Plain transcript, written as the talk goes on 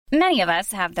Many of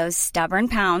us have those stubborn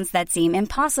pounds that seem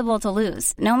impossible to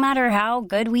lose, no matter how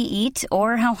good we eat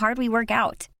or how hard we work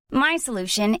out. My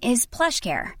solution is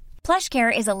PlushCare.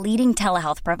 PlushCare is a leading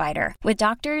telehealth provider with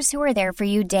doctors who are there for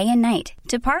you day and night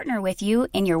to partner with you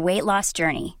in your weight loss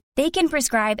journey. They can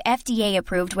prescribe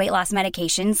FDA-approved weight loss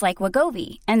medications like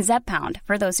Wegovy and Zepbound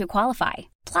for those who qualify.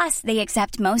 Plus, they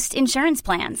accept most insurance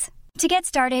plans. To get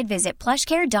started, visit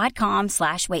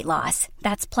plushcare.com/weightloss.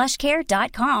 That's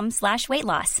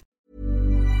plushcare.com/weightloss.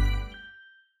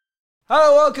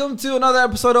 Hello, welcome to another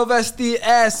episode of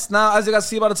SDS. Now, as you guys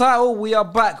see by the title, we are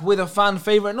back with a fan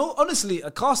favorite. No, honestly,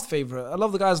 a cast favorite. I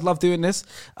love the guys love doing this.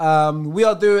 We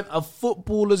are doing a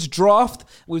footballers draft.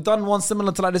 We've done one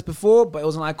similar to like this before, but it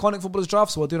was an iconic footballers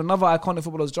draft. So we're doing another iconic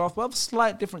footballers draft, but a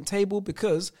slight different table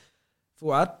because,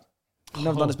 Fuad, we've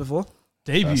never done this before.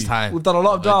 Debut. We've done a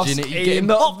lot of drafts. Ain't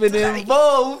not been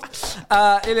involved.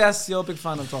 Ilyas, you're a big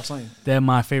fan of drafts, aren't you? They're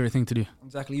my favorite thing to do.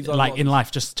 Exactly. You've done like in life,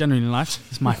 just generally in life.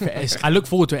 It's my. I look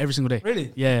forward to it every single day.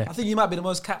 Really? Yeah. I think you might be the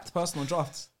most capped person on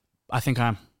drafts. I think I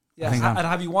am. Yeah. And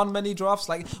have you won many drafts?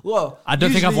 Like, well, I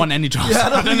don't think I've won any drafts. Yeah,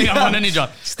 I don't think I've won any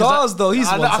drafts. Stars though, he's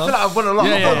won. I feel like I've won a lot.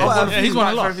 He's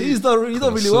won a lot. He's done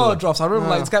really well at drafts. I remember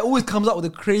like this guy always comes up with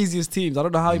the craziest teams. I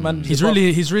don't know how he manages.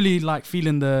 He's really like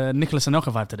feeling the Nicholas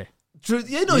Anelka vibe today.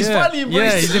 You know, he's finally embraced it.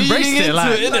 Yeah, he's embraced it.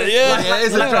 Like,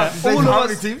 it's a draft.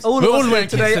 All of us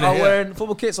today are wearing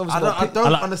football kits. I don't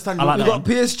understand. I like We've got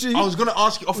PSG. I was going to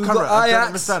ask you off We've camera. got I don't Ajax.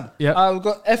 understand. Yeah. We've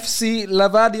got FC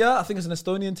Levadia. I think it's an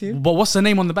Estonian team. But what's the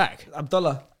name on the back?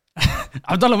 Abdullah.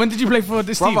 Abdullah, when did you play for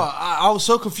this team? Brother, I was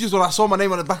so confused when I saw my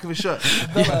name on the back of his shirt.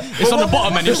 It's on the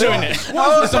bottom and you're showing it.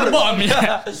 It's on the bottom,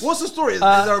 yeah. What's the story? Is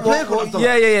there a player called Abdullah?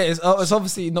 Yeah. It's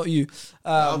obviously not you.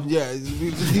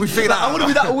 We figured out. I wouldn't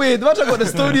be that weird. Imagine I got an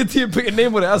Estonian team putting a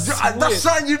name on it. That's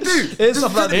something you do. It's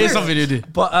something you do.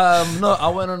 But no, I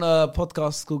went on a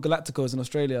podcast called Galacticos in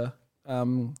Australia.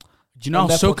 Do you know, I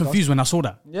was so confused when I saw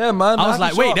that. Yeah, man. I was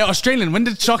like, wait, they're Australian. When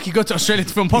did Sharky go to Australia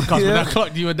to film podcast? When I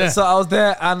clocked you were there. So I was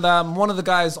there, and one of the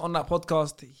guys on that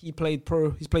podcast, he plays pro.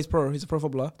 He's a pro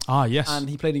footballer. Ah, yes. And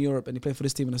he played in Europe, and he played for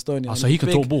this team in Estonia. Oh, so he could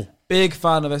talk ball. Big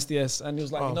fan of SDS, and he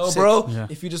was like, bro,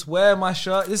 if you just wear my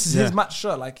shirt, this is his match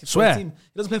shirt. Like, swear. Team,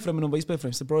 he doesn't play for them anymore, but he's playing for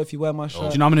him. So, bro, if you wear my shirt,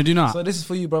 do you know what I'm gonna do now? So this is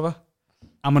for you, brother.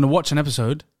 I'm gonna watch an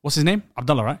episode. What's his name?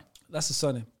 Abdullah, right? That's his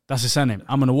surname. That's his surname.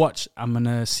 I'm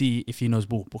gonna see if he knows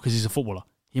ball because he's a footballer.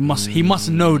 He must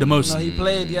know the most. No, he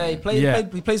plays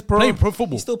pro. Playing pro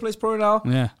football. He still plays pro now.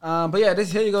 Yeah. But yeah,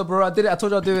 here you go, bro. I did it. I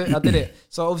told you I'd do it. I did it.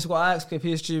 So obviously we've got Ajax,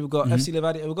 PSG, we've got FC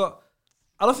Levadia, we've got.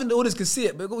 I don't think the audience can see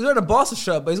it, but he's wearing a Barca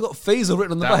shirt, but he's got Faisal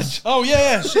written on the badge. Oh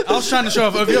yeah. I was trying to show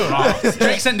off OVO.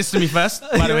 Drake sent this to me first.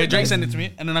 By the way, Drake sent it to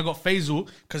me, and then I got Faisal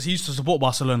because he used to support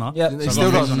Barcelona. Yeah, he still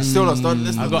does. He's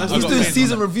doing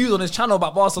season reviews on his channel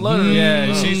about Barcelona. Yeah,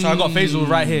 you see, so I got Faisal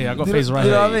right here. You know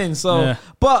what I mean? So,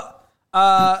 but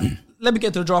let me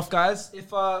get to the draft, guys. If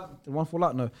did one fall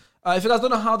out? No. If you guys don't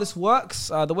know how this works,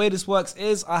 the way this works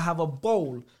is I have a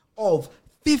bowl of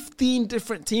 15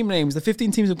 different team names. The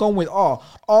 15 teams we've gone with are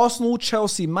Arsenal,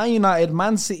 Chelsea, Man United,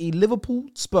 Man City, Liverpool,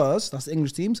 Spurs, that's the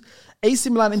English teams, AC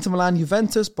Milan, Inter Milan,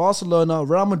 Juventus, Barcelona,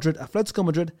 Real Madrid, Atletico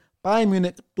Madrid, Bayern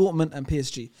Munich, Dortmund, and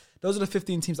PSG. Those are the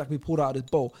 15 teams that can be pulled out of this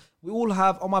bowl. We all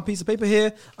have, on my piece of paper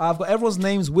here, I've got everyone's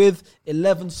names with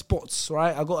 11 spots,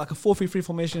 right? I've got like a 4-3-3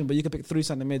 formation, but you can pick 3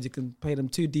 centre mids. You can play them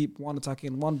 2 deep, 1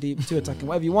 attacking, 1 deep, 2 attacking,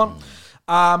 whatever you want.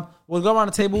 We'll go around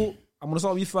the table. I'm going to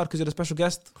start with you, Fuad, because you're the special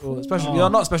guest.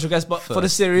 You're not a special guest, but for the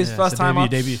series, first time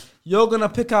debut. You're going to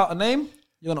pick out a name.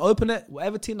 You're going to open it.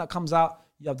 Whatever team that comes out,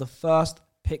 you have the first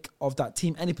pick of that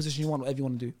team. Any position you want, whatever you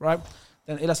want to do, right?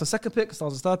 Then Ilyas has second pick,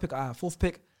 Stars has third pick, I have fourth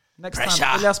pick. Next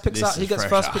time Ilyas picks out, he gets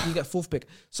first pick, you get fourth pick.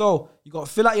 So you got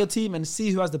to fill out your team and see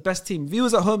who has the best team.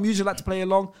 Viewers at home usually like to play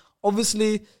along.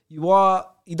 Obviously, you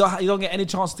don't get any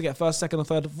chance to get first, second, or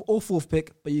third, or fourth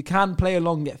pick, but you can play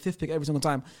along and get fifth pick every single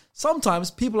time.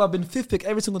 Sometimes people have been fifth pick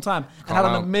every single time and had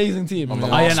an amazing team.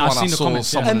 I've seen the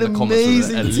comments. An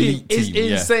amazing team is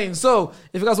insane. So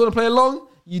if you guys want to play along,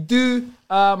 you do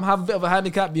have a bit of a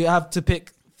handicap. You have to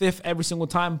pick fifth every single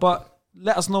time, but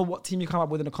let us know what team you come up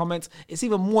with in the comments. It's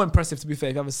even more impressive, to be fair,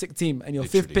 if you have a sick team and you're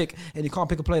fifth pick and you can't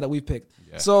pick a player that we've picked.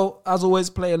 Yeah. So, as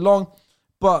always, play along.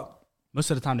 But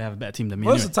most of the time, they have a better team than me.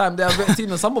 Most of the time, they have a better team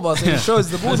than some of us. And it shows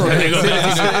the balls on it.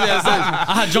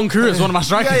 I had John Carew as one of my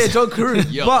strikers. Yeah, John Carew.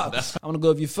 But I'm going to go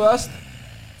with you first.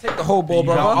 Take the whole ball,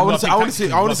 brother. I want to see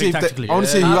who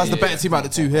has the better team out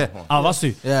of the two here. Oh, us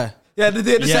two. Yeah. Yeah, they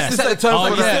did. Set the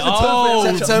tone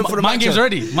for the Mind game's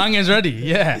ready. Mind game's ready.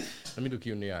 Yeah. Let me look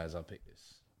you in the eyes. I'll pick this.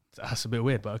 That's a bit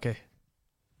weird, but okay.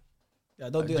 Yeah,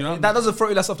 don't do that. That doesn't throw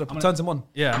you less off. It turns him on.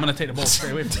 Yeah, I'm going to take the ball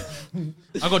straight away from you.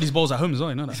 I got these balls at home as well,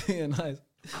 you know that? Yeah, nice.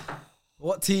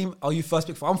 What team are you first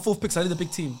pick for? I'm fourth pick, so I need a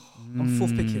big team. I'm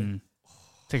fourth pick here.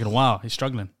 Taking a while. He's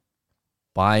struggling.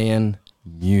 Bayern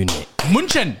Munich.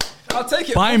 Munchen. I'll take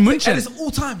it. Bayern Fourth pick, Munchen. and it's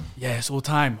all time. Yeah, it's all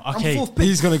time. I'm Okay. fourth pick.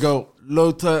 He's gonna go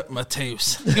Lothar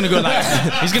Matthäus. He's gonna go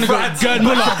Gerd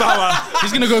Muller.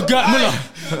 He's gonna go Gerd Muller.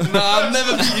 No, I've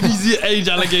never beaten these age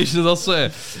allegations, I swear.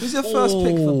 Who's your first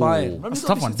pick for Bayern? Remember, That's he's a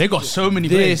got tough one. these They got so many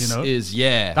players, This you know. is,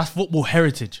 yeah. That's football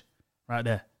heritage right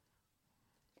there.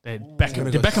 Did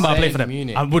Beckenbauer play for them?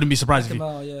 Munich. I wouldn't be surprised if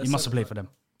Beckenbauer, yeah, he must have second played for them.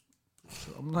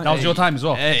 I'm like, That was your time as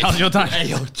well. Hey. That was your time. Hey,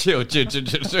 yo, chill.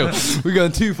 We're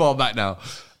going too far back now.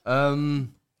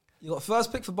 you got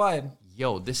first pick for Bayern.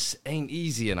 Yo, this ain't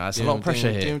easy, and it's a lot of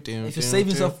pressure here. If you're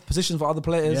saving yourself positions for other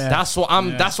players, Yeah. That's what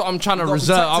I'm trying to gotta be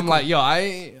reserve. I'm tactical. like, yo,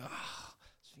 I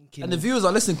thinking. and the viewers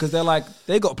are listening because they're like,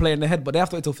 they got to play in their head, but they have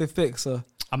to wait till fifth pick. So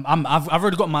I've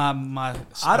already got my I don't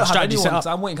have strategy anyone. set up.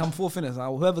 So I'm waiting. I'm fourth in it.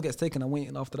 So whoever gets taken, I'm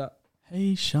waiting after that.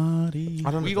 Hey, Shadi.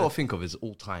 What you got to think of is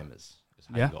all timers.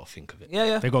 Yeah. You got to think of it.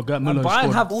 Yeah. They got Gerd And Muller. who Bayern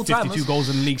scored have all 52 timers. goals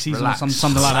in the league season Relax. or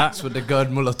something like Relax that. with the Gerd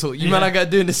Muller talk. You Yeah. man, I got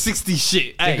doing the 60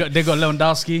 shit. They got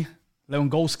Lewandowski,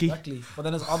 Lewandowski. Exactly. But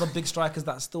then there's other big strikers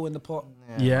that's still in the pot.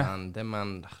 Yeah. And them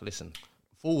man, listen,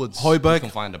 forwards. Højbjerg. You can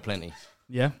find a plenty.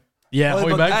 Yeah, Højbjerg.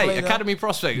 Højbjerg. Hey, Player. academy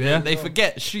prospect. Yeah. They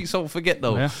forget. Streets don't forget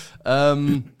though. Yeah.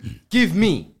 Give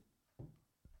me.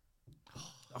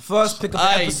 First pick of the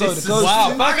Hey, episode. this It is goes wow.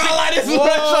 to I can't lie, this is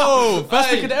Whoa. pressure. First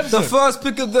Hey. pick of the the episode. first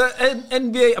pick of the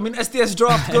NBA. I mean SDS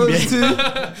draft goes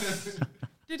to.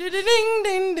 Ding, ding,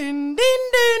 ding, ding,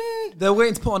 ding. They're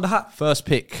waiting to put on the hat. First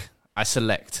pick, I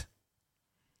select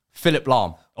Philip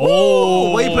Lahm.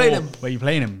 Oh, where you playing him? Where you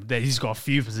playing him? He's got a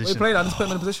few Where positions. you playing? I just put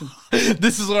him in a position.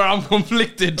 This is where I'm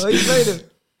conflicted. Where you playing him?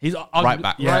 He's Right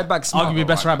back. Yeah, Right back, smart. arguably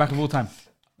best Right right back of all time.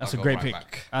 That's a go great right pick.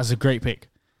 back. That's a great pick.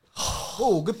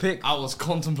 Oh, good pick. I was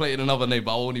contemplating another name,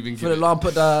 but I won't even give Philip it. Lahm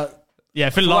put the. Yeah,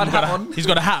 Phil One Lahm hat got on. he's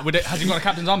got a hat with it. Has he got a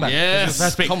captain's armband? Yes. His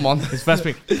first pick. Come on. His first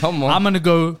pick. Come on. I'm gonna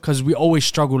go because we always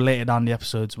struggle later down the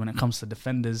episodes when it comes to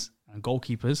defenders and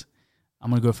goalkeepers. I'm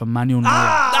gonna go for Manuel Neuer.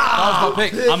 That was my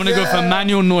pick. I'm gonna go for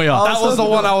Manuel Neuer. That was the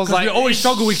one I was Because like. we always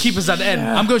struggle with keepers at the end.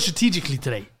 I'm going strategically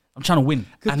today. I'm trying to win.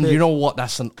 And you know what?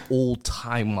 That's an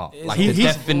all-timer. Like the He's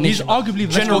definition. arguably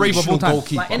the best goalkeeper of all generational time.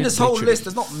 goalkeeper. Like in this whole list,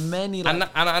 there's not many. Like,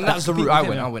 And that's the compete route I with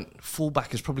went. him. I went.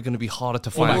 Fullback is probably going to be harder to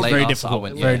Fullback find is later. very so I difficult.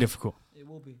 went, Very yeah. difficult. It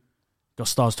will be. Got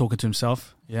Stars talking to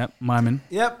himself. Yeah, miming.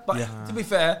 Yep, but to be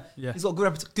fair, Yeah. he's got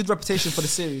good reputation for the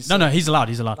series. No, he's allowed.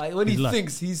 He's allowed. Like when He's he allowed.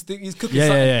 thinks he's cooking Yeah, something.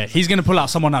 yeah, yeah. He's gonna pull out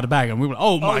someone out of the bag, and we were like,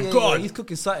 "Oh my yeah, god!" yeah, he's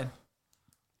cooking something.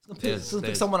 He's gonna pick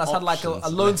There's someone that's had like a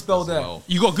options loan left spell as there. well.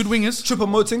 You got good wingers. Triple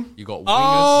moting. You got wingers.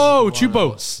 Oh,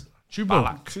 Chubo.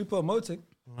 Triple moting.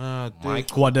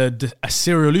 What a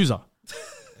serial loser?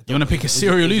 You want to pick a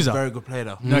serial He's loser? a very good player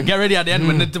though. No, get ready at the end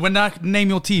when I name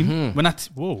your team. When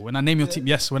I name your team,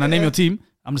 when I name your team,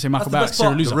 I'm gonna say Michael That's Barrett, the best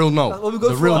serial part. loser. The real no. That's what we go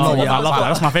The for. real Oh, no. Oh yeah, I love that.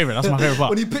 That's my favorite. That's my favorite part.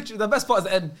 When you picture the best part is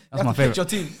the end. You have my to pitch your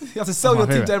team. You have to sell your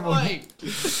my team to favourite.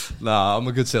 everyone. Nah, I'm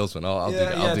a good salesman. I'll do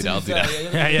that. I'll do that. I'll do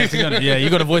that. Yeah, to be honest, yeah. You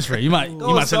got a voice for it. You might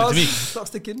sell it to me. Stop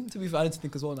sticking. To be fair, I need to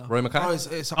think as well now. Roy Oh, Mackay.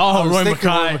 it's Oh, I was Roy thinking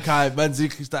Mackay. Roy Mackay,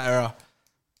 Mandzukic, that era.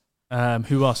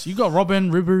 Who else? You got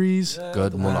Robin Ribery's.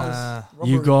 Good Muller.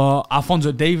 You got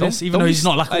Alphonso Davis, even though he's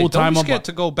not like an all Don't timer. be scared But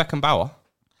to go Beckenbauer.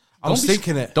 I was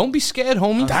thinking it. Don't be scared,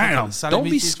 homie. Damn. Don't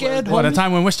be scared, what, at homie. the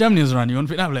time when West Germany was around, you want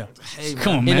to pick that player? Hey,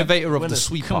 Come on, man. Innovator of the Winners.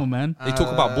 sweeper. Come on, man. They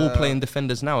talk about ball playing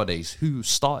defenders nowadays. Who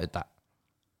started that?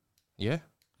 Yeah.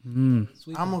 I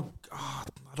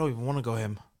don't even want to go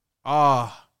him.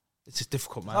 It's just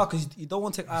difficult, man. Oh, because you don't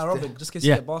want to take aerobic just in case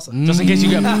Yeah. you get Barca. Just in case you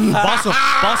get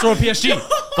Barca or PSG.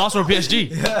 Barca or PSG.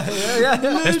 Yeah.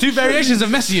 There's two variations of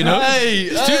Messi, you know?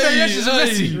 There's two variations of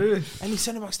Messi. Any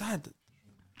centre backs they had?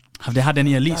 Have they had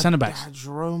any elite centre They backs? had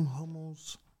Jerome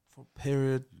Hummels for a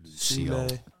period. Lucio.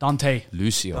 Sule, Dante.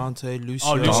 Lucio. Dante, Lucio.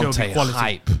 Oh, Lucio would be Dante quality.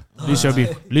 hype.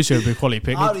 Lucio would be a quality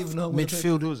pick. I don't even know. Who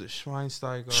Midfield, who was it?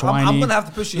 Schweinsteiger. Schwein- I'm gonna have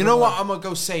to push you. You know what? I'm going to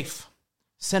go safe.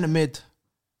 Centre mid.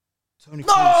 Tony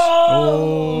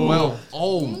Kroos. Well,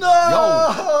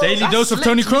 Daily dose of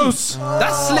Tony Kroos. that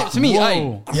slipped me.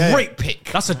 Whoa. Hey, great pick.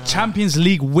 That's a Champions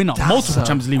League winner. Multiple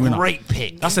Champions League winner. Great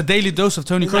pick. That's a daily dose of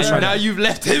Tony Kroos right Now now. you've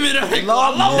left him in a pick.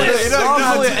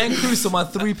 and Cruz are my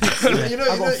 3 picks. You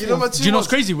know my Do you know what's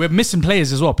crazy? We're missing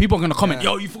players as well. People are going to comment,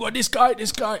 yo, you forgot this guy.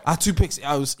 I had 2 picks.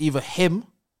 I was either him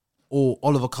or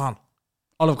Oliver Kahn.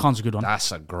 Oliver Kahn's a good one.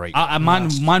 That's a great.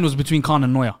 Mine was between Kahn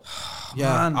and Neuer.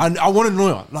 Yeah, I wanted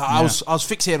Neuer. Like, I was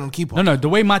fixated on keeper. No, the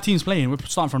way my team's playing, we're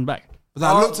starting from the back. But then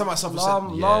I looked at myself and said,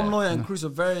 Lahm, Neuer, and Cruz are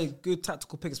very good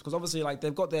tactical picks because obviously, like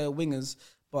they've got their wingers,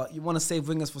 but you want to save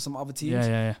wingers for some other teams.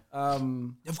 Yeah.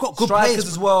 You've got good strikers players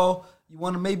as well. You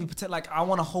want to maybe pretend like I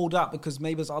want to hold up because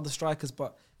maybe there's other strikers.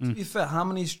 But to be fair, how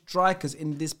many strikers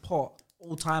in this pot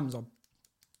all times are?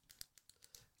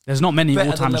 There's not many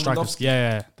better all-time than strikers. Lewandowski.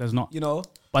 Yeah, there's not. You know,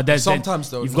 But there's sometimes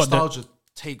though you've got nostalgia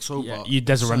takes over.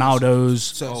 there's a Ronaldo's.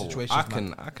 Certain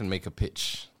situations. I can make a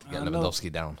pitch to get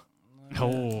Lewandowski down.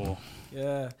 Oh,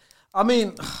 yeah. I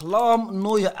mean, Lahm,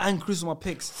 Neuer, and Cruz are my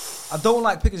picks. I don't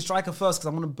like picking striker first because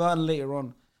I'm going to burn later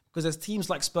on. Because there's teams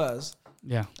like Spurs,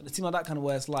 yeah. and a team like that kind of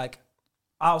where it's like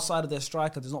outside of their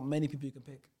striker, there's not many people you can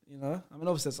pick. You know, I mean,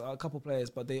 obviously there's a couple players,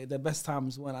 but their best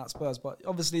times weren't at Spurs. But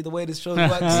obviously the way this show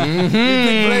works, you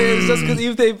pick players just because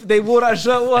if they wore that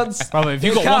shirt once. Brother, if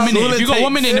you got 1 minute, if you got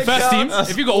 1 minute in the first team,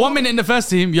 if you got 1 minute in the first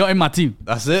team, you're in my team.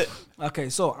 That's it. Okay,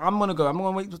 so I'm gonna go. I'm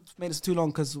gonna make this too long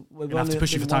because we're We'll have to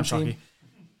push you for time, Sharky.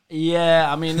 Yeah,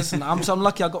 I mean, listen, I'm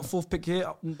lucky I got 4th pick here.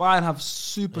 Bayern have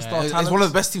superstar talent. It's one of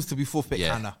the best teams to be 4th pick.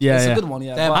 Yeah. Kinda. Yeah, It's yeah. a good one,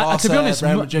 yeah. They're But To be honest,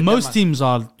 Real Madrid, most man. teams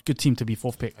are a good team to be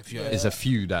 4th pick. There's a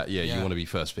few that you want to be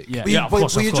first pick. Yeah, But, yeah, of but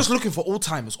course. you're just looking for all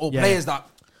timers or Yeah. players that.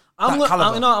 I'm that gonna,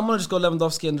 caliber. I'm gonna just go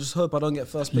Lewandowski and just hope I don't get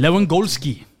first pick.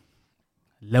 Lewandowski.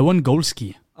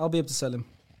 I'll be able to sell him.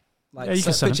 Like, Yeah, you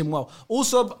can sell pitch him well.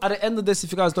 Also, at the end of this,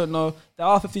 if you guys don't know, there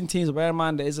are 15 teams. But bear in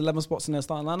mind, there is 11 spots in their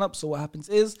starting lineup. So what happens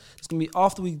is, it's going to be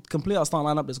after we complete our starting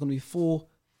lineup, there's going to be 4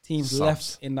 teams Subs.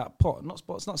 left in that pot. Not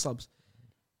spots, not subs.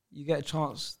 You get a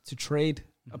chance to trade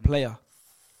a player.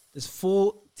 There's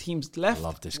 4 teams left.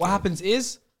 Love this What game. happens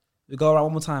is, we go around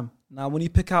one more time. Now, when you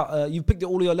pick out, you picked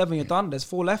all your 11, you're done. There's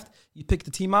 4 left. You pick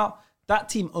the team out. That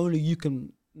team only you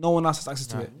can. No one else has access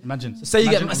to it. Imagine. So say you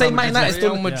get, say Man United, Real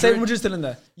still, Madrid. say Madrid's still in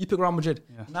there. You pick Real Madrid.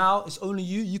 Now it's only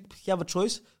you. You have a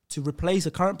choice to replace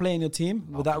a current player in your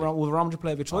team with a Real Madrid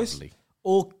player of your choice, Lovely.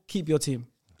 or keep your team.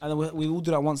 And then we all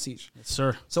do that once each. Yes,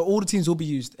 sir. So all the teams will be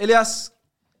used. Elias,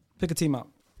 pick a team out.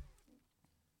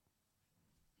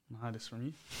 Hide this from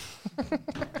you.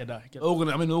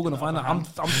 We're gonna find out. I'm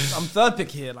 3rd pick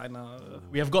here. Like now.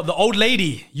 We have got the old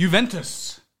lady,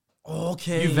 Juventus.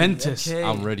 Okay. Juventus. Okay.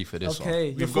 I'm ready for this one. Okay.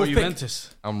 Your We've got 4th pick.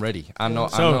 Juventus. I'm ready. I know.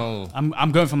 So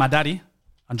I'm going for my daddy,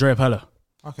 Andrea Pirlo.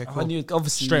 Okay, I cool. knew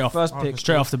obviously Straight off. first pick.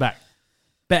 Straight off the back.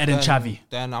 Better than Xavi.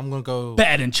 Then I'm gonna go.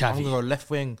 Better than I'm Xavi. gonna go left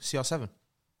wing CR7.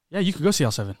 Yeah, you could go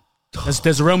CR7.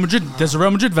 There's a Real Madrid. There's a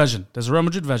Real Madrid version.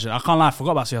 I can't lie. I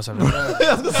forgot about CR7. Can't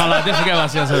lie. I did forget about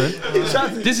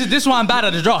CR7. This is why I'm bad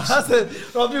at the drafts. That's the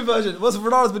Real Madrid version. Once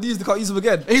Ronaldo's been used, they can't use him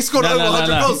again. He scored No, over no,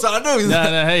 100 no. goals. So I know. No,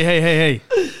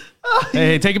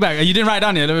 hey, take it back. You didn't write it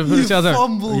down yet. Let me put You it CR7.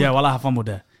 fumbled. Yeah, well, I fumbled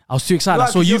there. I was too excited. Right,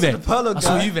 I saw 'cause Juve. you're the Pirlo I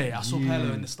saw guy. Juve. I saw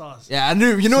Pirlo in the stars. Yeah, I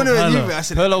knew. You know, Pirlo. I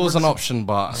said Pirlo was an option,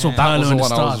 but saw that Pirlo was the in the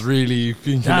one I was stars. really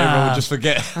thinking everyone would just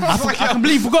forget. I can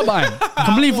believe you forgot about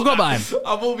him.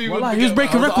 I won't be. Wallah, he was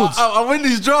breaking records. I win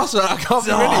these drafts, man. I can't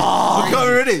be ready. I can't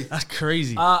be ready. That's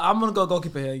crazy. I'm gonna go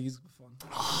goalkeeper here. He's fun.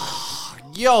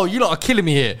 Yo, you lot are killing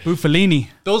me here. Buffalini.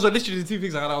 Those are literally the 2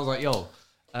 things I had. I was like, yo.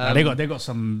 They got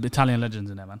some Italian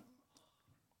legends in there, man.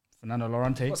 Fernando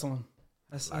Llorente. What's someone?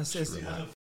 That's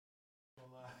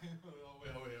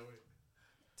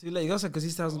too late. You got because he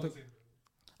still hasn't picked.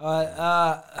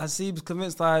 Hasib's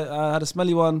convinced I had a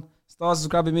smelly one. Stars is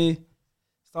grabbing me.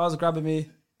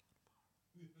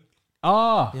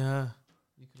 Ah. Yeah.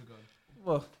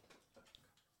 Well,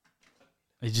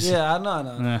 He just- yeah, I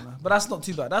know. Yeah. But that's not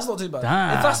too bad.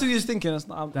 Damn. If that's who you're thinking, I'm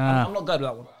not good with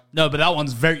that one. No, but that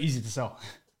one's very easy to sell.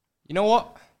 You know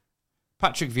what?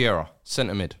 Patrick Vieira,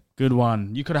 centre mid. Good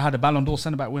one. You could have had a Ballon d'Or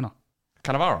centre back winner.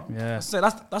 Cannavaro. Yeah. So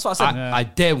that's what I said. I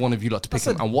dare one of you lot to pick I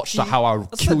said him and watch he- how I I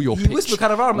kill said your he pitch. whispered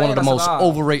Cannavaro, One of the mate. I most said,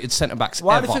 overrated centre backs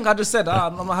Why ever. do you think I just said?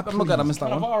 I'm not happy. I'm not glad I missed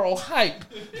that one. Cannavaro hype.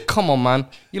 Come on, man.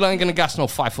 You lot ain't gonna gas no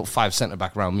 5'5" centre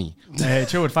back around me. Hey,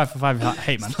 chill with 5 for 5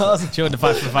 hate, man. Chill with the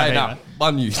 5 for 5 hate, Hey, man. now,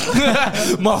 bun you.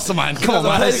 Mastermind. Come on,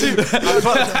 man. Alright,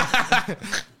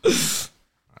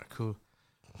 cool.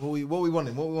 What we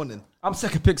wanting? I'm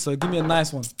second pick, so give me a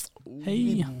nice one.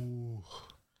 Hey.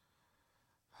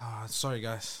 Sorry,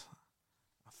 guys.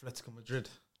 Atletico Madrid.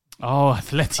 Oh,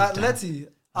 Atleti. Atleti.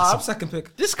 I'm second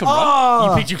pick. This could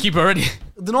You picked your keeper already.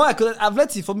 You know why? Because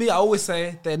Atleti, for me, I always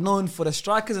say they're known for the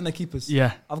strikers and the keepers.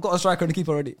 Yeah. I've got a striker and a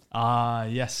keeper already.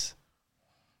 Yes.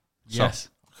 So- Yes.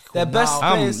 Their best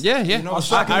players. Yeah. You know,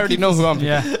 I'll I already know who I'm.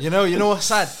 Yeah. You know what's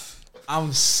sad?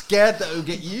 I'm scared that it will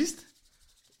get used,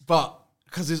 but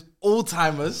because it's all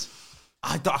timers,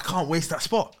 I can't waste that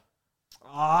spot.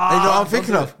 You know what I'm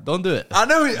thinking of? Don't do it. I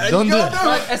know it. Don't do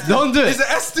it. Don't do it. Is it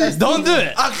S2? Don't do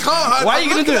it. I can't. Why are you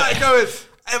gonna do it?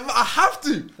 I have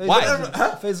to.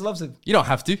 Why? FaZe loves him. You don't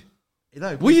have to.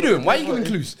 What are you doing? Why are you giving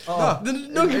clues? No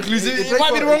clues. It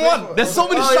might be the wrong one. There's so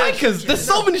many strikers. There's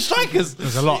so many strikers.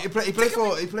 There's a lot. He played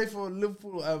for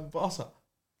Liverpool, Barca.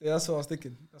 Yeah, that's what I was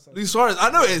thinking. Luis Suarez. I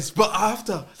know it is, but I have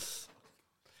to.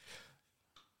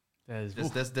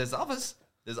 There's others.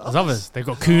 There's others. They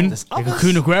got Kuhn. They got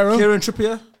Kuhn Aguero. Kieran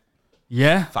Trippier.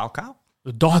 Yeah. Falcao.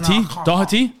 Doherty. I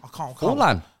can't.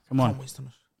 Forlan. Come on.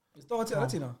 Is Doherty at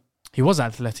Atleti now? He was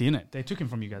at Atleti, innit? They took him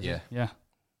from you guys. Yeah. Yeah.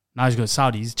 Now he's got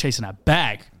Saudi. He's chasing that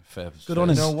bag. Good on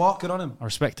him. You know what? Good on him. I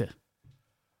respect it.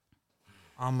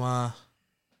 I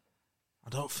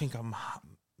don't think I'm.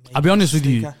 I'll be honest with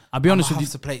you. I'll be honest with you.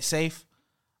 To play it safe,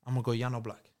 I'm gonna go Yano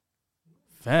Black.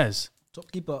 Fairs. Top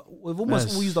keeper. We've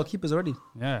almost all used our keepers already.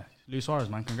 Yeah. Luis Suarez,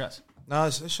 man. Congrats. No,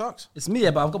 it's Sharks. It's me,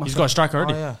 yeah, but I've got my. He's got a striker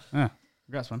already. Oh, Yeah.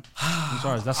 Congrats, man. Luis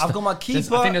Suarez. That's I've got my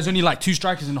keeper. I think there's only like 2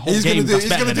 strikers in the whole He's game.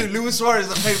 gonna do Luis Suarez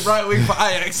that played right wing for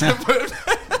Ajax. You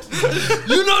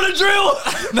know the drill.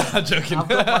 Nah, joking. I've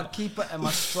got my keeper and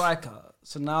my striker.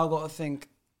 So now I've got to think.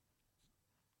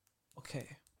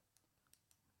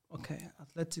 Okay,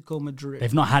 Atletico Madrid.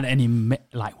 They've not had any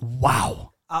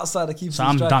wow. Outside the keepers So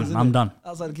and I'm strikers, done. isn't I'm it? done.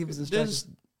 Outside the keepers and strikers.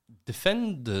 There's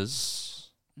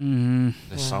defenders. Mm.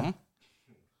 There's some.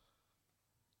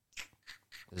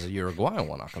 There's a Uruguayan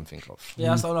one I can think of.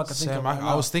 Yeah, that's the only I can think of. right I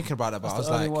now. was thinking about it, but That's I was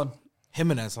the only like one.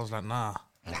 Jimenez. I was like, nah.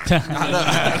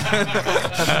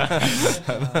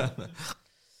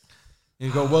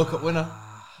 You got World Cup winner.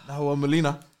 Now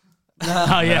Molina.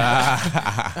 Oh yeah.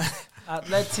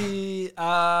 Atleti.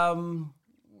 Gonna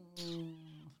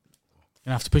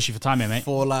have to push you for time here, mate.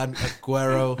 Forlan,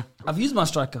 Aguero, I've used my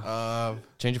striker.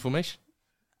 Change of formation.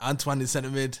 Antoine in centre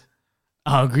mid.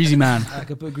 Oh, greasy man. I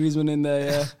could put Griezmann in there.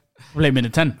 Yeah, Play him in the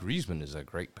 10. Griezmann is a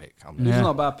great pick. he's Yeah.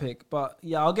 not a bad pick. But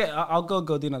yeah, I'll go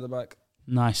Godin at the back.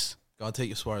 Nice. Gotta take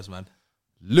your Suarez, man.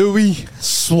 Luis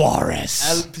Suarez.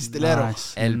 El Pistolero.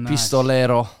 Nice. El Nice.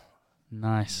 Pistolero.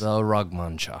 Nice. The Rug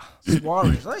Muncher.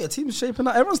 Suarez. Oh, your team's shaping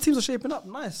up. Everyone's teams are shaping up.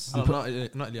 Nice. Not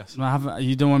Elias.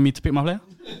 You don't want me to pick my player?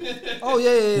 Oh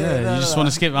yeah. You just want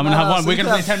to skip. I'm gonna have one. so We're you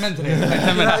gonna play can 10 men today.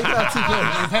 10 men. You can have 2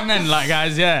 players. 10 men, like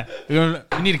guys. Yeah. We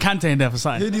need a Kante in there for Who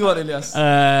something. do you want, Elias?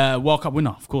 World Cup winner,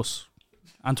 of course.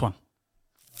 Antoine.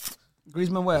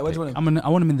 Griezmann, where? Where do you want him? I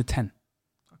want him in the 10.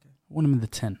 Okay. I want him in the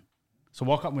 10. So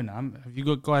World Cup winner. Have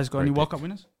you guys got any World Cup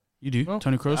winners? You do.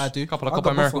 Tony Kroos. I do. Couple of I Copa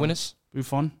got America Buffon. winners.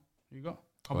 Buffon. Who you got?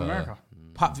 Copa America.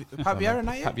 Pat Vieira,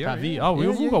 not yet? Pat Vieira, Pat V. yeah. Oh, we've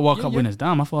all got World Cup winners.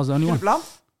 Damn, I thought I was the only one. Blam?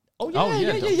 Oh yeah.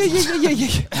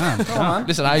 yeah. Come on.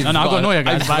 Listen, No, I got Neuer,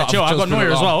 guys. Like, chill, I got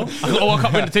Neuer as well. I got a World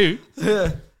Cup winner too. All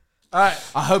right.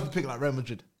 I hope you pick like Real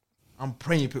Madrid. I'm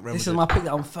praying you pick Real This Madrid. is my pick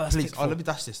that I'm first Please. pick Oh, for. let me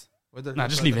dash this. Nah,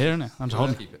 just leave it here, innit? I'm just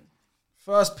holding. Keep it.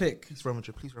 First pick. Please, Real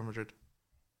Madrid. Please, Real Madrid.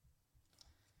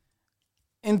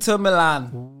 Inter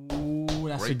Milan. Ooh,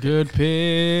 that's a good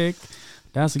pick.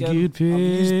 That's a Again, good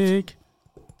pick.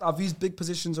 I've used big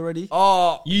positions already.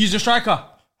 Oh, You use your striker.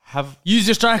 Use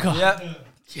your striker. Yeah.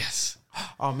 Yes.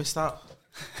 Oh, I missed out.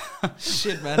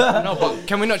 Shit, man. no, but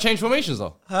can we not change formations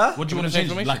though? What do you want to change?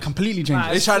 formation? Like completely change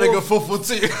it. He's trying to go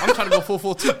 4-4-2. I'm trying to go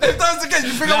 4-4-2. If that's the case,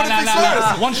 you think I want to pick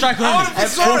Suarez? One striker I only. wanna pick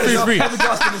Suarez. 4-3-3. Every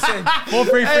draft's been the same.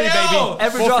 4-3-3, baby.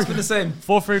 Every draft's been the same.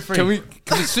 4-3-3.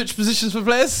 Can we switch positions for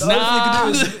players? The only thing you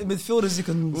can do is midfielders you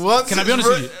can. What? Can I be honest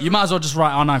with you? You might as well just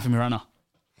write R9 for me right now.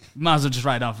 You might as well just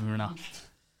write it down for me right now.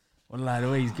 Wallahi,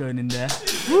 the way he's going in there.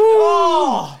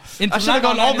 I should have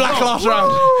gone all black last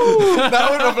round. I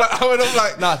went up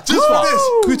like, Nah, just for this.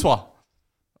 Courtois.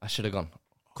 I should have gone.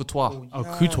 Courtois. Oh,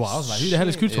 Courtois. I was like, who the hell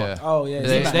is Courtois? Yeah. Oh yeah.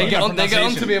 They get on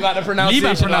to me about the pronunciation.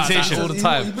 Leave that pronunciation. all the You've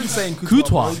time. been saying Courtois.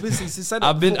 Courtois. You've been saying,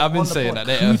 I've been saying that.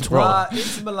 Inter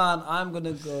Milan. I'm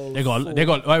gonna go. They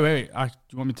got. Wait. Do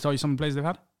you want me to tell you some players they've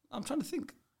had? I'm trying to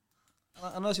think.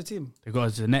 I know it's your team. They got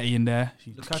Zanetti in there.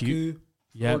 He's Lukaku. cute.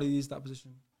 Yeah. Already used that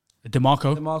position.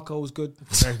 DeMarco. DeMarco was good.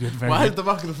 Very good. Very Why good. is the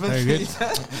back of the Very good.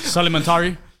 fence? Sully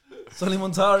Montari. Sonny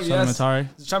Montari. Yes. Montari.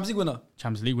 Champions League winner.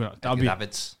 Champions League winner. That'll be.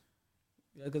 Davids.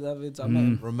 Yeah, good Davids. I met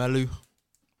him. Romelu.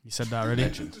 You said that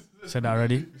already. Said that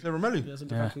already. Is it Romelu? Yeah, so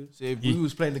Yeah. Lukaku. See, if we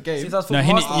was playing the game, See, that's No, for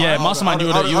he Master- yeah, Mastermind. You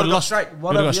would have lost. strike.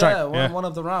 One You'd have of, got strike, yeah, yeah. one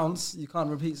of the rounds, you can't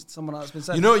repeat someone that's been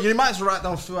said. You know, you might as well write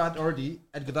down Fuad already,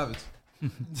 Edgar Davids.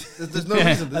 There's no Yeah.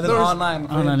 reason. and There's then no reason. R9.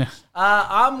 Oh, no.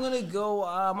 I'm gonna go.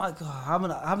 I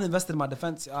haven't invested in my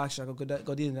defense. Actually, I got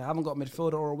Godin. I haven't got a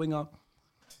midfielder or a winger.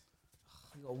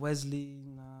 I got Wesley.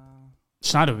 Nah.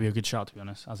 Schneider would be a good shout, to be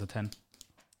honest, as a 10.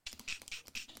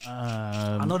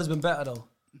 I know there's been better though.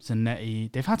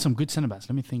 Zanetti. They've had some good centre backs.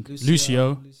 Let me think.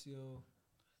 Lucio.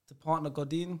 to partner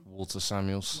Godin. Walter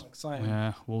Samuels. Exciting.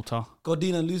 Yeah, Walter.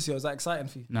 Godin and Lucio, is that exciting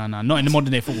for you? No, not in the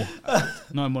modern day football.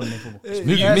 Not in modern day football.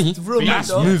 Yeah, me. it's real men, That's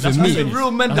though. moving That's me. a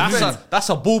real man defense. That's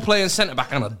a ball playing centre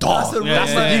back and a dog. That's a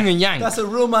That's the yin and yang. That's a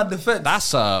real man defense.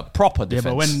 That's a proper Yeah,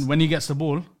 defense. but when he gets the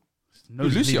ball, no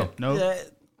Lucio? No.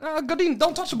 Yeah, Godin,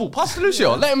 don't touch the ball. Pass to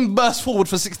Lucio. Let him burst forward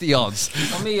for 60 yards.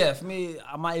 for me,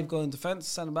 I might even go in defense,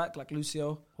 centre back like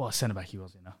Lucio, What a centre back he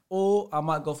was, you know. or I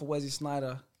might go for Wesley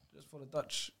Sneijder just for the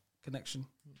Dutch connection.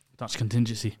 Dutch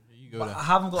contingency. But I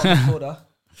haven't got a midfielder.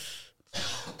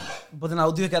 But then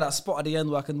I'll do get that spot at the end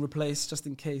where I can replace just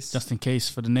in case. Just in case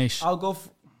for the nation. I'll go for.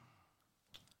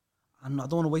 I don't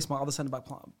want to waste my other centre back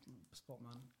spot,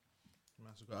 man.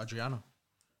 We've got Adriano.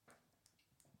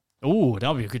 Oh, that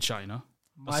would be a good shot, you know.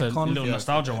 That's a Maicon. little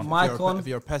nostalgia one. If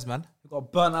you're a Pez man.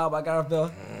 Got burnt out by Gareth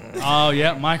Bale. Oh,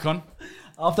 yeah, Maicon.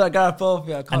 After that Gareth Bale,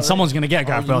 yeah, I can't And someone's going to get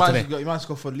Gareth Bale today. You might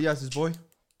go for Liaz's boy,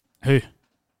 Who?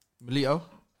 Milito.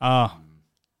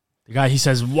 The guy, he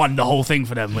says, won the whole thing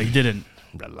for them, but he didn't.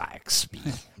 Relax,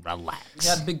 relax. He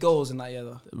had big goals in that year,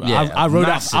 though. Yeah, I wrote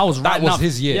massive. up. I was That writing was up.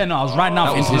 his year. Yeah, no, I was writing out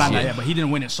That was into his that, year. yeah, but he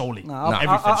didn't win it solely. Nah, everything.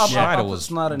 I'll Schneider put was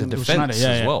Sneijder the in the defence Schneider, yeah,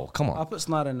 as yeah. well. Come I'll on. put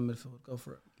Sneijder in the midfield. Go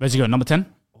for it. Where's he go? Number 10?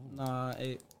 Nah,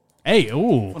 8 Hey,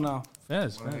 ooh. for now.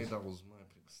 Fairs. That was my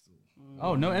pick still.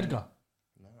 Oh, no Edgar.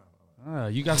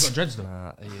 You guys got dreads,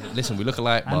 though. Listen, we look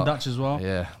alike. And but Dutch as well.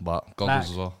 Yeah, but goggles Black.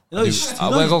 as well. You know,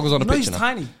 I wear goggles on the pitch. he's You know?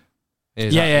 tiny.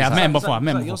 Yeah, I've met him before. I've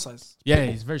met He's him like your before. size. Yeah,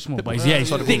 he's very small, but he's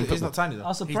thick. He's not tiny though. I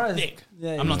was surprised. thick.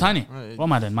 Yeah, I'm not tiny. What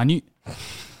am I then? Minute?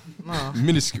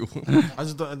 Minuscule. I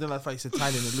just don't like the fact he said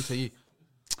tiny and it looked at you.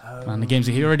 Man, the game's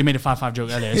he already made a 5-5 joke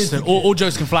earlier. So all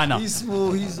jokes can fly now. He's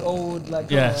small. He's old. Like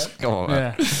Yeah. Come on,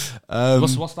 man. Yeah.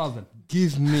 What stars then?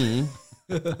 Give me.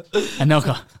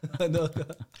 Anelka.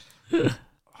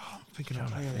 Thinking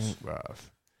of players. Bruv.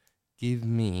 Give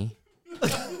me.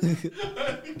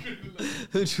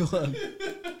 Which one?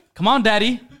 Come on,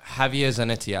 daddy. Javier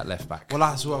Zanetti at left back. Well,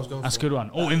 that's what I was going That's a for. good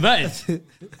one. Oh, inverted.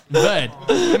 Inverted.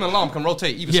 Him and Lam can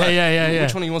rotate either side. Yeah.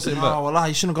 Which one do you want to invert? Oh, well,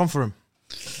 you shouldn't have gone for him.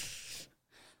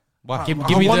 Why? Give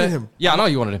I me wanted the. him. Yeah, I know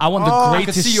you wanted him. I want the I can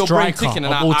greatest see your brain striker ticking,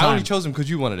 of and all I only time. chose him because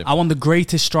you wanted him. I want the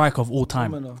greatest striker of all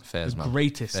time. No. Fairs, man.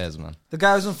 Greatest. Fairs, man. The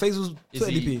guy who's on Faisal's Is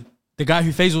Twitter he- DP. The guy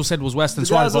who Faisal said was worse than The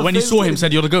guy Suarez, that's but when on he saw him, Facebook-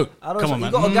 said, "You're the goat." I don't Come know. on, You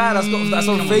man. got a guy that's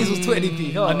on Faisal's Twitter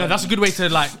DP. I know that's a good way to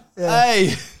like.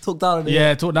 Hey. Talk down on him.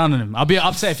 Yeah, talk down on him. I'll be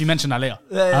upset if you mention that later.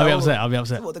 Yeah, I'll be I upset. will. I'll be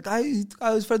upset. What, the guy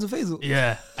who's friends with Faisal?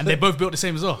 Yeah, and they both built the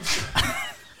same as well.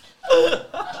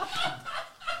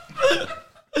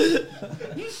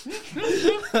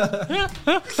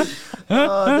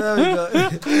 Oh, there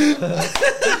we go.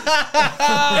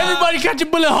 Everybody catching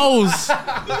bullet holes.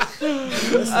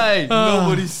 Hey,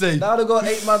 nobody's safe. Now they got an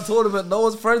 8-man tournament. No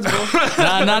one's friends, bro.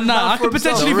 Nah. I could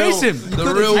potentially face him.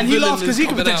 The real And he villain laughs because is he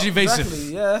could coming potentially out. face him.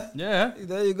 Exactly, yeah. Yeah.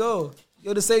 There you go.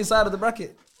 You're the same side of the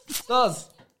bracket. Stars.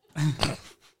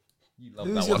 You love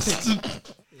Who's that your one.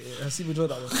 pick? Yeah, I see we enjoyed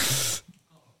that one.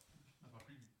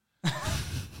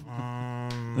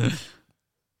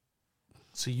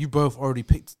 So you both already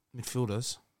picked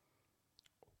midfielders.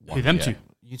 Who, them Yeah. two?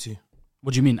 You two.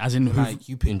 What do you mean? As in who? Like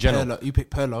you picked In general. Pirlo. You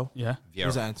picked Pirlo. Yeah. Who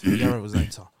was that Inter? Vieira was that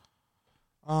Inter.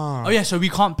 Oh yeah, so we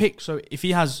can't pick. So if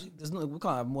he has, We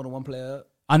can't have more than one player.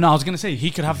 I know. I was gonna say he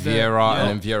could have Vieira the.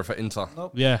 and then Vieira for Inter.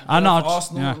 Yeah, I know. For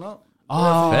Arsenal, Yeah. no.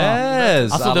 Oh,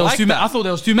 Fairs. I thought there was like two. that. I thought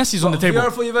there was two Messis on the table.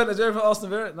 Vieira for Juventus, Vieira for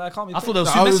Arsenal, Vieira. No, I can't be. I thought there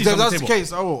was No, two Messis on the that's the table.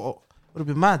 case. Would have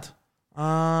been mad.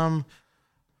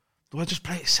 Do I just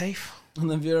play it safe? And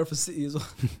then Vieira for City as well.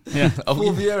 Yeah.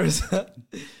 Four Vieiras.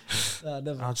 Nah,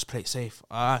 never. I'll just play it safe.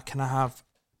 Can I have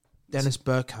Dennis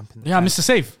Bergkamp in the Yeah, 10? Mr.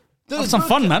 Safe. Have some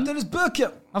fun, man. Dennis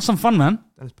Bergkamp. Have some fun, man.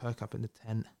 Dennis Bergkamp in the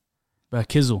 10.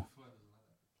 Berkizzle.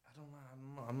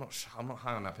 I'm not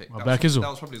high on that pick. Well, That Berg was, Kizzle. that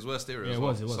was probably his worst area. Yeah,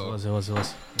 as it well, was. so-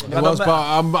 It was, but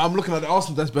I'm looking at the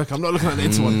Arsenal Dennis Bergkamp. I'm not looking at the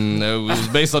Inter one. No, it was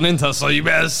based on Inter, so you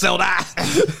better sell that.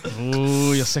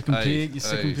 Oh, your second pick. Your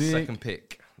second pick. Second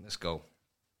pick. Let's go.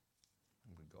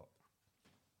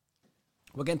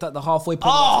 We're getting to the halfway point.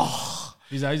 Oh,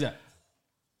 who's that? Who's that?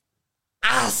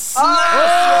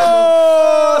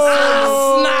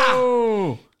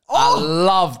 Oh! I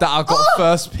love that I got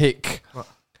first pick.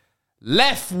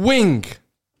 Left wing.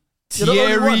 You're the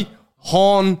only Thierry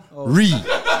Henry.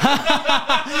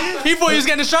 He thought he was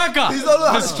getting a striker. He's not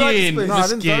allowed to strike Miskin. space. No,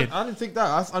 Miskin. I didn't think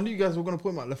that. I knew you guys were going to put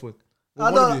him at left wing. I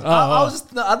was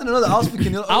just. I didn't know that. I was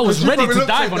thinking. I was ready to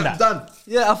dive on that. Done.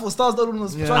 Yeah, I thought Stars don't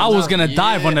know. I was going to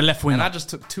dive on the left wing. And I just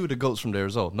took two of the goats from there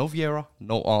as well. No Vieira,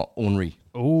 no Henry.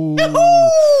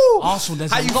 Oh, Arsenal.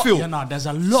 There's How a you lot. feel? Yeah, no, there's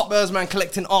a lot. Spurs man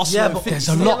collecting Arsenal. Yeah, but There's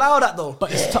we a lot. allow that though.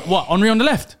 But it's what Henry on the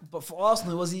left. But for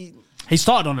Arsenal, was he? He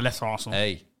started on the left for Arsenal.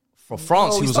 Hey, For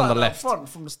France, he was on the started left. up front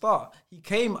from the start. He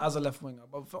came as a left winger,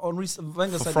 but on recent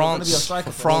Wenger For said he's going to be a France,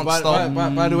 striker. for France,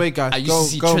 By the way, guys, I used to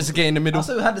see Trezeguet in the middle. I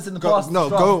said we had this in the past.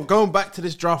 Going back to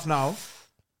this draft now.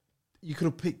 You could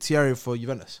have picked Thierry for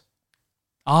Juventus.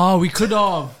 Oh, we could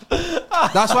have.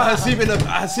 That's why Hasib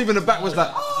in the back was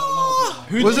like,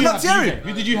 was it not Thierry?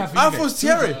 Who did you have? I thought it was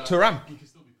Thierry. Thuram.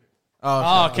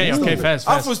 Oh, okay, fair. I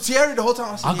thought it was Thierry the whole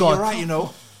time. I said, you're right, you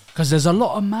know. Because there's a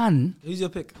lot of man Who's your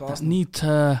pick? that need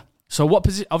to. So what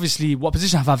position? Obviously, what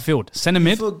position have I filled? Centre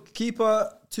mid. For keeper,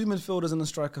 2 midfielders and a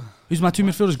striker. Who's my 2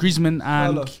 midfielders? Griezmann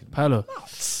and Pirlo.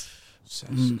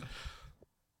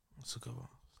 What's a good one?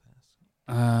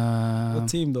 What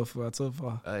team though for that so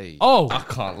far? Hey, Oh. I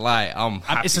can't lie. I'm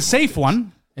happy. It's a safe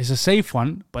one. It's a safe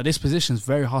one, but this position is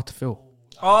very hard to fill.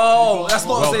 Oh, that's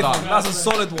not Well a safe done. one. That's a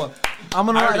solid one. I'm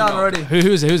gonna write it down already.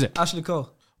 Who's it? Ashley Cole.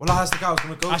 Well, that's the guy I was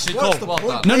going to go. Ashley What's Cole. the Well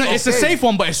point? done. No, it's a safe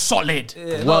one, but it's solid.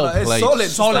 Yeah, Well it's played. solid.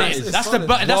 Solid. It's That's solid. the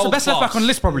best left back on the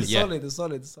list, probably. It's Yeah. solid. It's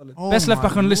solid. It's solid. Best left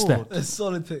back on the list there. It's a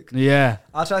solid pick. Yeah.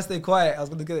 I'll try to stay quiet. I was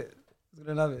gonna get it. I was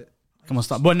gonna have it. Come on,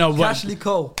 start. But no, but Ashley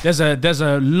Cole. there's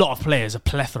a lot of players, a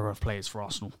plethora of players for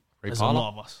Arsenal. There's a Parler?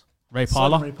 lot of us. Ray Solid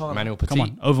Parler. Ray Parler. Manuel Petit. Come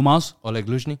on, Overmars. Oleg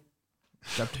Luzhny.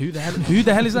 Who the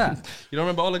hell is that? You don't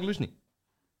remember Oleg Luzhny?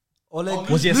 Oleg.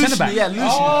 Was he a centre back? Yeah, Lucian.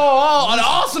 Oh, the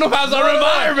Arsenal fans,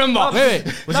 I remember. Wait.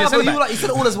 Was he a Nah, centre but back? you said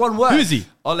it all as one word. Who is he?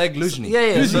 Oleg Luzhny. Yeah,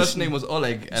 yeah. His Luzhny. first name was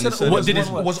Oleg. And said his all surname What did one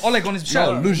it? word. Was Oleg on his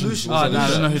shirt? Lucian. Oh, no, I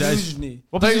don't know who that is. Lucian.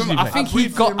 What position did he I play? think I he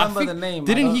briefly got. I remember think the name.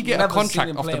 didn't I he get a never seen contract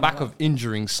him off play the in back my of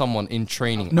injuring someone in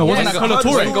training? No, wasn't Yes, that I heard the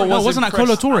Colo Torre? story. No, wasn't that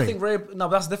Colo I Torre? think no, but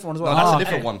that's a different one as well. No, that's Ah, a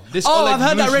different one. This Oh, Oleg I've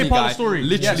heard that Luzhny Ray Parler guy story.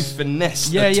 literally Yes.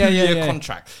 finessed Yeah, a yeah, 2-year yeah.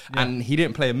 contract, and he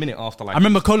didn't play a minute after. Like I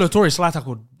remember Colo Torre slide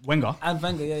tackled Wenger. And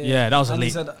Wenger, yeah. Yeah, that was and he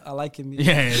elite. said, I like him.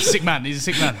 Yeah, sick man. He's a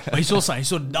sick man. But he saw something. He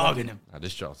saw dog in him.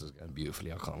 this draft is going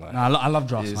beautifully. I can't lie. Nah, I love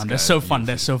drafts, This man. guy They're so is fun.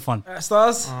 They're so fun.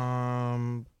 Stars?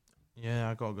 Yeah,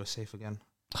 I gotta go safe again.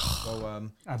 So,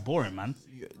 Boring, man.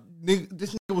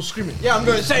 this nigga was screaming. Yeah, I'm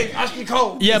going safe. Ashley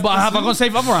Cole. Yeah, but have I gone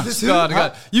safe other rounds?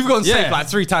 God, you've gone Yeah. safe like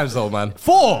 3 times though, man.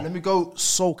 4. Let me go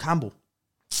Sol Campbell.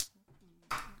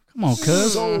 Come on,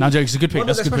 cuz. Now, jokes. It's a good pick. What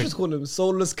do That's the a good pick. expressions call him?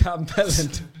 Soulless Campbellan.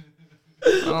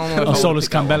 Oh, Solus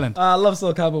Campbellin. I love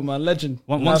Sol Campbell, man. Legend.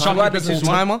 One Nah, Sharky right, picks this his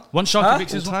one. All-timer? One Sharky Huh?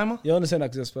 picks his one. All-timer? You understand that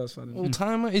because you're a Spurs fan.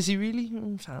 All-timer? Is he really?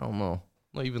 I don't know.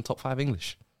 Not even top 5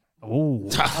 English. Oh.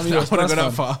 I mean, you're a Spurs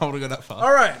fan. far. I wanna go that far.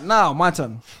 All right, now my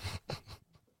turn.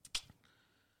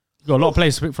 You got a lot of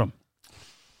players to pick from.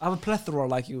 I have a plethora,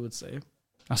 like you would say.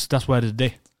 That's word of the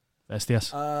day.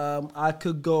 SDS. I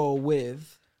could go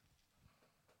with.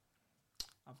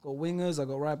 I've got wingers. I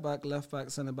got right back, left back,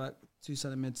 centre back, 2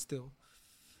 centre mid still.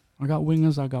 I got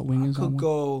wingers. I could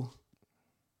go.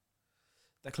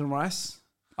 Declan Rice.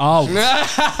 Oh. yeah.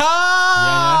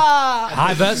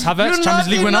 Havertz, Champions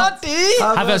League winner.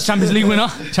 Havertz, Champions League winner.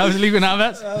 Champions League winner,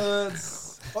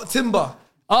 Havertz. Timber.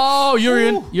 Oh,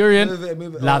 Urian. Move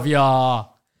it. Lavia.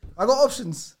 I got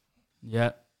options.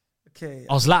 Yeah. Okay.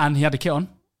 Oh, Zlatan, he had to kit on.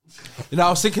 You know, I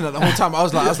was thinking that the whole time. I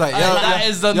was like, That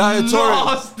is the Yaya Toure.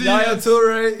 nasty. Yaya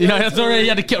Toure. You know, he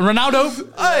had to kit on.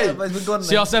 Ronaldo. Hey, but he's been gone now.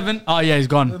 CR7. Oh, yeah, he's He's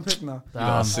gone. been picked now.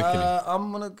 Damn.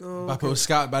 I'm gonna go. Mbappe was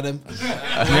scouted by them.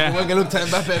 Yeah. We're gonna look at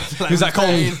Mbappe. He was like,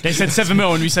 oh, they said 7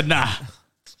 mil and we said, nah.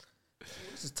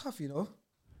 This is tough, you know,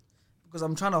 because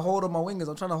I'm trying to hold on my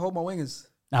wingers.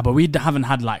 Nah, but we haven't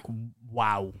had like,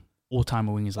 wow,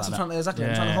 all-timer wingers That's like what I'm that. exactly.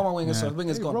 I'm trying to hold my wingers, so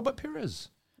wingers gone. Robert Pires.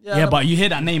 Yeah, but you hear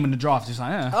that name in the draft, it's like,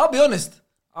 yeah. I'll be honest.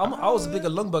 I was a bigger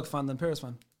Lundberg fan than Pires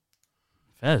fan.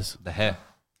 Fairs. The hair.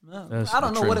 Yeah. Yes. I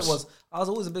don't know what it Trims. was. I was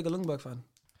always a bigger Lundberg fan.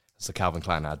 It's the Calvin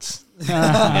Klein ads.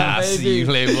 Yeah, I see you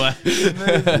later, boy.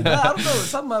 Maybe. Nah, I don't know.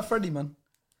 Something about Freddie, man.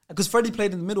 Because Freddie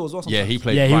played in the middle as well. Yeah, he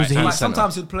played Yeah, he was- right hand Like centre.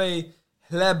 sometimes he'd play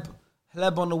Hleb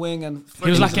on the wing and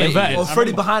Freddie was like inverted. or I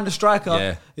Freddie remember. behind the striker.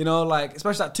 Yeah. You know, like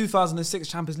especially that 2006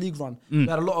 Champions League run. We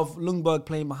had a lot of Lundberg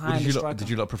playing behind the striker. Did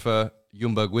you lot prefer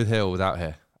Ljungberg with hair or without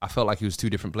hair? I felt like he was 2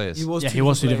 different players. He was Yeah, two he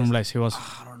was 2 different players. players. He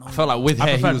was. I felt like with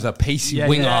hair, he preferred- was a pacey Yeah,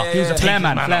 winger. yeah, yeah, he was a yeah. flair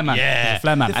man. Yeah. He was a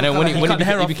flair man. And then when cut the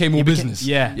hair he off, became all business.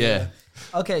 Yeah. Yeah.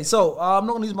 Okay, so I'm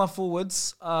not going to use my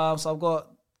forwards. So I've got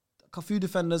a few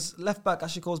defenders. Left back,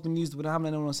 Ashley Cole's been used. We don't have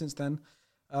anyone since then.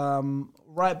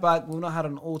 Right back, we've not had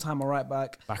an all-timer right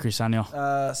back. Bakary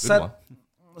Sagna.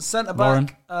 Centre Lauren.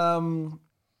 back,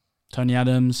 Tony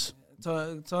Adams.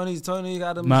 Tony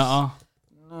Adams. Murta.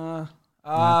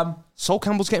 Sol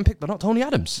Campbell's getting picked, but not Tony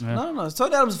Adams. No.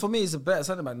 Tony Adams for me is a better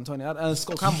centre back than Tony Adams.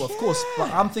 Scott Campbell, of course.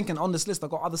 But I'm thinking on this list, I've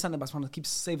got other centre backs trying to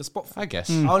save a spot for. I guess.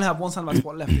 I only have one centre back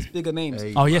spot left. It's bigger names.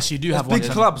 Oh, yes, you do There's have one. big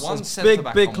clubs. One There's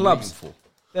centre-back big I'm clubs. waiting for.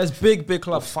 There's big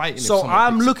clubs. fighting if So someone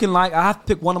I'm picks looking like I have to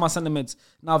pick one of my centre mids.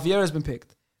 Now Vieira's been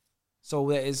picked. So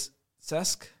there is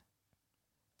Cesc,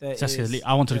 Cesc is elite.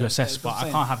 I wanted to go Cesc, but I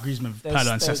can't have Griezmann,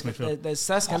 Pirlo, and Cesc midfield. There's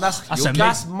Cesc, and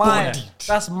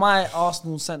that's my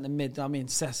Arsenal centre mid. I mean,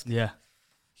 Cesc. Yeah.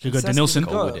 You could go Denilson.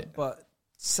 Go with it. But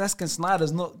Cesc and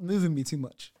Sneijder's not moving me too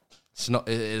much. It's not.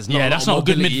 Yeah, that's not a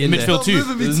good midfield too.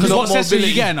 Because what Cesc are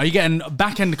you getting? Are you getting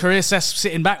back end career Cesc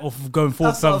sitting back or going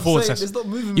further forward Cesc? It's not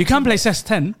moving me. You can play Cesc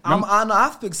 10. I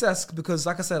have to pick Cesc because,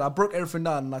 like I said, I broke everything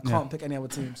down and I can't pick any other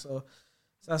team. So,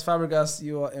 Cesc Fabregas,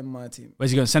 you are in my team.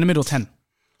 Where's he going? Centre mid or 10?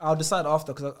 I'll decide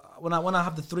after because when I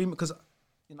have the 3, because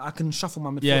I can shuffle my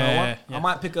midfield. I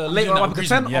might pick a later. I might pick a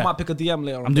 10 or I might pick a DM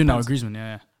later. I'm doing that with Griezmann.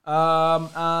 Yeah.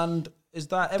 And is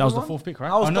that everyone? That was the 4th pick,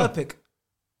 right? I was third pick.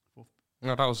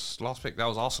 No, that was last pick. That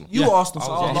was Arsenal. You were Arsenal.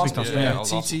 So I was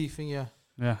Arsenal. TT thing, yeah.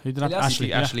 Yeah, who did that? Ashley.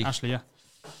 Yeah.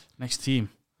 Next team.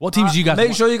 What teams do you guys Make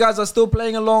want? sure you guys are still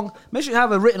playing along. Make sure you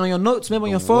have it written on your notes, maybe on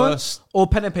your phone or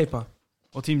pen and paper.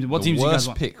 What teams do you guys worst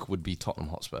want? pick would be Tottenham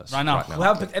Hotspurs. Right now. We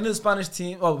haven't picked any of the Spanish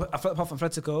team. Well, apart from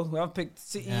Atletico. We haven't picked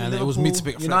City, Liverpool, it was me to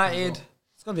pick United.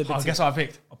 It's going to be a big team. Guess what I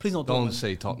picked? Oh, please don't Don't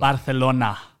say Tottenham.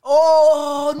 Barcelona.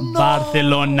 Oh, no.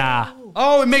 Barcelona.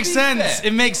 Oh, it makes sense. fair.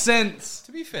 It makes sense.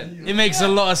 To be fair, It makes a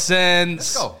lot of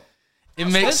sense. let's go. It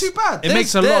makes too bad. It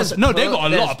makes a lot of sense. No, they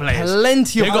got a lot of players.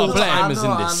 Plenty They of got old players. timers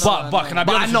in this. But can I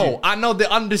be honest with you? I know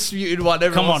the undisputed one.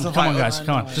 Come on, everyone's guys.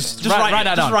 Come on. Just Just write that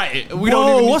down. Just write it.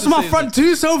 Whoa, what's my front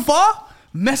two so far?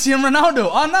 Messi and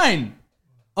Ronaldo, R9.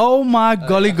 Oh my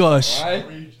golly gosh.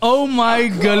 Oh my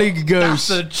golly gosh. That's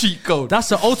a cheat code. That's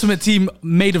the ultimate team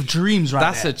made of dreams right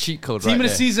That's there. a cheat code Team right of the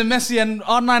there. season, Messi and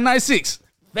R996.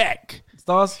 Back.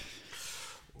 Stars?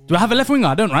 Do I have a left winger?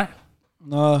 I don't, right?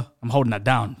 No. I'm holding that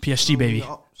down. PSG, baby.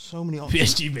 So many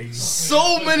options. PSG, baby.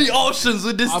 So many options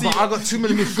with this team. I got too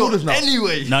many midfielders now.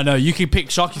 Anyway. No, you can pick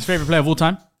Sharky's favourite player of all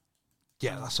time.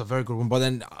 Yeah, that's a very good one. But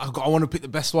then I want to pick the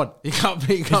best one. You can't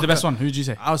pick. Who's the best one? Who did you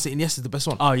say? I was saying Iniesta's the best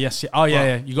one. Oh, yes. Oh,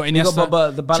 yeah. You got Iniesta,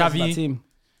 But the balance Xavi. of that team.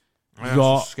 You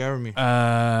got... scaring me.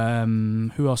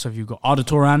 Who else have you got? Arda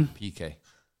Turan, PK.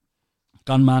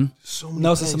 Gunman. So many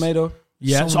Nelson players. Semedo.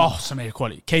 Yeah. Semedo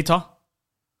quality. Keita.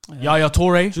 Yaya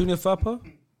Toure. Junior Firpo.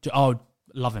 Oh,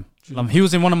 love him. Love him. He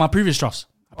was in one of my previous drafts.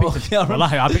 I picked him. yeah,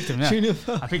 Wallahi, I picked him. Yeah. Junior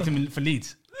I picked him for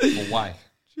Leeds. But why?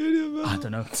 I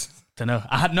don't know.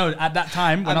 I had at that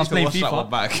time when I was playing watch that one FIFA.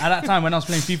 back. At that time when I was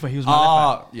playing FIFA, he was my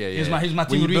left back. Yeah. He was my When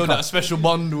team you with build Rico. that special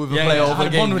bond with a Yeah, player I over had a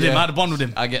a game. bond with him. yeah. I had a bond with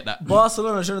him. I get that.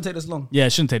 Barcelona shouldn't take this long. Yeah,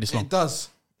 it shouldn't take this long. It does.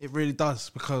 It really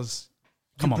does because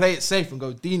Come you on. play it safe and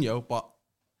go Dino, but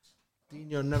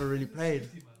Dino never really played.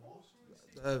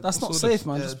 That's not safe,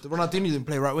 man. Just- Ronaldinho didn't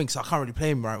play right wing, so I can't really play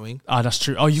him right wing. Ah, that's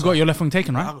true. Oh, you got your left wing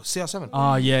taken, I right? got CR7.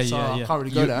 Ah, yeah. So I can't really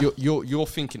go there. You're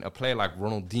thinking a player like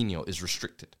Ronaldinho is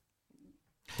restricted.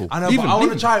 Cool. I know, Leave but him, I want leave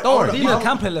to him. try. Don't worry. Dino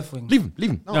can play left wing. Leave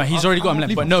him. No, he's already got him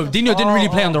left. But no, Dino didn't really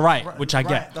play on the right, which I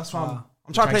get. That's why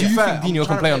I'm trying to play Do you fair. think Dino I'm can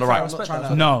trying play to on the fair. right? I'm not trying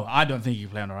to- No, I don't think he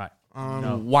can play on the right.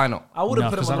 Why not? I wouldn't No,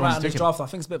 put him 'cause on I the don't right want in to this stick draft. I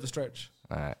think it's a bit of a stretch.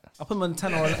 All right. I'll put him on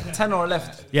 10 or a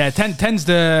left. Yeah, 10's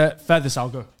the furthest I'll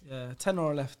go. Yeah, 10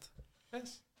 or a left.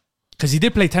 Because he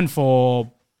did play 10 for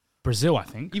Brazil, I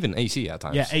think. Even AC at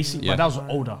times. Yeah, AC, but that was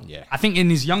older. Yeah. I think in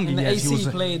his younger In the years, AC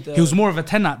he played, was more of a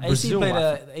 10 at AC Brazil. played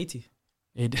I think. 80.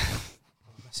 That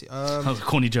See, was a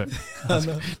corny joke.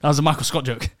 That was a Michael Scott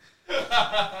joke.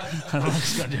 Michael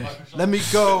Scott joke. Let me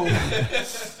go.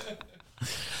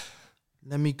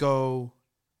 Let me go.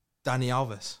 Dani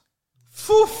Alves.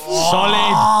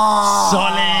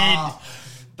 Solid.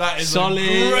 That is Solid.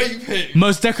 a great pick.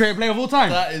 Most decorated player of all time.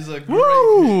 That is a great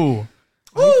Woo!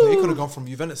 He could have gone from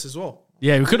Juventus as well.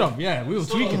 Yeah, we could have. Yeah, we were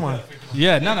tweaking.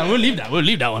 Yeah, no, we'll leave that. We'll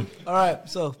leave that one. All right,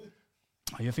 so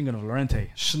Oh, you're thinking of Llorente.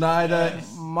 Schneider,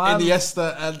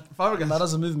 Iniesta, and Fabregas. that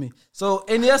doesn't move me. So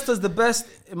Iniesta's the best,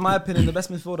 in my opinion, the best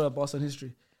midfielder of Barcelona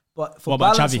history. But for What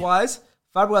about balance Xavi? wise,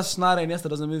 Fabregas, Schneider, Iniesta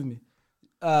doesn't move me.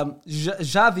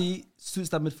 Xavi suits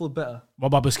that midfield better What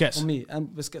about Busquets? for me, and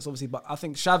Busquets obviously. But I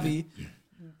think Xavi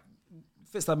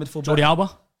fits that midfield Jordi better.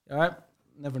 Alba? All right,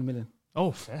 never in a million.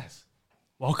 Oh, fair.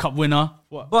 World Cup winner.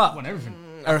 What? But- won everything.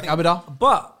 Eric Abidal.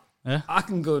 But Yeah. I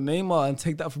can go Neymar and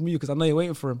take that from you because I know you're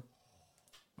waiting for him.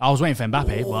 I was waiting for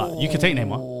Mbappe, but you can take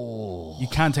Neymar. You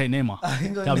can take Neymar.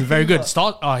 can go That'll be very good. Neymar.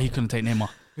 Start. Oh, he couldn't take Neymar.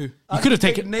 I You could have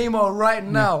take taken. Neymar right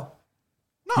now.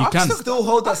 You can. Still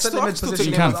hold that centre I mid still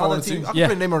position. take can. Neymar for other teams. I Yeah.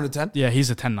 can put Neymar on the 10. Yeah,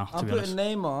 he's a 10 now, to I'm be putting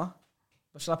honest. Neymar,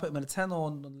 but should I put him in a 10 or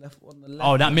on the left? On the left?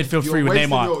 Oh, that midfield three with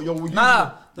Neymar.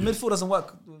 Nah, the midfield doesn't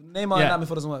work. Neymar Yeah. and that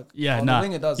midfield doesn't work. Yeah, on nah. the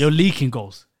wing it does. You're leaking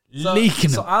goals. Leaking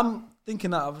so them. I'm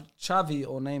thinking out of Xavi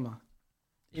or Neymar,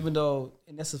 even though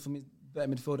Iniesta for me is better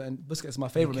midfielder and Busquets is my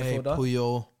favorite midfielder.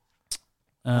 Puyol.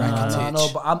 No,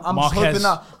 but I'm just Marquez. hoping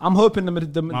that I'm hoping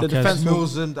the Marquez. defense will.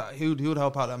 Mills and that he would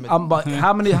help out that mid. But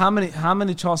how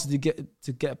many chances do you get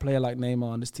to get a player like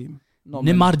Neymar on this team? Not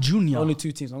many. Neymar Jr. Only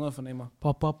 2 teams. I'm going for Neymar.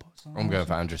 Pop. I'm going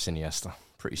for Andres Iniesta.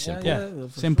 Pretty simple. Yeah.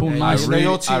 Simple, sure.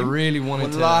 nice. I really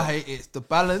wanted to. Wallahi, it's the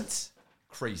balance.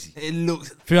 Crazy. It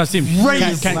looks Fuad's team.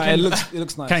 It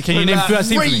looks nice. Can you name Fuad's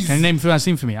team for me? Can you name Fuad's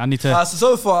team for me? I need to.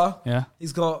 So far, Yeah.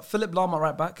 he's got Philip Lahm at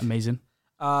right back. Amazing.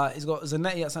 He's got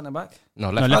Zanetti at centre back.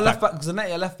 No, No, left left back. Left back.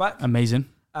 Zanetti at left back. Amazing.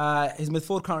 His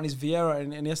midfield currently is Vieira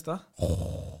and Iniesta.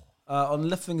 On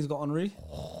left wing, he's got Henry.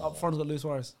 Up front, he's got Luis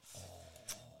Suarez.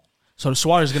 So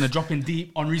Suarez is going to drop in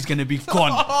deep. Henry's going to be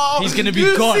gone. He's going to be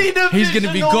gone. He's going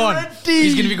to be gone.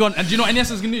 He's going to be gone. And do you know what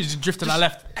Iniesta's going to do? He's drift to the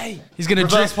left. He's going to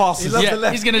drift. He loves the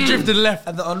left. He's going to drift to the left.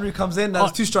 And the Henry comes in.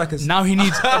 That's 2 strikers. Now he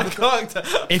needs.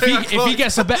 If he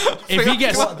gets a bet, if he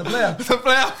gets. What, the player? the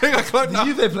player. I think I clocked The that.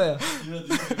 Juve player.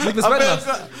 Nicholas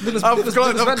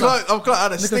Bentner. I'm clocked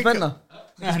out of Nicholas stinker.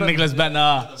 Bentner. Nicholas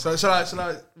Bentner. So shall I?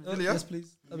 Really? Yes, please.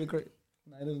 That'd be great.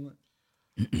 No, it doesn't.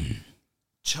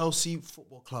 Chelsea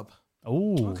Football Club.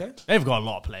 Oh, Okay. They've got a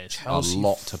lot of players. A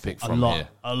lot to pick A from lot. here.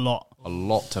 A lot. A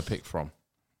lot to pick from.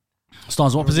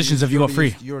 Stars, what positions have you got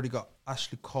free? You already got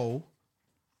Ashley Cole.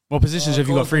 What positions have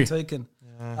you got free? Taken.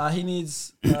 He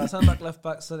needs centre back, left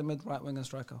back, centre mid, right wing, and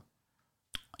striker.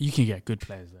 You can get good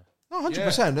players there. No,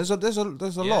 100%. There's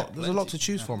a lot. There's a lot to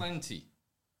choose from. Plenty.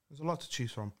 There's a lot to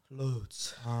choose from.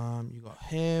 Loads. You got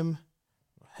him.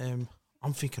 I'm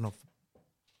thinking of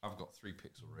I've got 3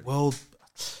 picks already. world.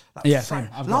 Like Yeah, Frank,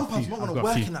 same. I've got a Lampard's few. not I've going to got a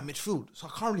work few. in that midfield, so I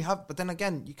can't really have. But then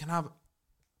again, you can have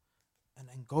an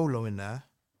N'Golo in there.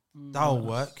 That'll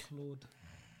work.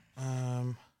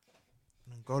 N'Golo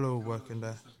will work in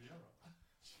there.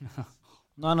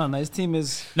 No. His team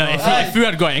is. No, if you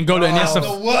had got N'Golo and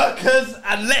Iniesta, workers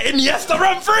and let Iniesta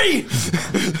run free.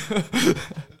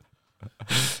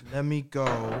 Let me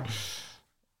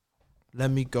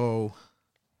go.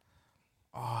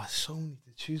 Oh, so many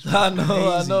to choose from. I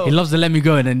know. he loves to let me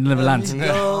go and then never Let lands. me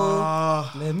go.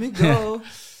 Let me go.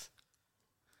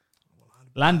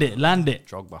 Land it.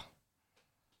 Drogba.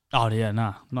 Oh yeah,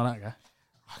 nah, not that guy.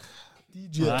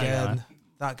 DJ again.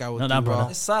 That guy would Not do that brother. well.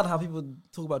 It's sad how people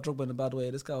talk about Drogba in a bad way.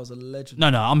 This guy was a legend. No,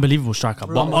 unbelievable striker. But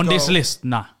Bro, on this go. list,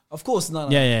 nah. Of course, no.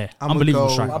 Yeah, I'ma unbelievable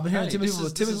go- striker. I've been hearing Hey, too many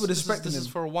this people is- disrespecting This is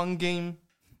him. for a 1 game.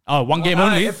 Oh, one game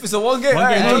only. If it's a 1 game,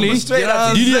 One game alright, only. Drogba straight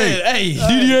at Didier,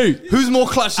 Didier. Who's more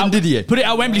clutch than Didier? Put it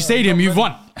at Wembley Stadium, you've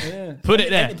won. Yeah. Put it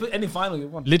there. Any final you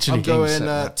want. Literally. I'm going set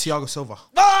match. Thiago Silva.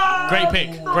 Great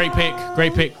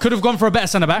pick. Could have gone for a better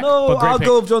centre back, No, but great I'll pick.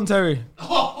 go with John Terry.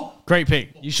 Great pick.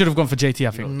 You should have gone for JT,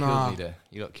 I think. Killed me there.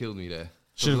 You got killed me there.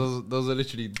 So those are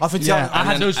literally. I think Yeah, Thiago. I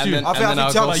had then- those and two. then- I think and then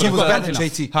I'll Thiago go Silva's for better than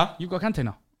Kante. JT. Huh? You've got Kante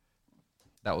now.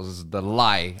 That was the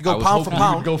lie. You go I was pound for hoping you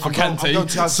would pound. Go for I'm going Kante,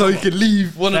 Thiago so you could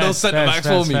leave one of Fair, those centre fair, backs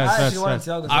fair, for me. fair. I actually wanted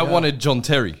Thiago. I wanted John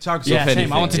Terry. Thiago if Silva. Yeah, same.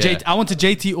 anything, I wanted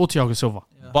JT or Thiago Silva.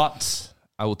 But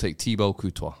I will take Thibaut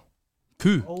Courtois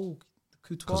Cool. Oh,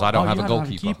 because Courtois. I don't have you a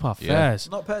goalkeeper. Fairs.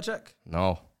 Not Petr Cech.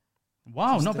 No,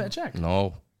 Wow, not better check.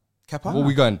 no. Kepa. What are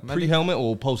we going? Pre-helmet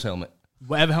or post-helmet?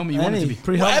 Whatever helmet you want it to be.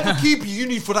 Whatever keeper you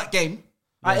need for that game.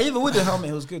 Even with the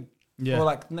helmet, it was good. Yeah. For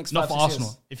like next Not 5 for 6 Arsenal.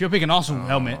 years. If you're picking Arsenal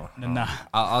helmet, then nah.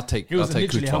 I'll take. He was I'll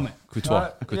take literally Courtois.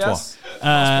 helmet. Courtois.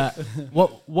 Yes.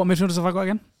 What midfielders have I got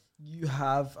again? You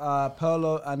have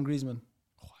Pirlo and Griezmann.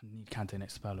 I need Kante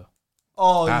next to Pirlo.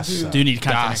 Oh, That's you do. Do need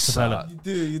Kante next to Pirlo. You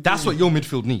do. You do. That's what your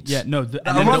midfield needs. Yeah, no. And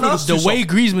I'm then not- the way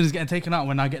Griezmann is getting taken out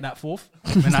when I get that fourth,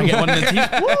 when I get one of the team.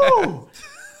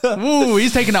 Woo!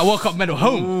 He's taking that World Cup medal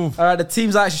home. All right, the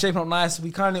team's actually shaping up nice.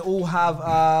 We currently all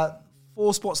have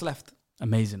 4 spots left.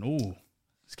 Amazing. Ooh,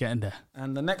 it's getting there.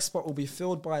 And the next spot will be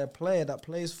filled by a player that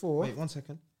plays for. Wait 1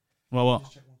 second. What?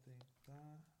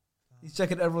 He's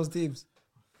checking everyone's teams.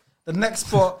 The next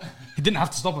spot He didn't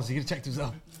have to stop us. He could have checked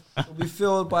himself. will be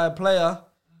filled by a player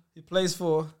who plays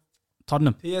for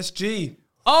Tottenham. PSG.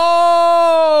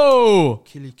 Oh!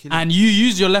 Killy. And you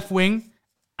use your left wing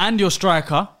and your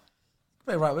striker.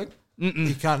 Play right wing.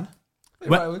 He can. Play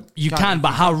Well, right wing. you can, but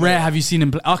how rare have you seen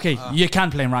him play? Okay, you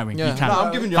can play him right wing. You can. No,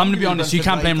 I'm giving you. I'm going to be honest, you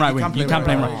can play him right wing. You can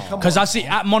play him right wing. Because I see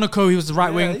at Monaco, he was the right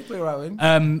Yeah, wing. he play right wing.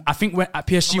 I think at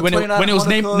PSG Number when 29 it was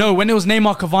Monaco. when it was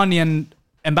Neymar, Cavani, and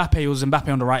Mbappe, it was Mbappe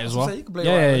on the right as well. So you can play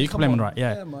Yeah, right yeah, wing. you can Come play him on on. the right.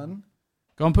 Yeah, Yeah, man.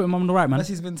 go and put him on the right, man. Unless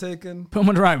he's been taken. Put him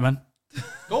on the right, man.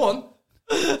 Go on.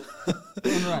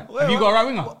 Have you got a right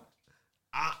winger?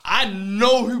 I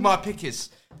know who my pick is.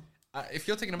 If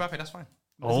you're taking Mbappe, that's fine.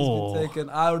 Unless he's been taken.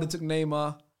 I already took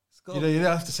Neymar. It's got You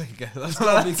don't have to second guess. That's to be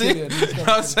Kylian. It's gotta be-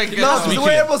 That's second No, guess. it's the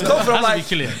way everyone's come from. Has to Like,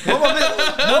 be Kylian.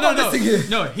 what am I missing here?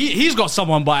 No, he's got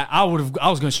someone, but I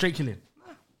was going straight Kylian.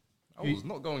 I was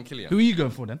not going Kylian. Who are you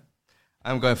going for then?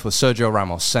 I'm going for Sergio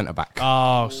Ramos, centre back.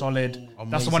 Oh, solid.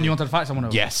 That's the one you wanted to fight someone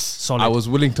over? Yes. Solid. I was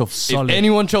willing to. Solid. If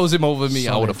anyone chose him over me,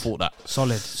 I Solid. would have thought that.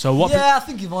 Solid. So what? Yeah, I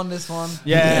think you've won this one.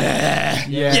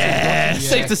 Yeah.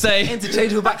 Safe to say.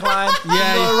 Interchangeable back line.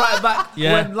 Yeah. You go right back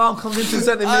Yeah. when Lam comes into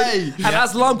centre mid. And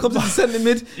as Lam comes into centre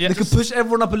mid, Yeah. they can push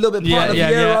everyone up a little bit. Yeah, Partner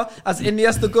yeah, Vieira, yeah. as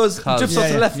Iniesta goes, drifts off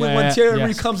the left wing when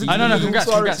Thierry comes into I know, the no,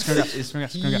 middle. congrats. It's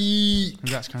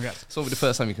not the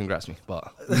first time you congrats me,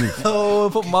 but Oh,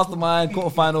 football mastermind,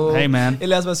 quarterfinal. Hey, man.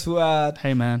 Ilyas vs Fuad.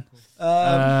 Hey, man.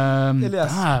 Ilyas,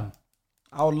 Damn.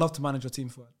 I would love to manage your team,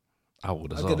 Fuad. I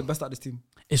would as I'll well. get the best out of this team.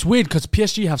 It's weird because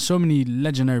PSG have so many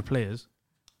legendary players,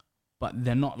 but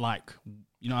they're not like,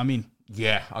 you know what I mean?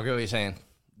 Yeah, I get what you're saying.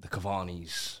 The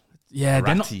Cavani's. Yeah,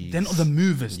 they're not Verrattis. the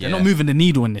movers. They're Yeah. not moving the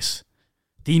needle in this.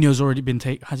 Dino's already been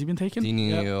taken. Has he been taken?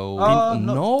 Dino.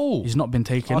 No. He's not been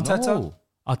taken. Arteta? No.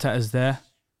 Arteta's there.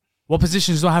 What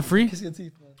positions do I have free? Kiss your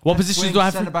teeth, man. What positions do I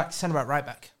have free? Centre back, right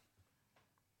back.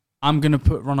 I'm going to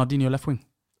put Ronaldinho left wing.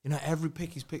 You know, every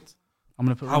pick he's picked. I'm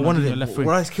going to put I wanted Ronaldinho him. left wing.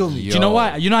 Rice killed me. Do you know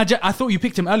why? You know, I thought you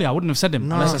picked him earlier. I wouldn't have said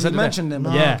him unless I said you it. mentioned him.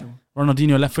 Yeah,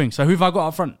 Ronaldinho left wing. So who have I got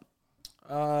up front?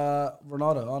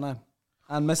 Ronaldo, R9.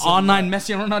 And Messi. R9,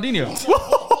 Messi and Ronaldinho.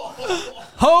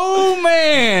 Oh,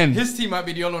 man. His team might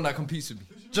be the only one that competes with me.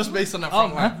 Just based on that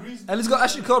front line. And he's got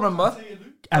Ashley Cole, remember?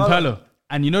 And Pirlo.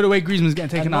 And you know the way Griezmann's getting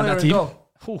taken out of that team?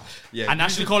 Whew. Yeah, And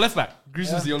Ashley Cole left back.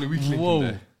 Griezmann's the only weak link in Whoa.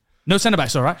 there. No centre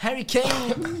backs, all right? Harry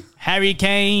Kane. Harry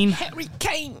Kane. Harry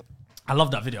Kane. I love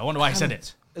that video. I wonder why he said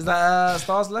it. Is that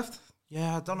Stars left?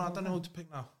 Yeah, I don't know who to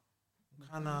pick now.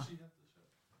 Kinda.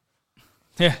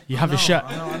 Yeah, you have your shirt.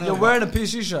 You're wearing a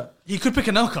PSG shirt. He could pick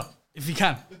Anelka if he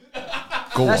can.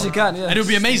 Go Actually, on. can, yeah. And it would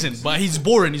be amazing, but he's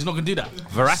boring. He's not going to do that.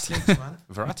 Verratti.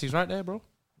 Verratti's right there, bro.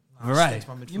 Right.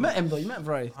 You met him, though. You met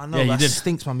Verratti. I know, Yeah, you that did.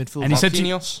 stinks my midfield. And he said,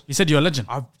 Marquinhos. he said you're a legend.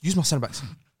 I've used my centre backs.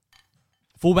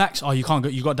 Fullbacks? Oh, you can't go.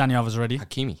 You got Dani Alves already.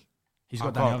 Hakimi. He's I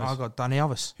got Dani got Alves. Dani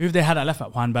Alves. Who have they had at left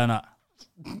back? Juan Bernat.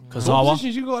 What Kazawa.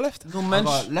 positions you got left? No I mensch.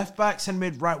 got left back, centre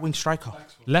mid, right wing striker.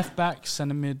 Left back,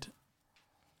 centre mid.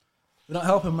 We don't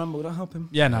help him, remember? We don't help him.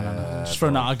 Yeah, no. Just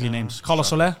throwing out ugly names. Carlos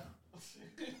Soler.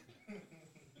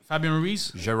 Fabian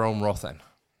Ruiz. Jerome Rothen.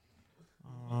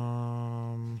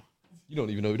 You don't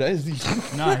even know who that is, do you?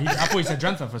 Nah, I thought he said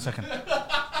Drenthe for a second.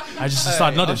 I just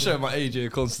started nodding. I'm showing my age here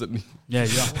constantly. Yeah,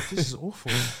 yeah. This is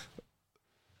awful.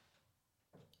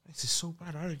 This is so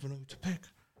bad. I don't even know who to pick.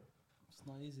 It's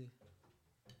not easy.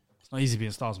 It's not easy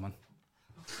being stars, man.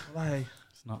 Like,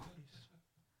 It's not.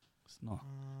 It's not.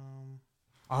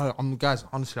 I'm guys.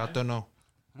 Honestly, I don't know.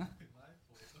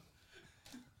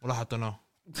 Well, I don't know.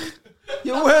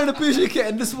 You're wearing a PSG kit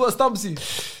and this is what stumps you.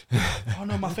 Oh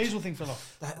no, my facial thing fell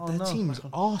off. That team's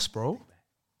arse, bro.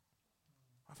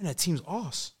 I think that team's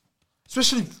arse.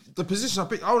 Especially the position I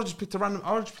picked. I would have just picked a random.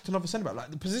 I would have just picked another centre back.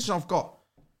 Like the position I've got,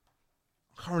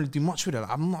 I can't really do much with it.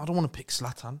 Like, I don't want to pick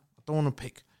Zlatan. I don't want to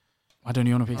pick. I don't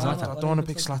even want to pick I Zlatan. don't want to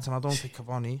pick Zlatan. I don't want to pick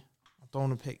Cavani. I don't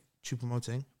want to pick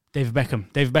Choupo-Moting. David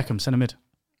Beckham, centre mid.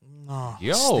 Nah.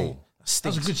 Yo. That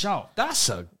was a good shout. That's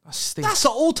an Stinks.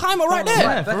 all-timer right there.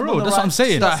 Yeah, for real. That's what I'm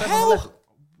saying. The hell?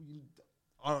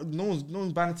 No one's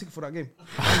buying a ticket for that game.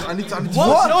 I need to.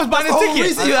 What? No one's buying a That's the whole ticket.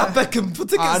 reason you have Beckham for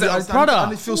tickets. brother. I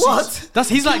need to feel What? seats. That's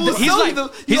he's like one of the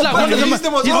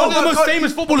most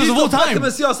famous footballers of all time. Beckham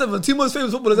and CR7, two most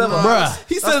famous footballers ever. Bruh.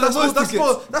 He said the most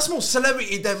tickets. That's more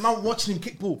celebrity than man watching him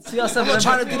kick ball. CR7, I'm not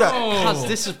trying to do that. Cuz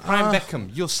this is prime Beckham.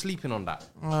 You're sleeping on that. To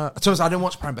be honest, I didn't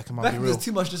watch Prime Beckham. I'll be Beckham, real. there's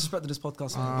too much disrespect to this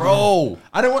podcast. man. Bro.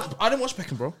 I didn't watch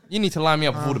Beckham, bro. You need to line me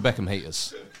up with all the Beckham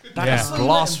haters. Yeah. That's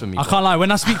blasphemy. I can't lie.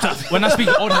 When I speak to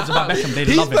old heads about Beckham, they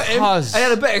love it. Cuz I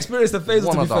had a better experience than Faisal,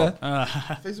 One to be of fair.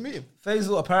 them. Face meet him.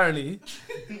 Faisal, apparently,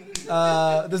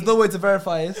 there's no way to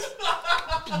verify it,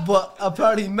 but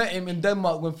apparently he met him in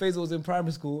Denmark when Faisal was in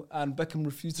primary school and Beckham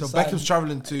refused to So sign Beckham's him.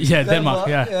 traveling to. Yeah, Denmark.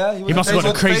 Yeah, Yeah, he he must have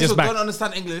got the craziest Faisal back. don't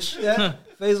understand English. Yeah,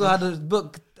 Faisal had a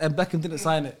book and Beckham didn't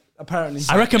sign it, apparently.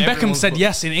 I reckon Beckham Everyone's said got-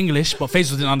 yes in English, but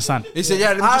Faisal didn't understand. He said, "Yeah,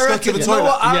 let me I just go to reckon, the you know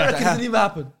what? toilet." I Yeah. reckon it didn't even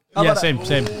happen. How Yeah, about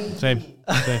that? same.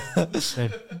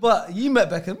 But you met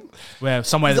Beckham. Where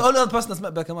somewhere He's the only other person that's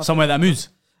met Beckham. I somewhere that moves.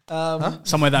 think.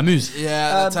 Somewhere that moves. Yeah,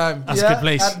 at that time. That's a good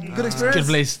place. had Good experience. Good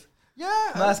place. Yeah,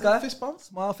 Nice guy. Fist bump.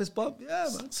 Smile, fist bump. Yeah,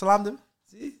 man. Salamed him.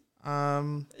 See? There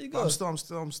you go.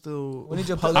 I'm still. We need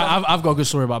your I've got a good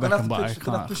story about Gonna have Beckham, to but I push-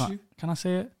 gonna can't. push you. Can I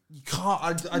say it? You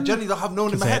can't. I generally don't have no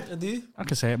one in my say head. Do you? I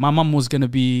can say it. My mum was gonna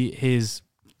be his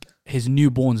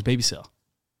newborn's babysitter.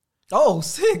 Oh,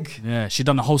 sick. Yeah, she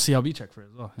done a whole CRB check for it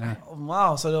as well. Yeah. Oh,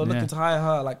 wow. So they were looking to hire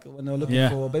her, like when they were looking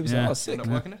for babysitter. Yeah. Oh, sick. Not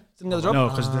working it? Didn't get the job. No,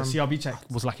 because the CRB check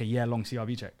was like a year-long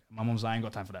CRB check. My mom's like, I ain't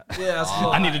got time for that. Yeah, that's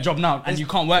I need a job now, and you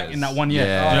can't work in that 1 year.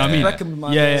 Yeah. Do you know what I mean? Beckham,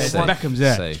 man. Yeah, Safe. the Beckhams.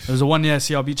 Yeah, Safe. there was a 1 year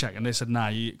CRB check, and they said, nah,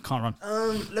 you can't run.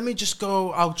 Let me just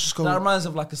go. I'll just go. That reminds me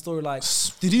of like a story like,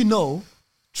 did you know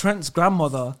Trent's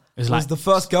grandmother It's was like- the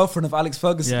first girlfriend of Alex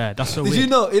Ferguson? Yeah, that's so Did weird. you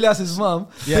know Ilyas's mum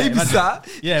babysat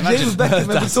Yeah, James imagine. Beckham and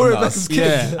That's Victoria nuts. Beckham's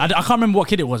kids? Yeah, I can't remember what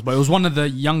kid it was, but it was one of the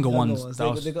younger ones. They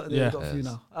That was, got yeah. a few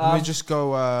now. Let me just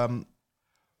go.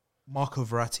 Marco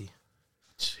Verratti.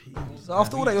 So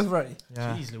after all that, you're ready.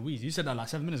 Yeah. Jeez Louise, you said that like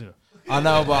 7 minutes ago. I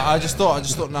know, but I just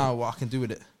thought now what I can do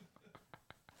with it.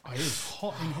 Oh, it's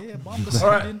hot in here, All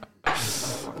right.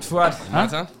 Fuad. My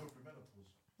turn?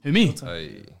 Who, me?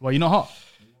 Hey. Well, you're not hot.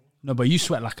 No, but you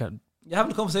sweat like a... You're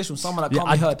having a conversation with someone that Yeah,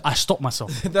 can't be heard. I stopped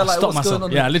myself. They're like, I stopped what's going myself.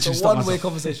 on? Yeah, I here? literally It's a stopped one-way myself.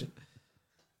 conversation.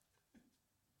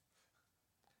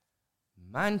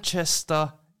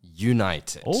 Manchester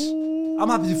United. Oh, I'm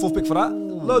happy to fourth pick for that.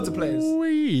 Loads of players.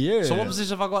 yeah. So what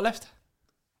position have I got left?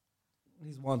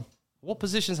 He's one. What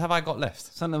positions have I got left?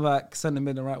 Centre back, centre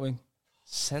mid, and right wing.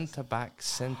 Centre back,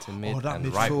 centre mid, that and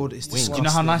midfield right is wing. disgusting. You know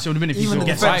how nice it would have been if you Even could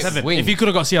the get defense. CR7? Wing. If you could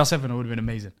have got CR7, it would have been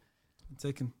amazing. I'm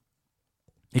taking.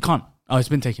 He can't. Oh, it's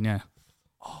been taken, yeah.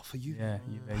 Oh, for you, Yeah,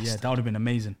 that would have been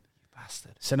amazing.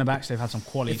 bastard. Centre backs, they've had some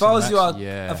quality. If I was you,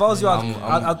 Yeah. if I was you,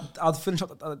 I'm- I'd finish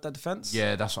up that defense.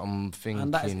 Yeah, that's what I'm thinking.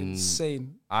 And that is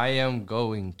insane. I am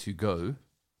going to go.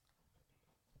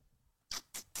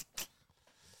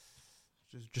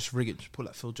 Just rig it. Just pull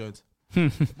that Phil Jones.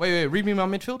 Wait, read me my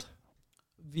midfield.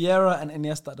 Vieira and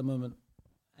Iniesta at the moment.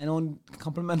 Anyone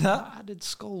compliment that? I did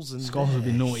Scholes and Skulls would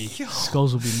be naughty.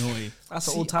 Skulls would be naughty. That's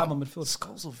an all-time on midfield.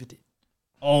 Scholes of it.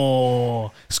 Oh,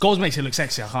 Skulls makes it look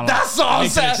sexy. I can't lie. That's what I'm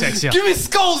Makes it look saying. sexier. Give me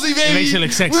Scholesy, baby. It makes it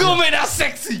look sexy. We're gonna make that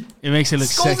sexy. It makes it look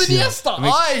Skulls sexy. Iniesta,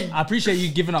 aye. I appreciate you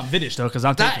giving up Vidic though, because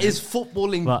That is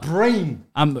footballing But- brain.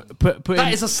 put That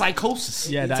in, is a psychosis.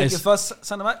 yeah, You that take your is first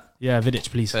centre back. yeah.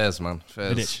 Vidic, please. Fairs, man.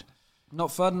 Fairs. Vidic.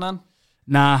 Not Ferdinand.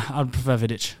 Nah, I'd prefer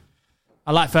Vidic.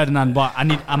 I like Ferdinand, but I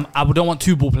don't want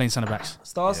two ball playing centre backs.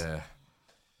 Stars. Yeah.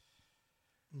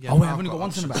 Yeah, Oh, wait, now I've only got one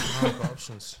options. centre back. Now I've got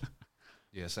options.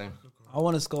 Yeah, same. I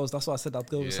wanted Scores. That's why I said I'd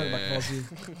go with centre back. Yeah. If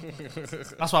I was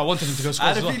you. That's why I wanted him to go I score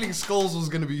had as a well. feeling Scholes was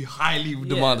going to be highly Yeah,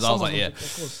 demanded. I was someone like, yeah. would,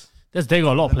 of course. They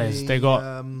got a lot of Let players. me, They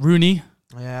got Rooney,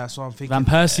 Yeah, that's what I'm thinking. Van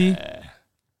Persie,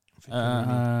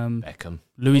 Beckham.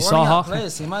 Louis Running out of Saha.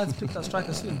 players. He might have to pick that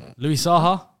striker soon. Louis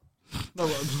Saha. No,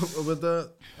 with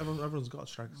the everyone's got a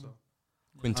striker. So.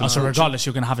 Quinton. Oh, so regardless,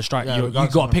 you're going to have a strike. Yeah, You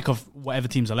regardless, got to man. pick of whatever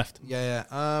teams are left. Yeah.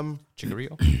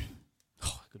 Chicharito.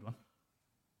 Oh, good one.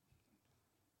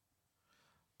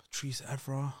 Patrice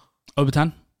Evra.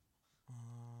 Obertan.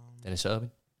 Dennis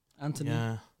Irving. Anthony.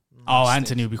 Yeah. Oh,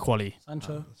 Anthony would be quality.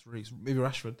 Sancho. That's really, maybe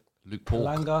Rashford. Luke Paul.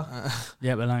 Langa.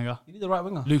 Yeah, Belanga. You need the right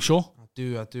winger. Luke Shaw. I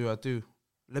do.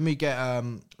 Let me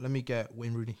get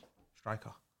Wayne Rooney,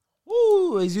 striker.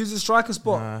 Ooh, he's used his striker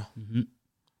spot.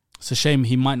 It's a shame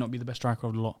he might not be the best striker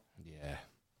of the lot. Yeah.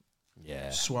 Yeah.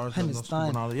 Suarez, Pen is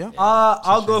dying. Ronaldo. Yeah.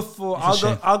 I'll go for. It's a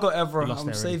shame. I'll go Evra. lost I'm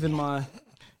there already. saving my.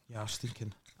 Yeah, I was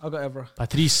thinking. I'll go Evra.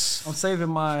 Patrice. I'm saving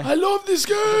my. I love this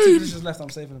Two game. positions left. I'm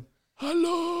saving him. I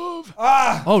love.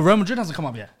 Oh, Real Madrid hasn't come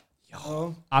up yet.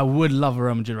 Oh, I would love a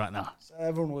Real Madrid right now. so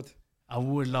everyone would. I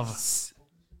would love it.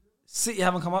 City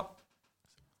haven't come up.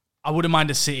 I wouldn't mind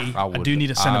a City. I, would, do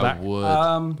need a centre back. I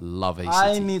would love a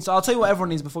I City. need. So I'll tell you what everyone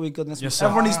needs before we go next. Yes, Yes, sir.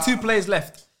 everyone needs 2 players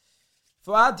left.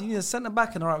 Fuad, you need a centre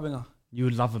back and a right winger. You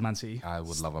would love a Man City. I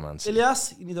would love a Man City.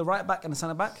 Ilyas, you need a right back and a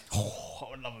centre back. Oh, I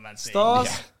would love a Man City.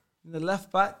 Stars, you need a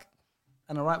left back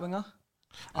and a right winger.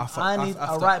 And I need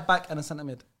a right back and a centre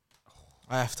mid.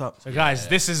 I effed up. So guys,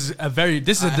 this is a very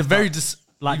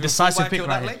decisive pick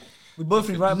right here. We both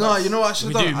need right No, backs. you know what I should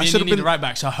We have do. done? Me I and should you have need a been. right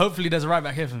back. So hopefully there's a right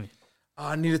back here for me.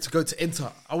 I needed to go to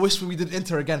Inter. I wish we did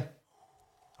Inter again.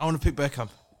 I want to pick Beckham.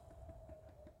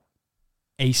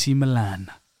 AC Milan.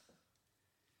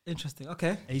 Interesting.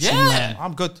 Okay. AC Milan.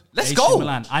 I'm good. Let's AC go.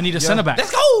 Milan. I need a centre back.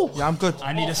 Let's go. Yeah, I'm good.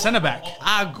 I need a centre back.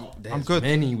 I'm good.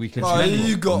 Many we can. Oh, many.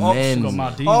 you got Many. options.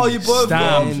 Got Maldini. Oh, you both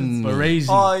got Stam, options. Baresi.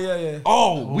 Oh yeah.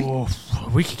 Oh,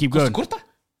 we could keep going. Costa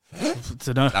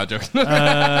To know. I'm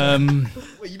joking.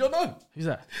 Wait, you don't know? Who's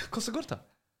that? Costa Curta.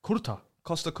 Curta.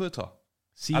 Costa Curta.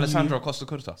 C-U- Alessandro Costa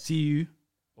Curta. C-U.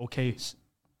 Okay.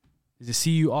 Is it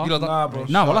C-U-R? You don't know? Nah, bro.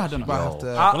 No, well, I don't You might know. have to.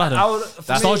 Well, I don't. I would.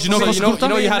 That's- Stars, you know so Costa you know- Curta? you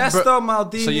know you had Leicester, Bro-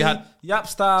 Maldini, so you had-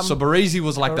 Yapstam. So Baresi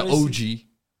was like the Baresi.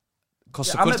 OG.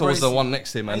 Costa Yeah, I met Curta was the Baresi. one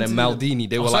next to him, and then Interviewed Maldini.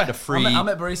 They were sorry. like the three, I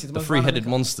met Baresi, the the most three-headed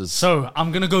random monsters. So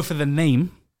I'm going to go for the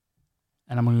name,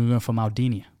 and I'm going to go for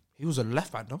Maldini. He was a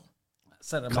left back, no?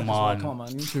 Come on,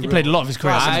 man. He played a lot of his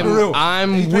career.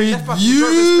 I'm played left back with majority of his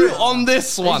you career. on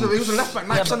this one. He was a left back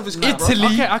 90% of his career. bro. Italy.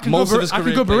 Okay, I can most go. of his I can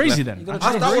career go played Baresi left. then. That's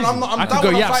that one. I'm I could down go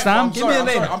when I'm Yap fighting, Stam. bro. Give me a I'm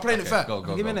name. sorry, I'm playing it fair. Go.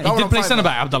 Give me a name. That He one did I'm play fine, centre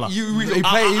bro. back, Abdullah. He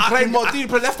played Maldini,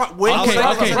 played left back wing. Okay,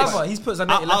 okay. He's put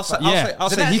Zanetti left back. I'll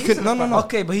say he could. No.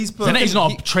 Okay, but he's put. Zanetti's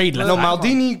not a trade left No, back.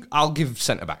 Maldini, I'll give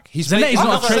centre back. He's Zanetti's played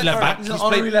not a trade enough left back. He's an He's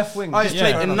honorary played, left wing. he's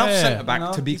played enough Yeah. centre back You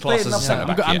know, to be he's played classed as a enough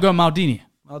centre back. I'm going Maldini.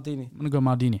 Maldini. I'm gonna go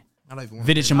Maldini. I don't even want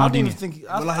Vidic and I don't even Maldini. think.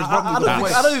 Well, like, his I rugby don't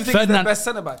was- even think he's their Ferdinand- best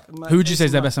centre back. Who would you say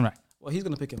is their best centre back? Well, he's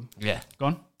gonna pick him. Yeah. Go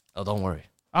on. Oh, don't worry.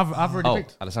 I've already Oh,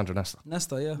 picked. Alessandro Nesta.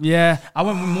 Nesta, yeah. Yeah, I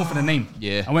went more for the name.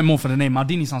 Yeah. I went more for the name.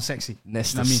 Maldini sounds sexy.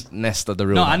 Nesta, You know what I mean? Nesta, the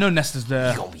real. No, man. I know Nesta's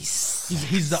the.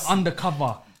 He's the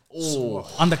undercover.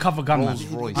 Undercover gunman. Rolls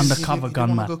Royce. Undercover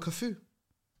gunman. Go Cafu.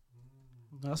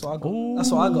 That's what I got.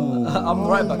 That's what I got. I'm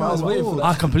right back. I was waiting for that.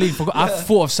 I completely forgot. I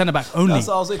thought of centre back only. That's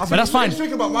what I was waiting But that's fine.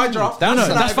 Speaking about my draft. No, that's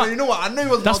that's fine. You know what? I know he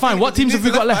was. That's fine. What teams have we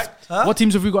got left? Huh? What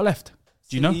teams have we got left?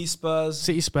 Do you know? City, Spurs.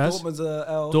 City, Spurs. Dortmund's a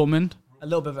L. Dortmund A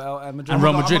little bit of L. And Madrid. and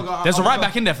Real I'm Madrid. gonna go- There's a I'm right gonna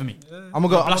back in there for me. I'm gonna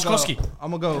go. Blaszczykowski.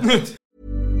 I'm gonna go.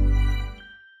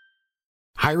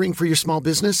 Hiring for your small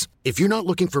business? If you're not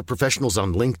looking for professionals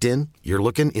on LinkedIn, you're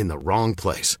looking in the wrong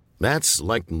place. That's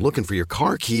like looking for your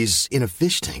car keys in a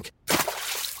fish tank.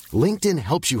 LinkedIn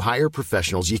helps you hire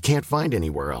professionals you can't find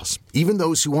anywhere else, even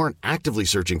those who aren't actively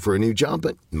searching for a new job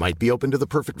but might be open to the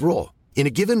perfect role. In a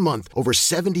given month, over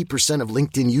 70% of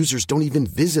LinkedIn users don't even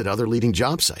visit other leading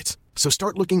job sites. So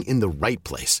start looking in the right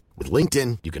place. With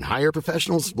LinkedIn, you can hire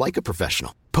professionals like a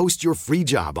professional. Post your free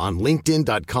job on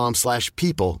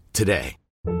linkedin.com/people today.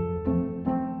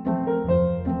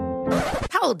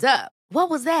 Hold up. What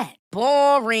was that?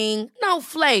 Boring. No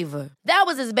flavor. That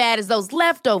was as bad as those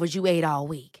leftovers you ate all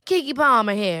week. Keke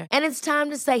Palmer here, and it's time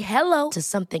to say hello to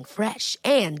something fresh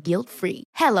and guilt-free.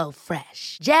 Hello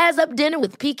Fresh. Jazz up dinner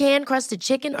with pecan-crusted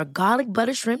chicken or garlic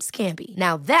butter shrimp scampi.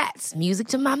 Now that's music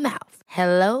to my mouth.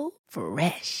 Hello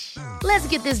Fresh. Let's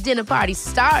get this dinner party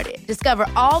started. Discover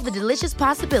all the delicious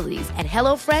possibilities at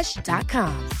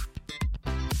hellofresh.com.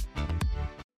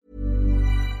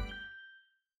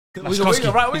 He's a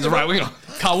right He's a right winger.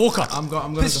 Kyle Walker. I'm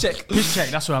gonna. Piss check. Pitch check.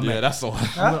 That's what I meant. Yeah, that's the one.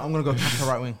 I'm gonna go Kaka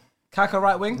right wing. Kaka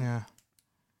right wing. Yeah.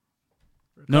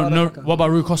 No. What about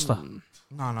Rui Costa?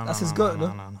 No. That's his goat,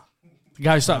 no? The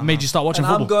guy who made you start watching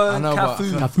And I'm football. going I know, but-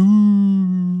 Cafu.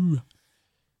 Cafu.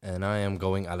 And I am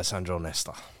going Alessandro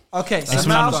Nesta. Okay, so AC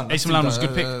now, Milan was a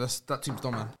good pick. That team's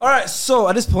done, man. all right. So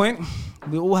at this point,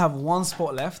 we all have one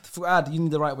spot left. Fuad, you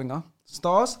need the right winger.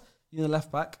 Stars, you need the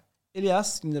left back.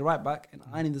 Ilias, you need the right back, and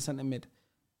I need the centre mid.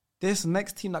 This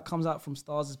next team that comes out from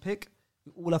Stars' pick,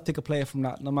 we all have to take a player from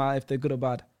that, no matter if they're good or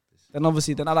bad. Then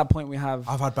obviously, then at that point we have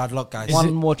I've had bad luck, guys.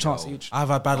 one more chance each. I've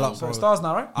had bad luck, So bro. Stars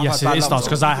now, right? I've Yes, had bad it is luck, Stars bro.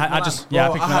 because I just I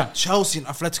Bro, picked I him had out. Chelsea and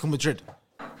Atletico Madrid.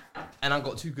 And I've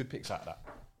got two good picks like that.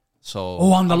 So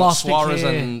Oh, I'm the I've got last pick Suarez here.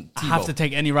 and I have to Thibaut.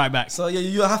 take any right back. So yeah,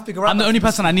 you have to pick a right I'm the back. only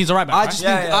person that needs a right back. I right? just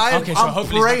Yeah, think yeah. Okay, so I'm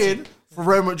hopefully it's Man praying for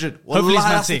Real Madrid. Hopefully it's Wallahi,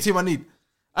 Man that's the City. team I need.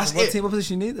 That's What it. team? What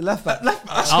position you need? The left back.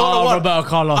 That's all I Oh, want. Roberto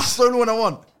Carlos. That's the only one I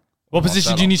want. What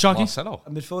position do you need, Sharky? Marcelo. A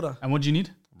midfielder. And what do you need?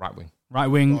 Right wing. Right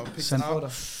wing.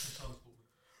 Midfielder.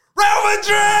 Real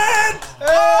Madrid!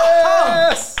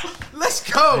 Yes. Let's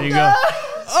go. There you go.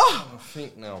 I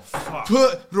think now. Fuck.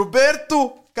 Put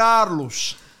Roberto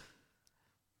Carlos.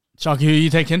 Sharky, who are you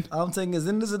taking? I'm taking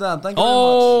Zinedine Zidane. Thank you very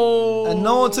Oh. much. And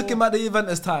no one took him at the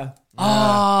Juventus time.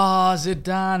 Ah,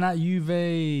 Zidane at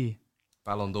Juve.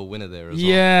 Ballon d'Or winner there as well.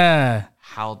 Yeah.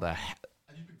 How the heck?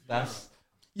 That's.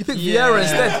 You picked Vieira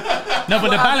instead. No, but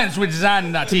the balance with Zidane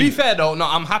in that To be team. fair though, no,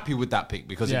 I'm happy with that pick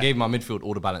because Yeah. it gave my midfield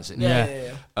all the balance it Yeah.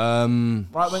 needed.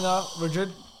 Right winger, Madrid.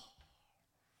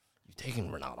 You're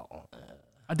taking Ronaldo.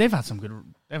 They've had some good.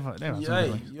 They've had some Yeah, good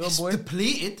ones. your boy.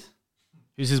 Depleted.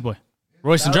 Who's his boy?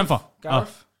 Royce and Jennifer.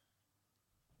 Gareth.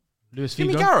 Luis Figo. Give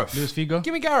me Gareth. Luis Figo.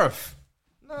 Give me Gareth.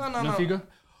 No. No Figo.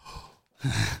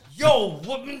 Yo,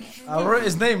 what? I wrote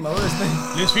his name.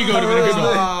 Luis Figo would have been a good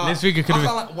one. Luis Figo could I have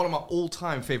felt been like one of my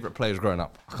all-time favorite players growing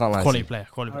up. I can't lie. quality to player.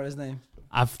 Quality I wrote player. his name.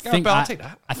 I'll take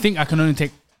that. I think I can only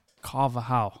take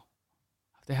Carvajal.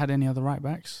 Have they had any other right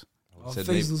backs? Oh, Said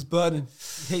Faisal's burning.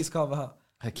 He hates Carvajal.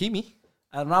 you. Hakimi.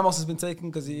 And Ramos has been taken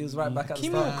because he was right back at the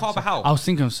Hakimi or start. Carvajal? I was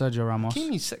thinking of Sergio Ramos.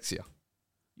 Hakimi's sexier.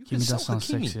 You Kimi does sound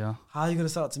Hakimi. sexier. How are you going to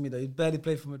sell it to me though? He barely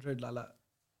played for Madrid like that.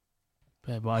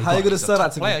 Yeah, but How are you going to He's a sell that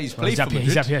top to player. me? He's Well, played for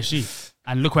he's at Madrid. PSG.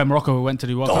 And look where Morocco went to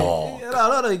the World Cup.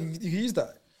 Yeah, no, you can use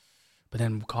that. But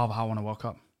then Carvajal won a World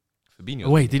Cup. Fabinho.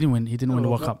 Oh, wait, he didn't win. He didn't win the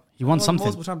World Cup. He won something.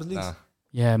 Multiple Champions Leagues. Nah.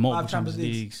 Yeah, multiple 5 Champions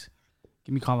Champions Leagues.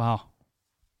 Give me Carvajal.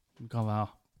 Give me Carvajal.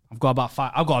 I've got about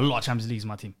 5. I've got a lot of Champions Leagues in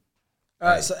my team. All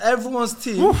right, so everyone's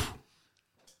team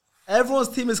Everyone's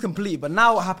team is complete, but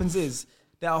now what happens is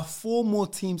there are 4 more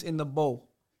teams in the bowl,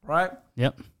 right?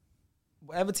 Yep.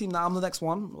 Whatever team that I'm the next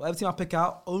one, whatever team I pick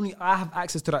out, only I have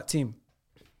access to that team.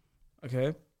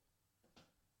 Okay.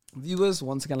 Viewers,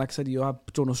 once again, like I said, you have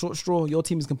drawn a short straw. Your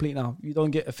team is complete now. You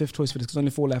don't get a 5th choice for this because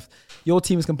only 4 left. Your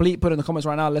team is complete. Put it in the comments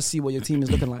right now. Let's see what your team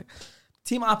is looking like.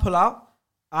 Team I pull out,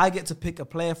 I get to pick a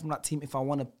player from that team if I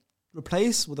want to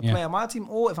replace with a player on my team,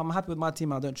 or if I'm happy with my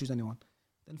team, I don't choose anyone.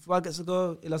 Then Fuad gets to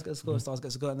go, Ilas gets to go, Stars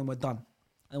gets to go, and then we're done.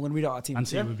 And we're going to read out our team.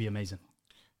 And it would be amazing.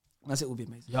 That's it would be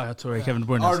amazing. Yaya Toure, Kevin De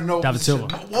Bruyne, I already know David Silva.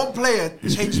 One player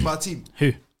changed my team.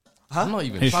 Who? I'm not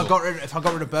even If sure. I got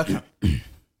rid of Bergkamp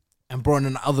and brought in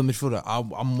another midfielder,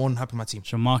 I'm more than happy with my team.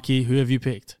 Shamaki, who have you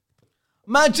picked?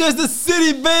 Manchester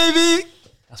City, baby!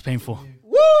 That's painful.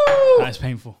 Woo! That is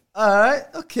painful. All right,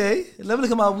 okay. Let me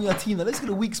look at my team now. Let's get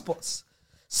the weak spots.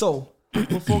 So,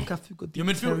 before Cafe got Your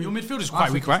midfield is I quite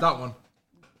think weak, it's right? that one.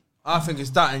 I think it's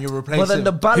that, and you're replacing. But then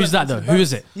the balance. Who's that, though? Who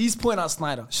is it? He's pointing out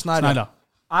Snyder. Snyder.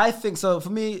 I think so. For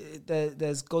me,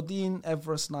 there's Godin,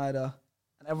 Evra, Snyder,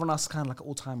 and everyone else is kind of like an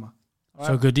all-timer. All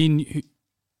So right? Godin,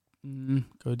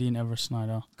 Godin, Ever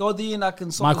Snyder. Godin, I can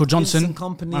Michael Johnson. Vincent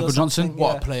Company Michael or Johnson. something,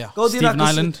 What yeah. a player. Godin, Stephen I can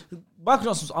Ireland. Michael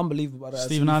Johnson was unbelievable.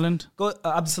 Stephen Ireland.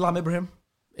 Abdusalam Ibrahim.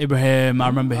 Ibrahim, I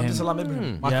remember him. Abdusalam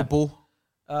Ibrahim. Michael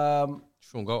Ball.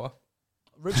 Sean Gotta.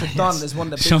 Richard Dunn is one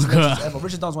of the Sean biggest legends Kerr. ever.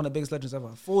 Richard Dunn's one of the biggest legends ever.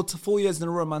 4 years in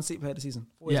a row, Man City player of the season.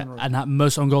 4 years Yeah, in a row. and had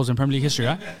most own goals in Premier League history,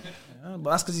 right? Yeah,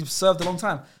 but that's because he served a long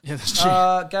time. Yeah, that's true.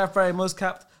 Gareth Barry, most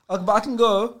capped. But I can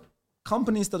go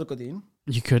Company instead of Godin.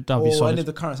 You could, that'd be Or solid. any of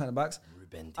the current centre backs.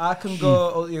 I can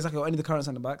go exactly or any of the current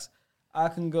centre backs. I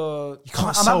can go. You can't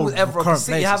I'm sell happy with Evra. current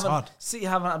City players, it's hard.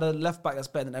 haven't had a left back that's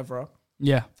better than Evra.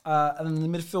 Yeah. And then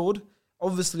in the midfield,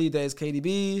 obviously there's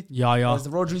KDB. Yaya. There's the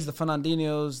Rodriguez, the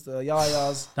Fernandinhos, the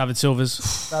Yayas, David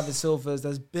Silvers. David Silvers.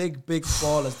 There's big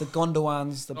ballers, the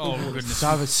Gondowans, the big Oh, ballers. goodness.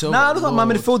 David Silva. Now look at my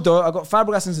Lord. midfield though. I got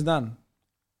Fabregas and Zidane.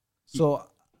 So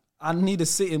I need a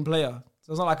sitting player.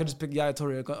 So it's not like I can just pick Yaya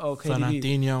Toure. I go, oh, KDB.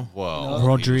 Fernandinho. Well,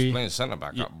 Rodri. he was playing centre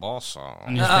back at Barca.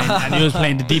 And he was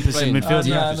playing the deepest in midfield.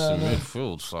 yeah. Deepest in no.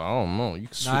 midfield, so I don't know. You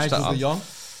can switch that Nigel up. de Jong.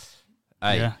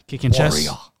 Hey, Yeah, kicking chess.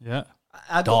 Yeah.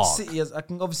 I got Dog. City as I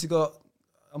can obviously go.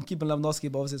 I'm keeping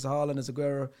Lewandowski, but obviously it's Haaland, it's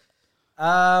Aguero.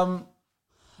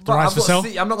 But Rice I've for got sale?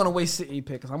 City. I'm not going to waste City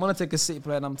picks. I'm going to take a City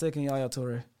player, and I'm taking Yaya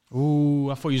Toure. Ooh,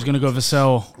 I thought you was going to go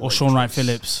Vassell or Sean Wright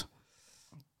Phillips.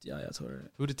 Yaya Toure.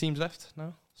 who are the teams left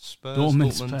now? Spurs,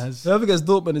 Dortmund, Spurs. Whoever gets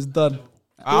Dortmund is done.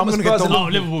 I'm going to get Spurs Dortmund. Oh,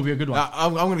 Liverpool would be a good one.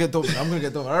 I'm going to get Dortmund. I'm going to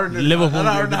get Dortmund. I already know, Liverpool I would be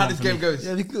a don't know good how one this for game me. goes.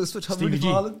 Yeah, we can switch up Stevie Rudy G.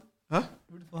 for Haaland. Huh?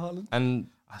 Rudy for Haaland. And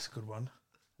That's a good one.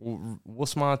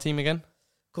 what's my team again?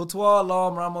 Courtois,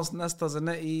 Lam, Ramos, Nesta,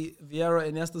 Zanetti, Vieira,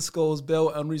 Iniesta, Scholes, Bale,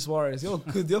 and Reece Suarez. You're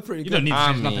good. You're pretty You good. don't need to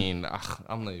I change nothing. mean,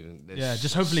 I'm not even. Yeah,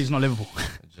 just hopefully it's not Liverpool.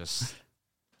 Just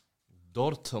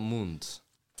Dortmund.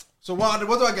 So what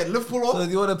do I get? Liverpool So or?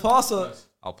 do you want to pass or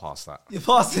I'll pass that. you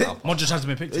pass it? Modric hasn't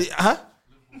been picked. Huh?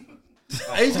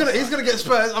 He's gonna get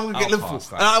Spurs. I'm gonna get I'll Liverpool. pass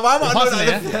that. Why am I Passing doing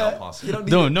it, that? yeah? I'll pass it.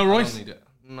 No, no I don't Royce. need it.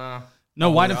 Nah.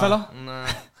 No Weidenfeller. Nah.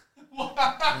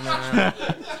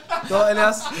 Go,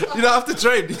 Elias. You don't have to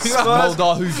trade. Spurs,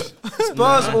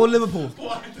 Spurs or Liverpool?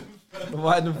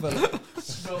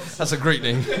 Weidenfeller. That's a great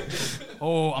name.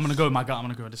 Oh, I'm gonna go with my gut. I'm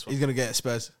gonna go with this one. He's gonna get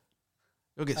Spurs.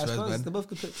 You'll get Spurs, Spurs, man. they're both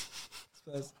good picks.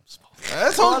 Spurs.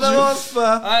 I told you.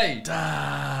 Spurs. Hey.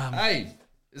 Damn. Hey.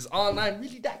 Is R9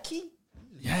 really that key?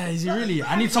 Yeah, is he really?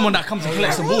 I need someone that comes and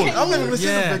collects the ball. I'm not even gonna say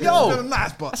Yeah. something. Yo. It's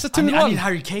nice, but That's a I need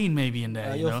Harry Kane maybe in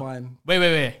there. You You're know? fine.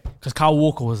 Wait. Because Kyle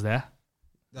Walker was there.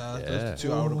 those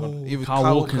two I would have gone. Either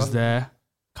Kyle Walker's there.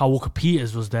 Kyle Walker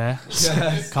Peters was there.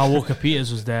 Kyle Walker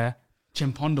Peters was there.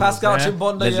 Chimbonda Pascal was there.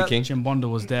 Chimbonda, Leslie yeah. King. Chimbonda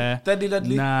was there. Deadly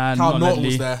Ledley. Nah, Kyle not Norton Ledley.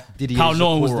 was there. Kyle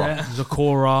Norton was there.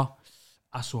 Zakora.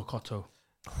 Asuakoto.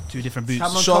 Two different boots.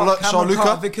 Cameron Charluka.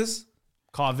 Carter Vickers.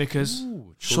 Carter Vickers.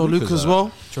 Shaw Luke as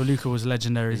well. Joe Luca was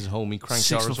legendary. His homie Crank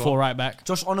 6'4" right back.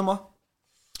 Josh Onuma.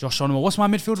 Josh Onuma. What's my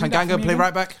midfield? Read that for Tanganga me play again.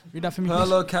 right back. Read that for me, please.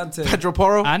 Perlo Kante. Pedro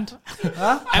Porro. And?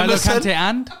 Huh? Perlo Emerson. Kante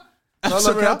and? Perlo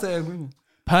Surreal. Kante and Griezmann.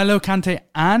 Perlo Kante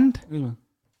and? Griezmann.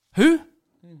 Who?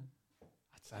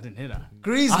 I didn't hear that.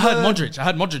 Griezmann. I heard Modric. I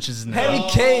heard Modric is in there. Harry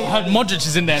Kane. I heard Modric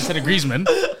is in there instead of Griezmann.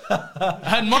 I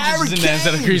heard Modric is in there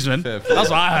instead of Griezmann. Fair play. That's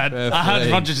what I heard. Fair I heard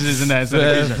play. Modric is in there instead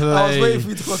of Griezmann. I was waiting for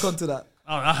you to clock onto that.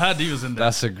 Oh, I heard he was in there.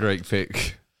 That's a great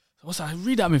pick. What's that?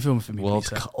 Read that midfield for me, World please,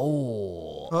 sir. Cup.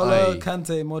 Oh. Perlo Hey.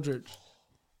 Kante, Modric.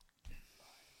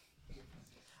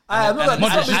 I'm not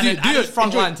Modric. gonna And then Do your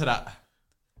front line to that.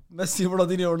 Messi,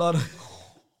 Ronaldinho, Ronaldo.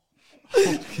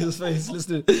 Look at his face.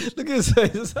 Listen. Look at his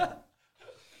face.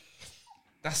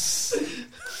 That's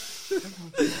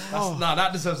nah,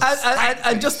 that deserves.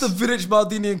 And just the Vidic,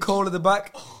 Maldini, and Cole at the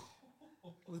back.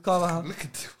 Carvajal.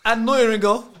 And Neuer in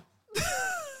goal.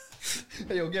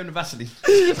 Hey, yo, give him the Vaseline.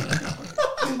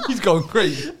 He's going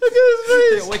crazy. Look at his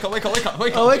face. Yo, wake up.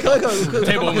 Oh, wake up. The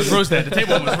table almost rose there. The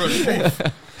table almost rose.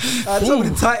 That's probably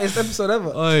the tightest episode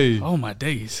ever. Oh my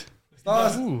days.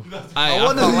 Stars. I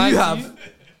wonder who you have.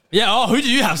 Yeah. Oh, who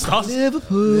do you have, Stars?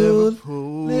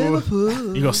 Liverpool.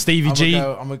 You got Stevie G.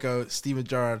 I'm gonna go Steven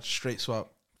Gerrard, straight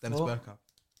swap. Dennis Bergkamp.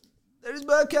 There is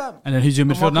Bergkamp. And then who's your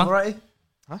midfield now? Right.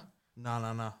 Huh?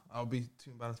 No. I'll be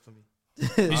too imbalanced for me.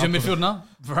 Who's your midfield now?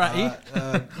 Variety.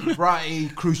 Variety,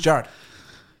 Cruz Gerrard.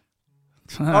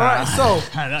 All right, so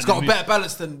It's got a better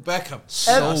balance than Bergkamp.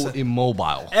 So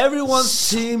immobile. everyone's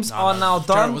teams are now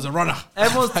Gerrard done. was a runner.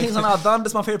 Everyone's teams are now done.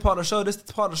 This is my favorite part of the show. This is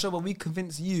the part of the show where we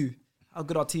convince you how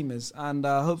good our team is. And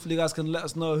hopefully you guys can let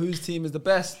us know whose team is the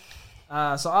best.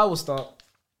 So I will start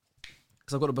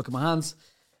because I've got a book in my hands.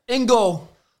 In goal,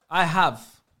 I have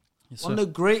one of the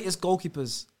greatest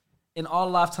goalkeepers in our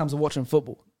lifetimes of watching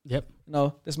football. Yep. You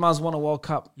know, this man's won a World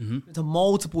Cup, into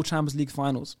multiple Champions League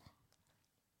finals.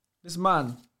 This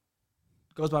man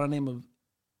goes by the name of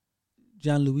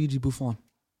Gianluigi Buffon.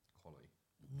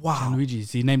 Wow. Luigi.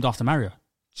 Is he named after Mario?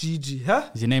 Gigi, huh?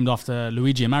 Is he named after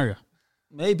Luigi and Mario?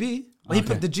 Maybe. But he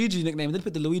put the Gigi nickname. He didn't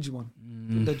put the Luigi one.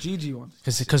 He put the Gigi one.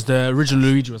 Because the original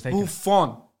Luigi was taken.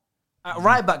 Buffon. At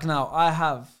right back now, I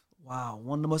have,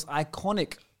 one of the most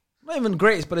iconic, not even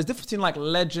greatest, but there's difference between like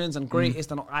legends and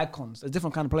greatest and icons. There's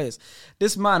different kind of players.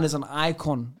 This man is an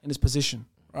icon in his position,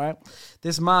 right?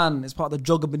 This man is part of the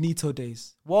Joga Bonito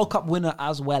days. World Cup winner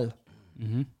as well.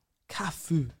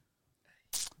 Cafu.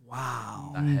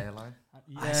 Wow. That hairline.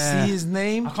 I see his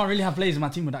name. I can't really have players in my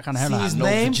team with that kind of See hairline. his No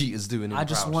name. Vegeta's doing it. I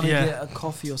just want to get a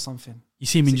coffee or something. You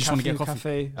see me and you Is just it want to get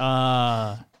cafe,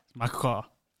 coffee. Michael Carter.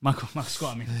 Michael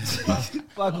Scott, I mean.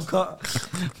 Michael Carter.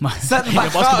 Centre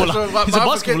back. He's a basketballer. He's a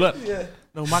basketballer. Yeah.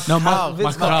 No,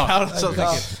 Michael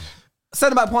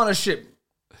Centre back partnership.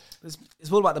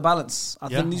 It's all about the balance. I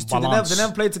think these two, they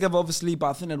never played together, obviously, but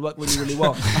I think they'd work really, really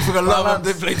well. I forgot a lot of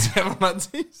them didn't play together on that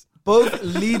team. Both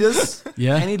leaders.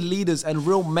 Yeah. I need leaders and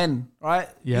real men, right?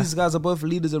 Yeah. These guys are both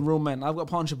leaders and real men. I've got a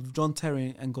partnership with John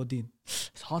Terry and Godin.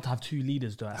 It's hard to have two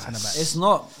leaders though at centre back. It's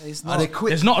not. There's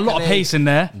not a lot of pace in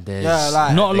there. There's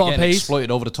not a lot of pace.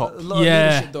 Exploited over the top.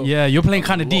 Yeah, you're playing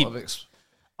kind of deep.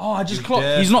 I just clocked.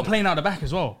 Yeah. He's not playing out the back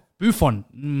as well. Buffon,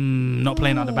 not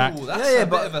playing out the back.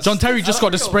 But John Terry just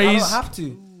got the sprays. I don't have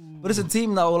to. But it's a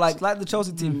team that will like the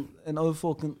Chelsea team in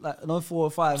 04, in 04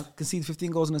 or 05, concede 15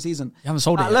 goals in a season. You haven't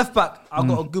sold it At yet. left back, I've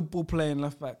got a good ball playing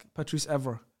left back, Patrice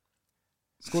Evra.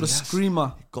 Scored a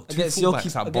screamer Got two against your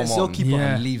fullbacks that keeper. bomb on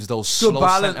Yeah. and leaves those Good slow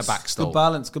balance. centre backs though. Good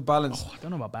balance. I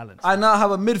don't know about balance. I now have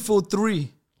a midfield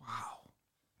three.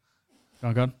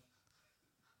 Go on.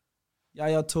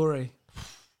 Yaya Toure.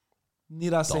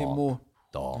 Need I say more?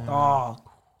 Dog.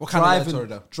 What kind of Toure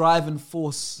though? Driving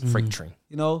force. Freight train.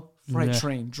 You know? Freight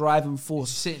train. Driving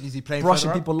force. Is he playing Brushing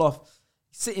further up? people off.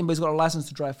 He's sitting, but he's got a license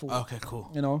to drive forward. Okay,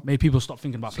 cool. You know? Made people stop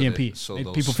thinking about PMP. So Made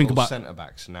those people think about. centre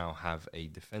backs now have a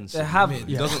defensive. They have.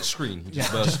 He doesn't screen. He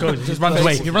just Just bursts. goes. He just runs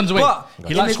away. He runs away. But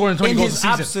He likes scoring 20 in goals a his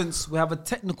season. absence, we have a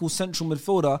technical central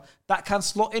midfielder that can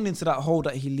slot into that hole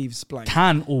that he leaves blank.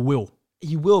 Can or will.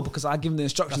 He will, because I give him the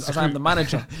instructions as I am the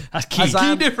manager. That's key. As I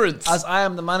am- Key difference. As I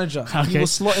am the manager. He Okay. will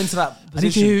slot into that I need to hear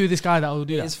position. who this guy that will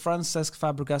do that. It's Francesc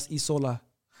Fabregas Isola.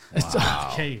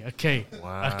 Okay.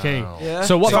 Yeah.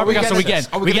 So what So are we Fabregas are getting we this?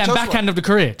 getting? Are we We're getting getting Chelsea back end of the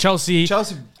career. Chelsea.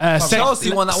 Chelsea Won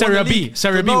that Serie won the B. league.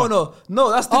 Serie B. No, one.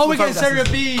 that's different. Oh, we're getting Fabregas. Serie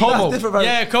B. That's Como. different, Fabregas.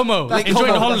 Yeah, Como. That's Enjoying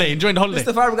Como. the holiday. Enjoying the holiday.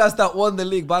 Mr. Fabregas that won the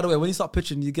league. By the way, when you start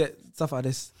pitching, you get stuff like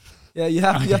this. Yeah, you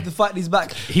have to fight these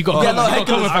back. He got You get a lot of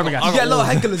Como hecklers. Fabregas. You get a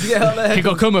lot of hecklers. You get a lot of hecklers. He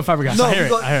got Como Fabregas. No, I hear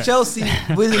we it. I hear got it. Chelsea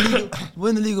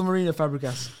win the league with Marina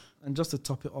Fabregas. And just to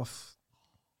top it off,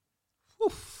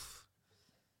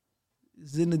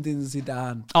 Zinedine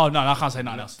Zidane. Oh no, I can't say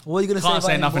nothing else. What are you gonna Can't say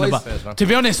say about nothing him, about. boys? To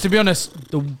be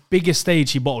honest, the biggest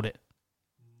stage he bottled it.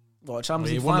 What, Champions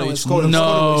He League won. final? He is- scored. He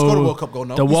scored a World Cup goal.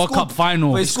 No, The World Cup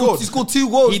final. Wait, he scored 2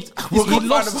 goals. He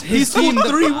lost his team.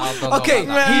 Three. Okay, He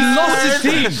lost his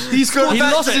team. he scored. He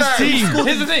lost his team.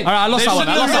 Here's the thing. All right, I lost that one.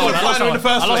 I lost that one. I lost that one. I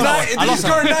lost that one. I lost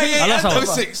that one.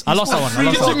 I lost that one. I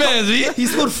lost that one. He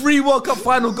scored 3 World Cup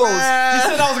final goals. He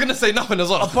said I was going to say nothing as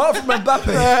well. Apart from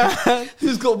Mbappe,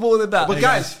 who's got more than that? But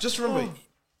guys, just remember,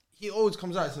 he always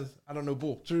comes out and says, "I don't know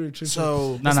ball." True.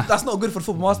 So No. That's not good for the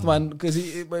football mastermind because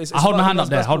I hold my hand up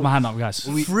there. Hold my hand up, guys.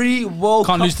 3 World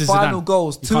Can't Cup lose to final Zidane.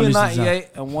 goals, You 2 can't in lose to 98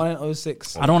 and 1 in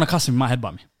 06. I don't want to cuss him. He might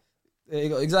headbutt me. There you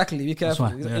go. Exactly. Be careful.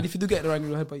 why, yeah. And if you do get the right,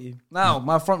 he'll headbutt you. Now,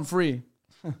 my front three.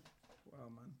 Wow,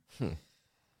 man.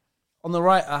 On the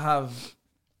right, I have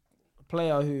a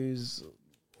player who's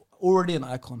already an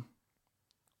icon.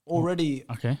 Already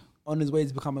Okay. on his way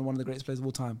to becoming one of the greatest players of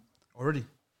all time. Already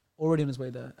on his way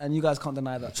there, and you guys can't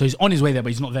deny that. So he's on his way there, but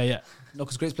he's not there yet. No,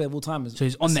 because greatest player of all time is. So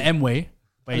he's on the M way,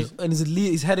 but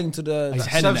he's heading to the. He's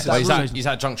heading service there. that route. He's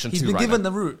at junction 2 He's been right given now.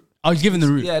 the route. Oh, he's given the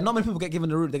route. Yeah, not many people get given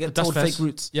the route. They get That's told fair. fake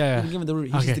routes. Yeah. He's been given the route.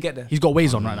 He just needs to get there. He's got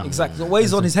Waze on right now. Exactly. So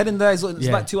Waze on. He's heading there. It's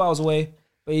Yeah. like 2 hours away.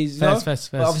 But he's Fair. but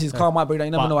obviously his car might break down.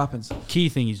 You never know what happens. Key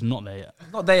thing, he's not there yet.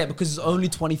 Not there yet because he's only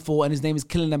 24 and his name is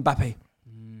Kylian Mbappe.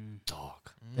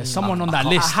 There's someone on that A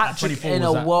list. hat trick 24 in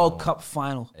was a that. World Cup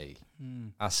final. Hey,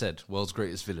 I said world's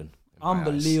greatest villain. in my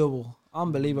eyes.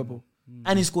 Unbelievable.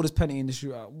 And he scored his penalty in the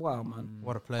shootout. Wow, man.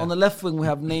 what a player. On the left wing, we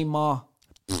have Neymar.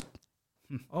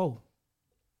 Oh.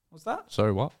 What's that?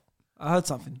 Sorry, what? I heard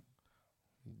something.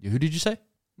 Who did you say?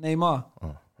 Neymar.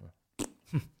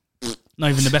 Not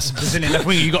even the best Brazilian left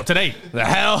winger you got today. The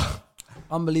hell?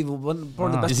 Unbelievable.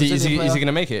 Probably the best Is he Brazilian player. going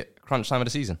to make it? Crunch time of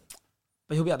the season.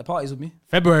 But he'll be at the parties with me.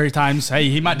 February times. Hey,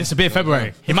 he might disappear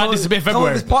February. He might disappear Come on,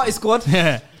 February. this party squad.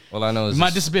 Yeah. All I know is He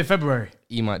might disappear February.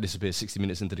 he might disappear 60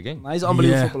 minutes into the game. Nah, he's an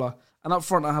unbelievable Yeah. footballer. And up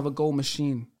front, I have a goal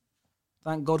machine.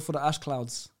 Thank God for the ash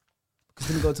clouds. Because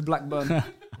he didn't go to Blackburn.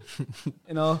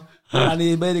 You know? And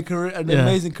he made an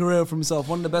amazing career for himself.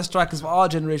 One of the best strikers for our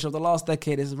generation of the last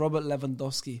decade is Robert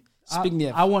Lewandowski.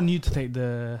 Spigniew. I want you to take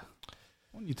the.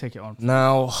 I want you to take it on.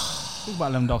 Now, Talk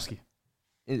about Lewandowski.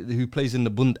 who plays in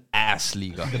the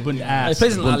Bundesliga? The Bund He ass.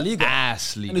 plays in La Liga.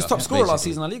 Bundesliga. And he's top scorer last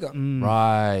basically. season in La Liga.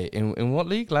 Right. In what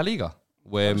league? La Liga.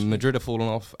 Where Madrid have fallen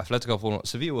off, Atletico have fallen off,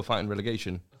 Sevilla were fighting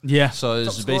relegation. Yeah. So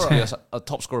it's Top basically scorer. a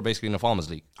top scorer basically in the Farmers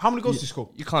League. How many goals did he score?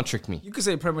 You can't trick me. You could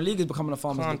say Premier League is becoming a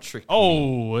farmer's Can't league. trick me.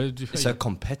 Oh. It's a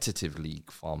competitive league,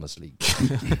 Farmers League.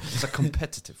 It's a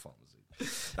competitive Farmers League.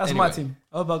 That's my team.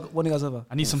 How about one of you guys over?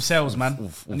 I need some sales,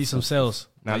 man. I need some sales.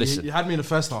 Now You listen, had me in the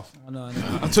first half. I know.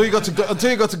 Until you got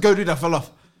to go do that, fell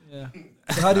off. Yeah.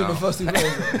 So how do you the first two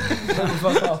players? The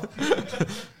first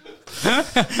half.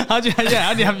 How'd you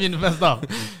have you in the first half?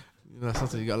 That's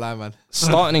something you got to lie, man.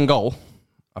 starting in goal,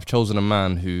 I've chosen a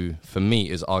man who, for me,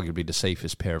 is arguably the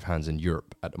safest pair of hands in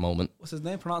Europe at the moment. What's his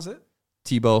name? Pronounce it.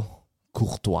 Thibaut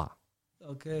Courtois.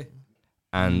 Okay.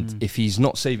 And if he's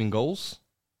not saving goals,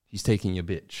 he's taking your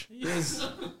bitch. He is.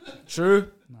 True.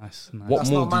 Nice. What That's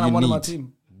more not a man do I you want in my need?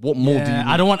 team. What more do you Yeah,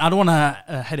 need? I don't want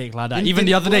a headache like that. Even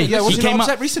the other day, Yeah, was he not came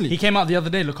upset out recently? He came out the other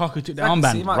day. Lukaku took the Exactly,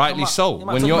 so he armband. might Rightly come out- so. he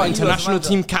might When talk you're about you as international manager.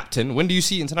 team captain, when do you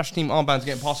see international team armbands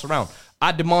getting passed around?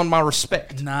 I demand my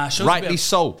respect. Nah, shows a Rightly bit-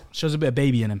 so. Shows a bit of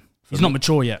baby in him. He's not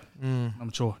mature yet. Not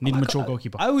mature. Need a mature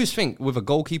goalkeeper. I always think with a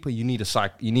goalkeeper, you need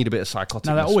a bit of psychotic.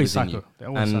 No, they're always within psycho. you. They're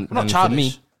always psycho. And Not for childish.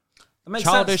 me, That makes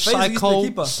childish, sense. Faze used to be a psycho,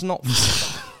 keeper. it's not.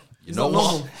 It's not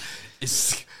normal.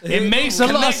 It makes a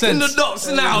lot of sense. the dots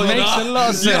now. It makes a lot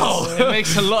of sense. It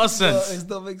makes a lot of sense. It's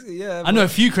not makes yeah. I know a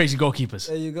few crazy goalkeepers.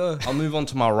 There you go. I'll move on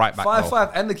to my right back.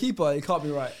 5-5 and the keeper. You can't be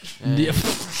right. Yeah.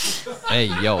 Hey,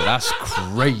 yo, that's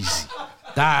crazy.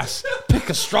 That's pick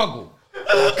a struggle.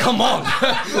 Come on.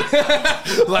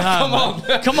 Come on.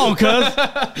 Come on, cuz.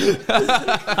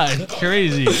 That's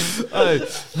crazy. Hey,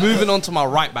 moving on to my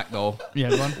right back, though. Yeah,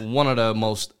 go on. One of the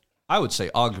most, I would say,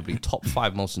 arguably top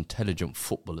 5 most intelligent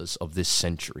footballers of this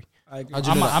century. I agree.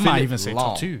 I might Philip even say Lahm.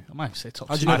 top 2. I might say top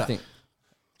 2. How'd you know I that? think.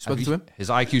 Spoke Have to you- him? His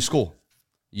IQ score.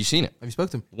 You seen it? Have you spoke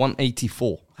to him?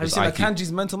 184. Have you his seen IQ.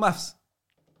 Akanji's mental maths?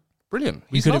 Brilliant.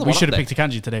 We He's another should one have up there. picked a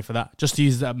kanji today for that, just to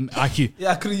use IQ.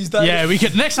 Yeah, I could have used that. Yeah, we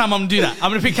could. Next time I'm gonna do that.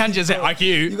 I'm gonna pick kanji and say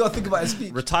You IQ. got to think about his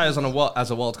speech. Retires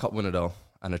as a World Cup winner, though,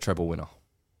 and a treble winner.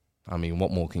 I mean,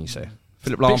 what more can you say?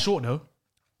 Philip Bit Lahm. short though.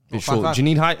 Bit short. 5'5". Do you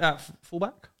need height at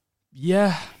fullback?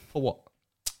 Yeah, For what?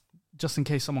 just in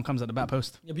case someone comes at the back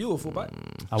post. Yeah, but you were fullback.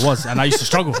 I was, and I used to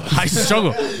struggle. Get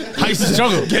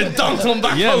Dunked on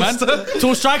back Yeah, man.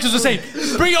 Tall strikers were saying,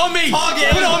 "Bring it on me! Put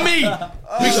it on me!"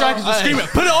 Big strikers were screaming,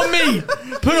 "Put it on me!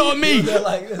 Put it on me!" They're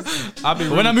like this. I've been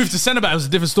But when I moved to centre back, it was a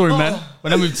different story, man.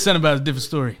 When I moved to centre back, it was a different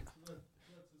story.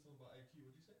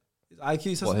 His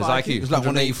IQ says What, his about IQ? It was like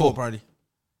 184, probably.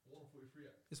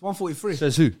 It's 143.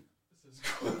 Says who?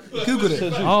 Googled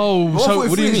it. Oh, so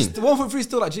what do you mean? 143 is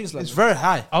still like genius level. It's very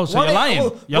high. oh, so you're lying.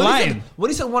 You're when he lying. said- When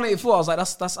he said 184, I was like,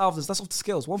 that's off the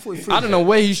scales. 143. I don't know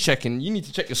where he's checking. You need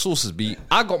to check your sources, B.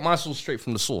 I got my source straight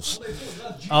from the source.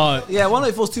 Oh, Yeah,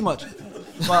 184 is too much.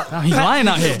 But he's lying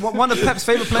out here. One of Pep's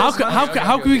favorite players.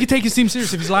 how can we take his team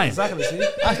serious if he's lying? Exactly. See,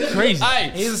 That's crazy.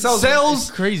 Hey, he's a salesman. sales.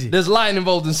 Crazy. There's lying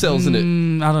involved in sales, isn't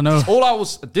it? I don't know. All I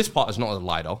was. This part is not a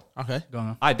lie, though. Okay. Go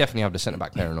on. I definitely have the centre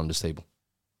back pairing on this table.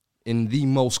 In the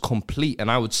most complete,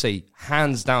 and I would say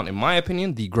hands down, in my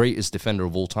opinion, the greatest defender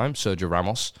of all time, Sergio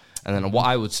Ramos. And then what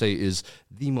I would say is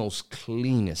the most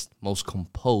cleanest, most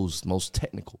composed, most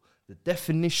technical. The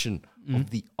definition of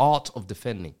the art of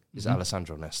defending is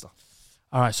Alessandro Nesta.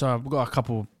 All right, so I've got a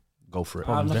couple Go for it.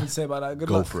 I have nothing to say about that. Good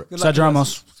Go luck. for it. Good luck, Sergio guys.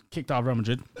 Ramos kicked out of Real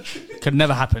Madrid. Could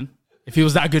never happen. If he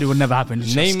was that good, it would never happen.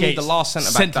 Just Name me skates, the last centre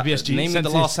sent back. to PSG. Name me sent the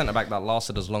to- last centre back that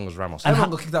lasted as long as Ramos. And Everyone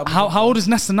got kicked out. how old is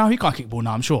Nesta now? He can't kick ball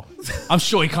now. I'm sure. I'm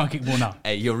sure he can't kick ball now.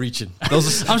 Hey, you're reaching. I'm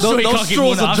sure he can't kick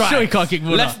ball now. I'm sure he can't kick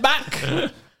ball Left now. back.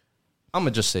 I'm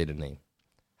gonna just say the name.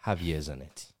 Javier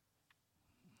Zanetti.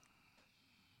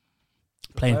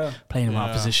 Playing him out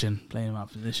of position. Playing him out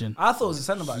of position. I thought it was a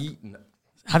centre back.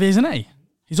 Javier Zanetti.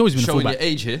 He's always been a Showing your fullback.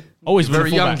 age here. Always been a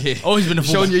very young fullback. here. Always been a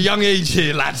Showing fullback. your young age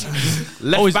here, lad.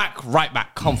 Left Always- back, right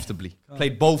back, comfortably.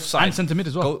 Played both sides. And centre mid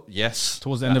as well. Yes.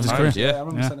 Towards the end of his At career. times, Yeah, I Yeah.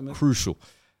 remember centre mid. Crucial.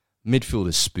 Midfield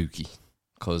is spooky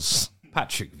because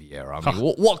Patrick Vieira. I mean,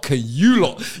 what can you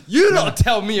lot? You lot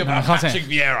tell me about I can't say Patrick it.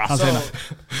 Vieira. Can't say So,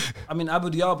 that. I mean, Abu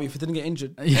Dhabi, if he didn't get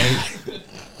injured.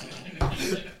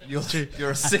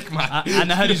 You're a sick man.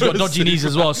 And I heard he's got dodgy knees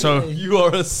as well. So You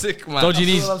are a sick man. dodgy That's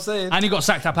knees. what I'm saying. And he got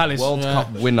sacked at Palace. World Cup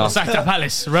winner. Got sacked at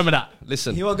Palace. Remember that?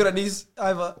 Listen, He wasn't good at Nice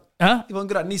either. Huh? He wasn't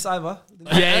good at Nice either.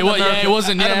 Yeah, it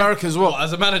wasn't. And Yeah. America as well.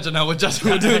 as a manager now, we're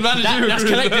doing manager. That's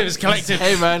collective. It's collective.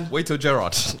 Hey, man. Wait till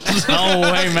Gerrard.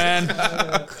 Oh, hey,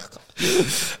 man.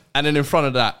 And then in front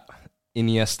of that,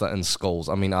 Iniesta and Scholes.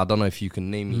 I mean, I don't know if you can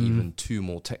name me even two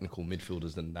more technical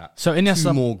midfielders than that. So Iniesta-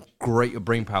 two more greater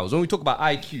brain powers. When we talk about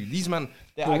IQ, these men,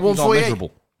 their IQs aren't 148.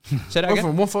 measurable. Say that Both again.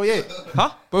 from 148.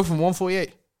 Huh? Both from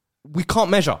 148. We can't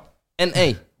measure.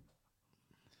 NA.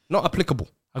 Not applicable.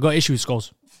 I got issues with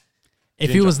Scholes.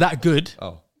 If he was that good,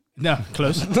 Oh. no,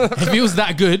 close. If he was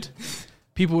that good,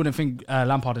 people wouldn't think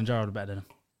Lampard and Gerrard are better than him.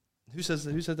 Who says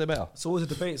they're better? It's always a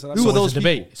debate. So that's Who are It's always those a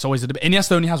debate. It's always a debate.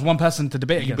 Iniesta only has one person to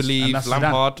debate You against. and believe that's Zidane.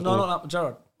 Lampard No, or not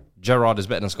Gerrard. Gerrard is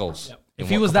better than Scholes? In If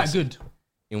he what was capacity? that good,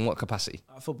 In what capacity?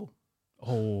 Football.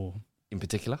 oh, In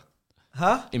particular?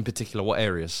 Huh? In particular, what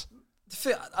areas? I just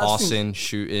think Passing,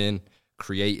 shooting,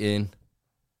 creating,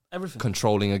 everything.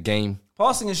 controlling a game.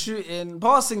 Passing and shooting.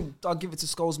 Passing, I'll give it to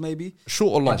Scholes maybe.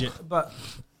 Short or long? But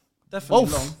definitely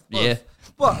Both. long. Yeah.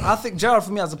 But I think Gerrard,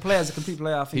 for me, as a player, as a complete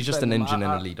player, I think He's just better an than him. engine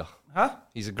and a leader. Huh?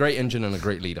 He's a great engine and a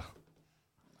great leader.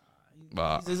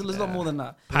 But There's a lot more than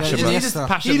that. passion, He merchant. just-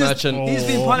 Passion he just- merchant. He's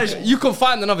been punished. You can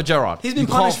find another Gerrard. He's been you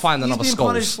punished. can't find another He's been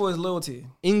punished Scholes. for his loyalty.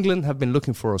 England have been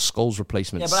looking for a Scholes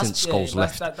replacement Yeah, but since that's- yeah, Scholes but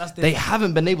left. that's They different.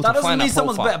 haven't been able That to doesn't find mean that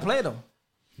someone's profile. better player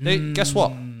though. Guess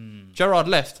what? Gerrard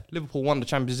left. Liverpool won the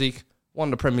Champions League,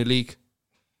 won the Premier League,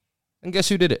 and guess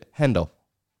who did it? Hendo.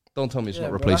 Don't tell me it's Yeah, not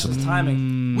bro, that's replaceable. just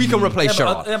timing. We can replace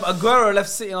Gerrard. Yeah, but Aguero left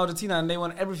City in Argentina and they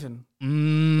won everything. Yeah.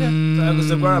 So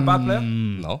was Aguero a bad player?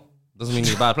 No, doesn't mean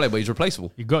he's a bad player, but he's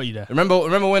replaceable. he got you there. Remember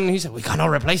when he said we cannot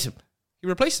replace him? He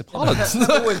replaced him. Haaland.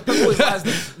 Always lies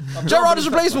there. Gerrard is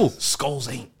replaceable. Scholes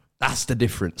ain't. That's the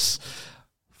difference.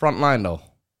 Front line though,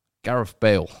 Gareth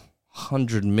Bale,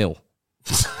 100 mil.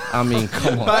 I mean,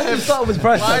 come on. Start with his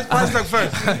price tag. Price tag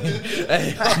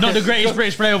first. Not the greatest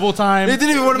British player of all time. They didn't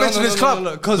even want to mention his club.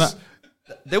 Because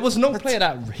there was no player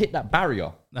that hit that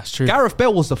barrier. That's true. Gareth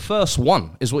Bale was the first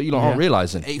one, is what you lot aren't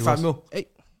realizing. 85 mil.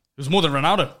 It was more than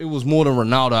Ronaldo. It was more than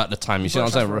Ronaldo at the time. You see what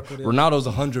I'm saying? transfer record, yeah. Ronaldo's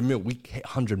 100 mil. We hit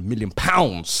 100 million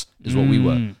pounds is what we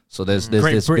were. So there's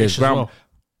Great British as well.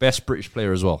 Best British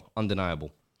player as well,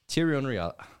 undeniable. Thierry Henry,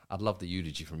 I'd love the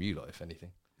eulogy from you lot, if anything.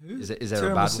 Is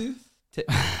there a bad Tiramisu? one?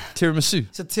 Tiramisu.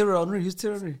 It's a Thierry Henry. Who's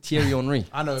Thierry Henry? Thierry Henry.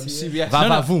 I know him. CBS.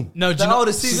 No, do you know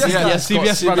the CBS guy. the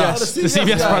CBS brother? CBS. The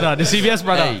CBS brother. The CBS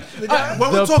brother. Hey,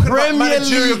 When we're talking about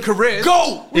managerial careers,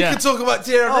 we Yeah. can talk about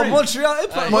Thierry Oh, Henry.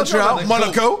 Montreal. Montreal,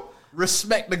 Monaco,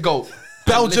 respect the GOAT.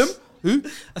 Belgium. Who?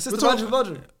 Assistant manager of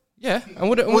Belgium. Yeah. And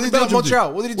what What did he do at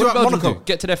Montreal? What did he do at Belgium Monaco?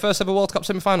 Get to their first ever World Cup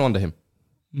semi-final under him.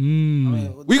 I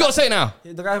mean, We got to say it now.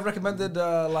 the guy who recommended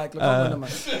Lukaku,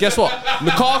 man. Guess what?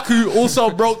 Lukaku also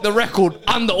broke the record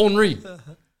under Henry.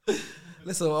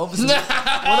 Listen, obviously, we're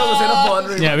not gonna say enough about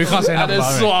Henry. Yeah, we can't say enough And then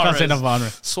about Henry. Can't say Suarez. enough about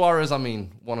Henry. Suarez, I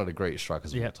mean, one of the greatest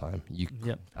strikers of all Yep. time.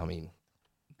 Yep. I mean,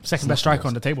 Second best striker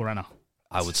on the table right now.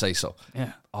 I would say so.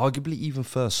 Yeah. Arguably even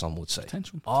first, some would say.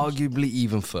 Potential. Arguably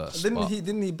even first. Didn't but-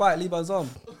 he bite Levi's arm?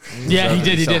 Yeah, he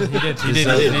did. He did. He did. He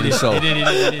did. He did. So- He did. He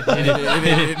did. He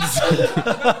did.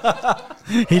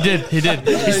 He did. He did.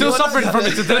 He's still suffering from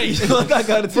it today. That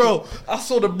guy, Bro, I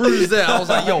saw the bruise there. I was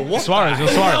like, yo, what Suarez. It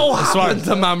was the hell Suarez. It was happened Suarez.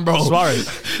 to man, bro? Suarez.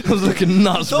 I was looking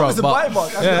nuts, So bro. it's a but- bite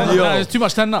mark. Yeah, no, there's too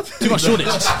much turn up. Too much shortage.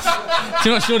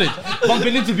 Too much shortage.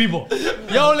 Bumping into people.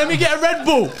 Yo, let me get a Red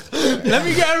Bull. Let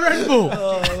me get a Red Bull.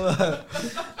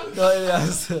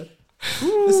 This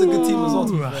is a good team as well.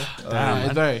 To be fair.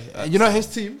 Damn, man. You know his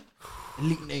team?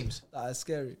 Elite names. That's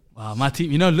scary. Wow, my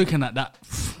team. You know, looking at that.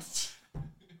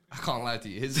 I can't lie to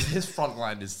you. His front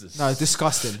line is just... No, it's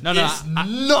disgusting. No, no. It's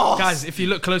not. Guys, if you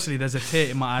look closely, there's a tear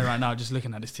in my eye right now just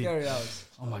looking at this team. Scary hours.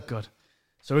 Oh my god.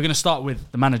 So we're gonna start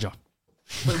with the manager.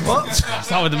 Wait, what?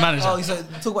 Start with the manager. Oh, you said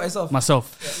talk about yourself.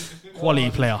 Myself,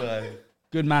 quality player,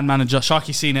 good man manager.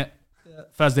 Sharky's seen it.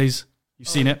 Thursdays, you've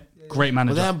seen it. Great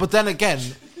manager. But then again,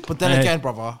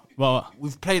 brother. Well,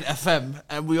 We've played FM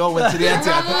and we all went to the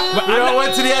Etihad. We all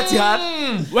went to the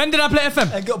Etihad. when did I play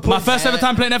FM? My first ever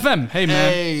time playing FM. Hey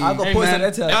man, I got points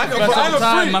at that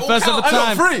time. My first ever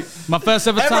time. My first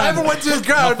ever time. Everyone went to his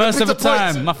ground. My first ever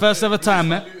time. My first ever time,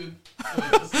 man.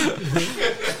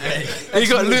 He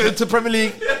got looted to Premier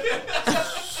League.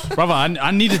 Brother,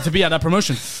 I needed to be at that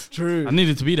promotion. True. I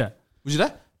needed to be there. Was you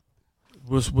there?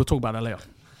 We'll talk about that later.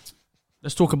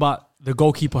 Let's talk about the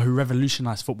goalkeeper who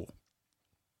revolutionized football.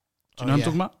 Do you know what I'm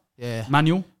talking about? Yeah.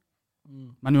 Manuel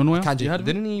Neuer. Kanji. You heard of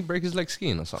him? Didn't he break his leg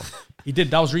skiing or something? He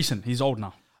did. That was recent. He's old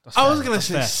now. That's I fair. was going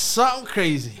to That's say fair. something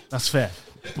crazy. That's fair.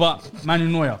 But Manuel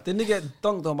Neuer. Didn't he get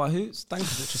dunked on by who?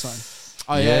 Stankovic or something?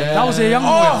 Oh, yeah. That was a young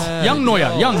Neuer. Young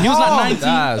Neuer. Young. He was like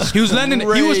 19. He was learning.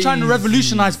 He was trying to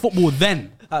revolutionize football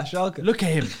then. At Schalke. Look at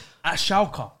him. At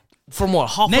Schalke. From what?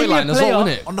 Halfway Name me a line as player well,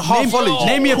 innit? On the half volley.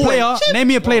 Name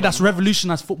me a player that's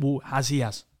revolutionized football as he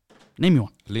has. Name me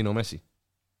one. Lionel Messi.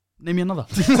 Name me another.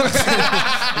 We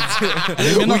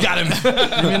got him.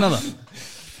 Name me another.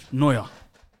 Neuer.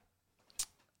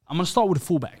 I'm gonna start with the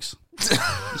fullbacks.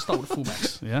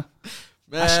 Yeah.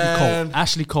 Man.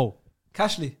 Ashley Cole.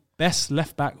 Cashley. Best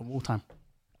left back of all time.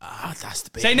 That's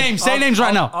the big. Say names. Say names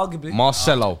right now. Arguably.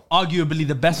 Marcelo. Arguably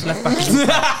the best left back of all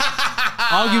time.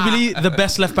 Arguably the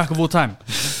best left back of all time.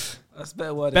 That's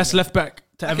better word. Best left back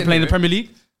to ever play in the Premier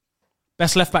League.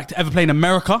 Best left back to ever play in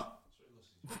America.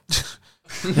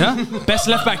 Yeah. Best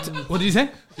left back. What did you say?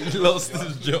 He lost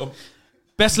his job.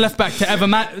 Best left back to ever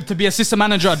to be assistant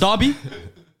manager at Derby.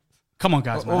 Come on,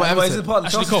 guys. Man. Wait, is it part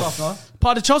of the Ashley Chelsea Cole. staff now?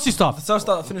 Part of the Chelsea staff. The Chelsea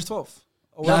staff finished 12th.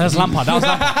 That was Lampard. That was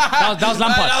Lampard. That was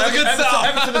Lampard. That was a good setup.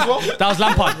 Everton as well. That was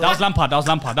Lampard.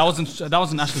 That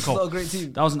wasn't Ashley Cole. Not a great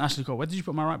team. That wasn't Ashley Cole. Where did you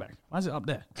put my right back? Why is it up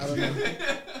there? I don't know.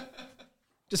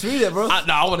 Just read it, bro.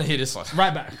 I want to hear this one.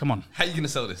 Right back. Come on. How you going to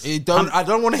sell this? I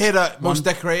don't want to hear that most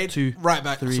decorated. 2, right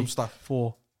back. 3, Some stuff.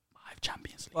 4, 5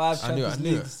 Champions League. 5 I knew Champions it.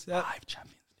 Leagues. Yeah. 5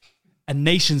 Champions League. A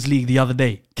Nations League the other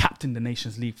day. Captained the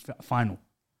Nations League final.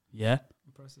 Yeah.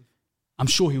 Impressive. I'm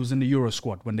sure he was in the Euro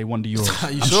squad when they won the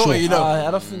Euros. You I'm sure? You know.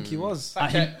 I don't think he was.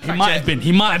 He might have been.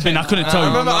 He might have been. I couldn't tell I you.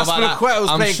 remember Aspilicueta was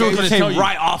I'm playing. sure games. couldn't tell you.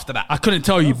 Right after that. I couldn't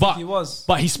tell you, but he was.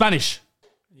 But he's Spanish.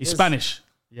 He's Spanish.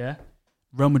 Yeah.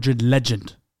 Real Madrid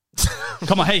legend.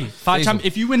 Come on, hey,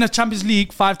 if you win a Champions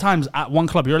League 5 times at one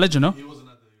club, you're a legend, no? He wasn't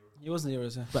the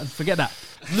Euros, yeah. But forget that.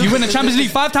 If you win a Champions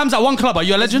League 5 times at one club, are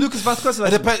you a legend? Lucas Vasquez a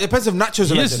It legend. depends if Nacho's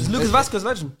a He legend. is. Lucas Vasquez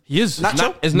legend. He is.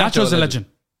 Nacho? Is Nacho's Nacho a legend.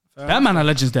 That man are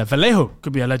legends there. Vallejo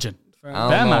could be a legend. I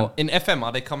Bear don't man. know. In FM,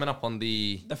 are they coming up on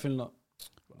the... Definitely not.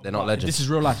 They're not legends. This is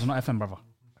real life. It's not FM, brother.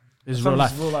 This is real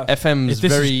life. FM's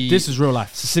very... This is real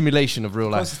life. It's a simulation of real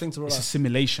life. Closest thing to real It's a life.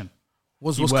 simulation.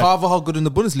 Was Keyword. Carvajal good in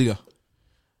the Bundesliga?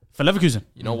 For Leverkusen.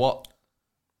 You know what?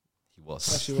 He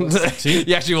was. Actually was. See?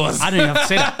 He actually was. I didn't even have to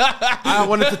say that. I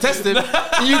wanted to test him.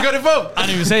 You got involved. I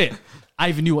didn't even say it. I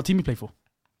even knew what team he played for.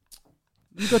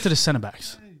 Let me go to the centre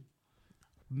backs.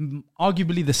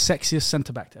 Arguably the sexiest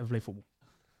centre back to ever play football.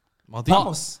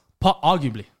 Ramos.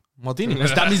 Arguably.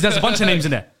 Maldini. That means there's a bunch of names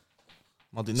in there.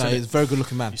 Maldini. No, he's a very good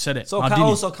looking man. You said it. So Maldini.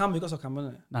 also Cam, we got Cam,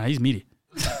 isn't it? Nah, he's meaty.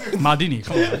 Maldini,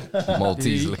 come on, man.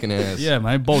 Maltese looking ass. Yeah,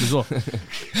 man, bold as well.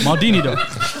 Maldini though.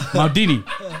 Maldini.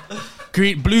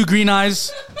 Blue-green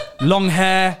eyes, long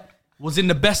hair, was in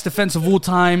the best defence of all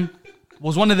time,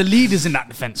 was one of the leaders in that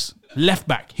defence. Left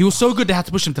back. He was so good they had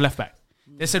to push him to left back.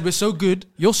 They said, we're so good,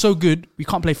 you're so good, we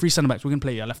can't play 3 centre backs, we're going to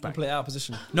play you at left back. Play out of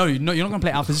position. No, you're not going to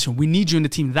play out of position. We need you in the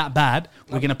team that bad,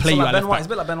 we're going to play So you like at Ben left White. back. It's a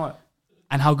bit like Ben White.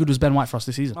 And how good was Ben White for us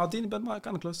this season? Maldini, Ben White,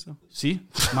 kind of close. Yeah. See?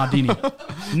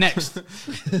 Maldini. Next,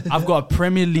 I've got a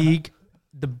Premier League,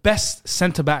 the best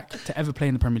centre-back to ever play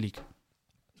in the Premier League.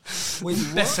 Wait,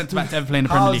 Best centre-back to ever play in the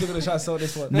How Premier is he League. going to try to sell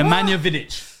this one? Nemanja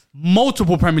Vidic.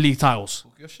 Multiple Premier League titles.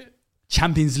 Your shit.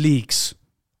 Champions Leagues.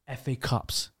 FA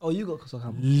Cups. Oh, you got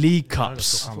Cam. League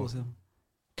Cups. Of course, yeah.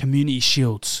 Community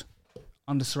Shields.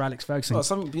 Under Sir Alex Ferguson. Oh,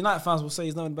 some United fans will say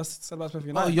he's not the best centre back player for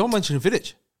Oh, United. you're mentioning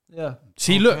Vidic. Yeah.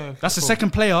 See, look. That's the second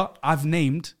player I've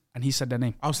named, and he said their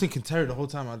name. I was thinking Terry the whole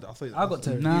time. I thought I got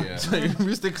Terry. Nah. You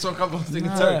was thinking so I was thinking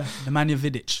Nah. Terry. Nemanja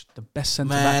Vidic. The best Man,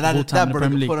 centre-back of all time that in the brother Premier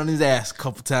got League. put on his ass a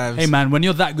couple times. Hey, man, when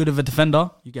you're that good of a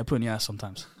defender, you get put in your ass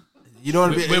sometimes. You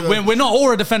don't want to be. We're not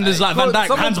aura defenders like Van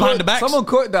Dijk, hands behind the back. Someone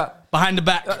quote that. Behind the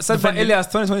back. Said by defending. Ilias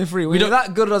 2023. When We you're don't-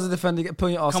 that good as a defender, you get put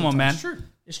in your arse. Come on, man. sometimes.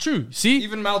 It's true. See?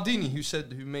 Even Maldini,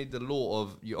 who made the law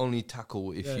of you only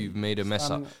tackle if you've made a mess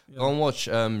up. Go and watch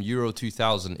Euro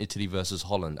 2000, Italy versus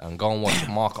Holland, and go and watch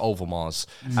Mark Overmars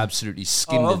absolutely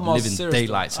skinned the living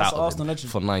daylights out of him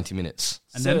for 90 minutes.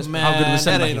 And then Man, how good was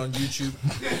that Sema? ain't on YouTube.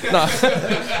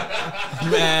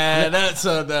 Man, that's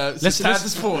on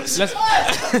Let's sports. Let's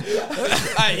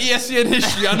ESPN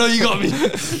history. I know you got me.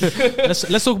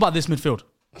 let's talk about this midfield.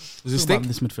 Does it Talk stink? about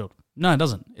this midfield. No, it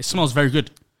doesn't. It smells very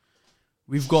good.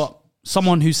 We've got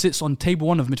someone who sits on table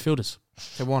 1 of midfielders.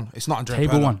 Table 1. It's not Andrea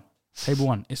Table Pirlo. 1. Table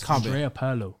 1. It's Can't be. Andrea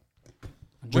Pirlo.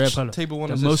 Andrea Which Pirlo. table 1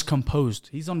 the is most this? composed.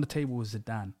 He's on the table with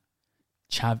Zidane.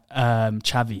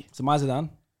 Xavi. So my Zidane.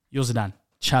 You're Zidane.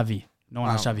 Xavi. No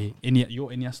one has Xavi. You're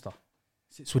Iniesta.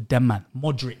 Sits with them, man.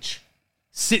 Modric.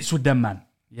 Sits with them, man.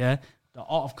 Yeah? The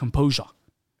art of composure.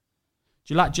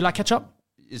 Do you like ketchup?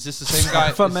 Is this the same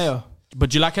guy? For mayo. But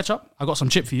do you like ketchup? I got some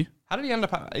chip for you. How did he end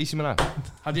up at AC Milan?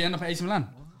 How did you end up at AC Milan?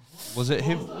 Was it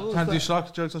him? Can't do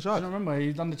shark jokes on I shark. don't remember.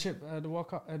 He done the chip, the World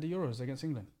Cup, the Euros against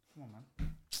England. Come on, man.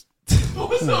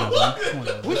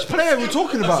 Which player are we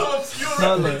talking about?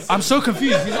 I'm so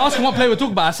confused. He's asking what player we're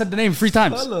talking about. I said the name 3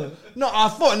 times. No, I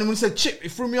thought, and then when he said chip,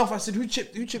 it threw me off. I said, who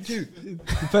chipped who? Chip.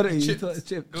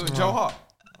 Joe Hart.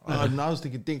 No, I was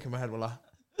thinking dink in my head.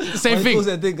 Same thing.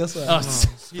 I think that's right.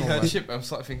 He heard chip. I'm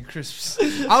starting thinking crisps.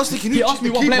 I was thinking, He asked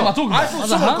me what player am I talking about. I I thought was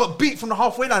like, someone huh? got beat from the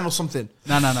halfway line or something.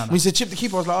 No. When he said chip the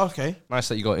keeper, I was like, okay. Nice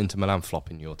that you got Inter Milan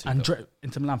flop in your team. Inter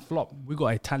Milan flop. We got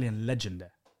an Italian legend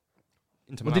there.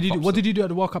 Inter What Milan did he do? flops What did he do at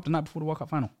the World Cup the night before the World Cup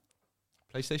final?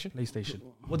 PlayStation? PlayStation.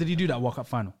 What did he do that World Cup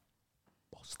final?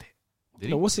 Bossed it. Did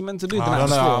No, he? what's he meant to do? I the night don't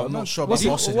know. before? I'm not sure What's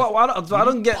about he, bossing I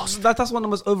don't get that's one of the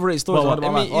most overrated stories. Well, I heard I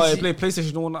about, mean, man. Oh, is he he- played PlayStation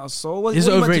and all that. So what? It's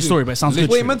what an you meant to overrated do? story, but it sounds good.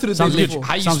 What you meant to do? Sounds the day good. before?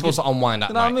 How are you Sounds supposed to unwind that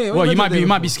You know what I night? mean? What Well, you meant might to be. do You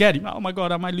might be before? scared. Oh my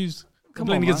god, I might lose. Come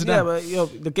Playing on, against man. Yeah, Zidane. but yo,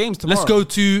 the game's tomorrow. Let's go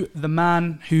to the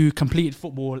man who completed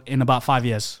football in about 5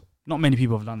 years. Not many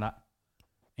people have done that.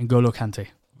 N'Golo Kante.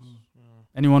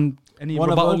 Anyone? Any One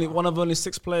rebuttal? of only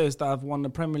 6 players that have won the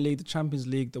Premier League, the Champions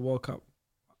League, the World Cup.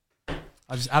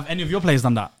 Have any of your players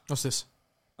done that? What's this?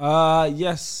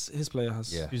 Yes, his player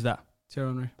has. Yeah. Who's that? Thierry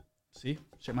Henry. See?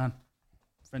 Shit, man.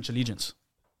 French allegiance.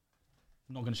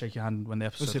 I'm not going to shake your hand when the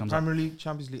episode What's it? comes up. Premier League,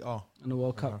 Champions League. Oh, And the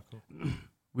World Cup.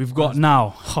 We've got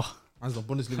now. that's the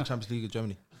Bundesliga, Champions League of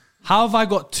Germany. How have I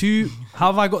got two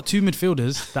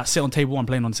midfielders that sit on table 1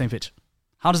 playing on the same pitch?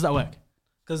 How does that work?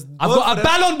 Because I've got a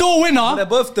Ballon d'Or They're winner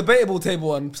both debatable table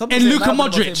 1. Some in people say Luka neither of them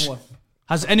are Modric. table 1.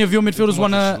 Has any of your midfielders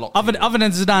won Modric is a locked in. other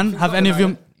than Zidane? Have any of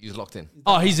your? He's locked in.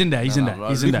 Oh, he's in there. He's in there.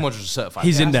 He's in Luka there. Modric is certified.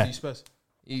 He's in there. Spurs.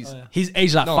 He's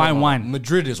aged like fine wine.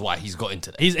 Madrid is why he's got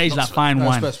into that. He's aged like fine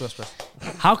wine. Spurs.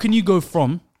 How can you go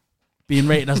from being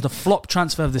rated as the flop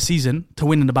transfer of the season to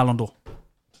winning the Ballon d'Or?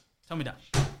 Tell me that.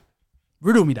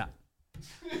 Riddle me that.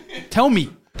 Tell me.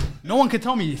 No one can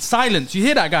tell me. Silence. You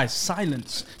hear that, guys?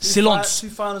 Silence. Silence. 2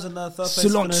 finals and the third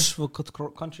place Silence. finish for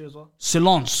country as well.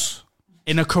 Silence.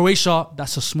 In a Croatia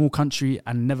that's a small country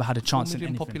and never had a chance in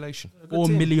Million anything. population. 4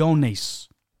 millones.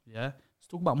 Yeah. Let's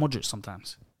talk about Modric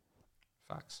sometimes.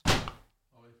 Facts.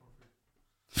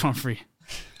 Front free.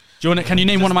 Do you want? Can you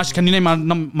name one of my? Can you name my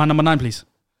number 9, please?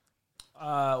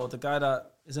 Well, the guy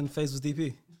that is in Faisal's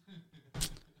DP.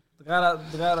 The guy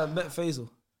that bet Faisal.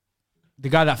 The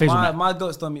guy that Faisal met. My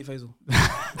goats don't meet Faisal.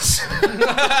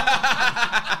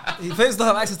 Faisal don't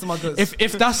have access to my goats.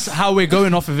 If that's how we're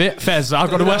going off of it, Fez, I've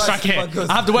got the worst strike here.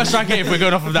 I have the worst strike here if we're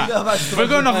going off of that. If we're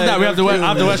going off of that, we have the worst. I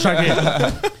have the worst strike here.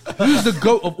 Who's the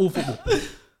GOAT of all football?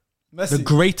 Messi. The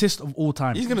greatest of all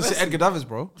time. He's gonna say Edgar Davids,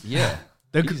 bro. Yeah.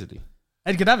 Easily.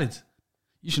 Edgar Davids.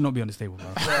 You should not be on this table, bro.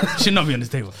 You should not be on this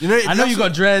table. You know, I know you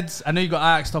got dreads. I know you got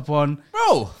Ajax top on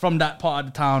Bro. from that part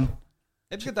of the town.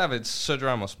 Edgar Davids, Sergio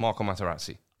Ramos, Marco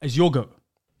Materazzi. Is your GOAT?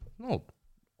 No.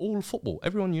 All football.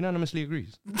 Everyone unanimously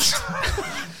agrees. He's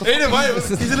in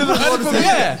the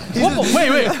Yeah.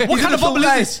 Wait. What kind of bubble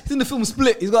is this? He's in the film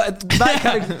Split. He's got 9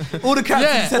 characters. All the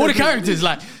characters. Yeah, all the characters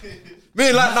like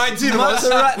Me like 19 of us.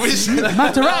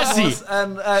 Materazzi,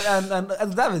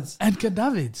 and Davids. Edgar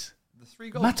Davids, The 3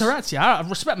 goals. Materazzi. I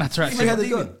respect He Materazzi. had it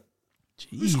good.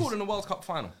 Who scored in the World Cup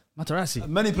final? Materazzi.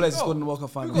 Many players scored in the World Cup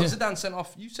Who final. got Zidane sent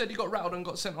off? You said he got rattled and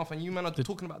got sent off, and you men are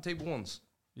talking about table 1s.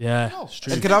 Yeah, No, it's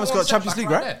true. Edgar Davids got One Champions setback League,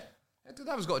 right? there. Edgar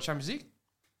Davids got a Champions League.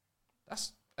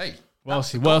 That's, hey, What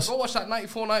else? What else? Go watch that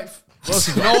 94 night. You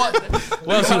know what?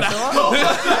 What else?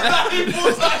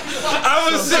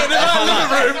 I was sitting in my living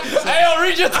room. Hey, I'll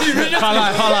read your team. Can't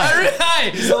lie.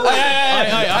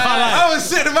 I was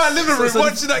sitting in my living room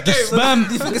watching that game. Sperm.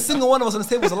 Do you think a single one of us on this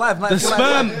table was alive?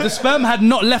 The sperm had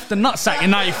not left the nutsack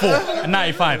in 94 and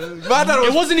 95.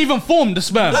 It wasn't even formed, the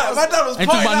sperm. My dad was And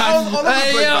partying talking about all over the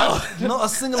place, man. Not a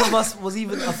single of us was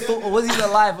even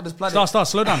alive on this planet. Start,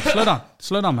 slow down,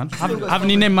 man. Haven't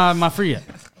you named my three yet?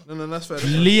 No, that's fair.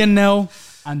 Lionel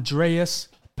Andreas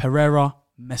Pereira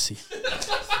Messi.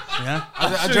 Yeah?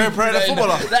 Andrea Pereira, the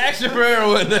footballer. The extra Pereira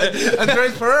one.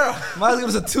 Andrea Pereira. Mine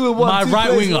was a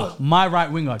 2-1. My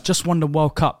right winger just won the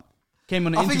World Cup. Came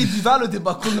on an I think he devalued it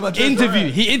by calling him Andrea Pereira.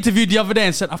 He interviewed the other day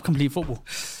and said, I've completed football.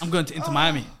 I'm going to Inter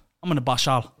Miami. I'm going to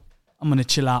Bashal. I'm going to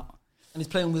chill out. And he's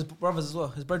playing with his brothers as well,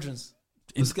 his brethren.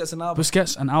 Busquets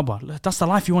and Alba. That's the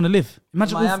life you want to live.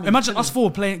 Imagine us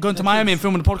four going to Miami and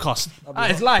filming the podcast.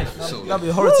 It's life. That'd be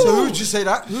a horror. So who did you say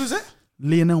that? Who is it?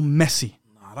 Lionel Messi.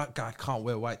 Nah, that guy can't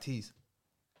wear white tees.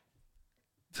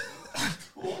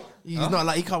 He's not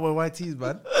like, he can't wear white tees,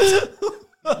 man.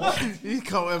 He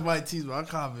can't wear white tees, man. I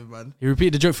can't have it, man. He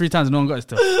repeated the joke 3 times and no one got it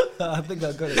still. I think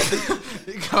I got it.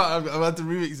 He can't. I'm about to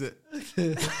remix it.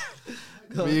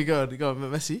 There you go,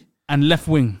 Messi. And left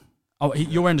wing. Oh,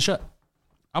 you're wearing the shirt.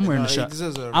 I'm wearing the shirt.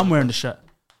 I'm wearing the shirt.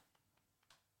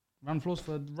 Round of applause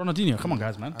for Ronaldinho. Come on,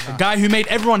 guys, man. The guy who made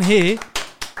everyone here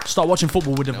start watching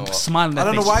football with a smile on their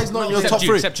face. I don't know why he's not in your top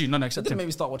 3. Except you. No, except him. Didn't make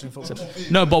me start watching football.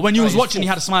 No, but when you was watching, he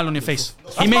had a smile on your face.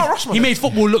 He made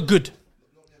football look good.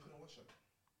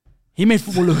 He made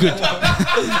football look good.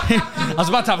 I was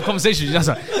about to have a conversation with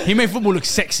you. He made football look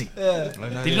sexy.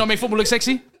 Did he not make football look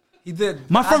sexy? He did.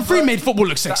 My front three made football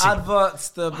look sexy. The adverts,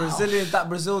 the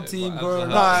Brazil team,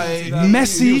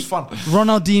 Messi,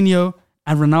 Ronaldinho,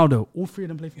 and Ronaldo. All 3 of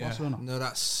them play for Barcelona. No,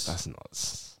 that's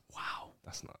nuts. Wow.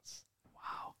 That's nuts.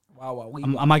 Wow.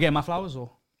 Am I getting my flowers or?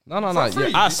 No.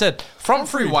 Yeah, I said front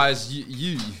three wise,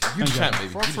 you the champ,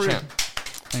 baby. You the champ.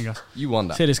 Thank you guys. You won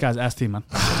that. Say this guy's ass team, man.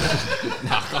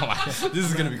 Nah, come on. This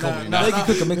is gonna be comedy now.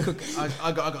 Make it cook.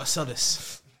 I gotta sell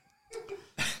this.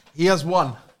 He has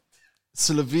won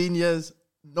Slovenia's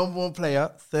 #1 player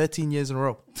 13 years in a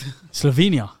row.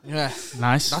 Slovenia. Yeah.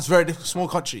 Nice. That's very difficult. Small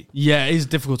country. Yeah, it is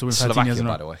difficult to win 13 years in a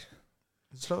row. By the way.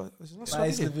 It's not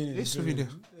Slovenia. It's Slovenia.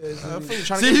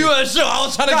 See, you weren't sure. I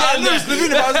was trying to get in there.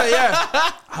 Slovenia, I was like,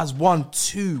 yeah. Has won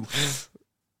 2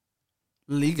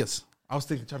 Ligas. I was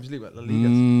thinking Champions League, but La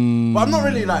Ligas. But I'm not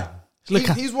really like.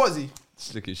 He's what is he?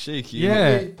 It's looking shaky.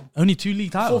 Yeah. Only 2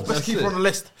 league titles. 4th best keeper on the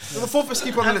list. The 4th best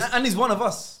keeper on the list. And he's one of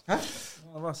us. Huh?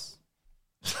 One of us.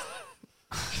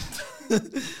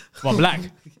 What, black?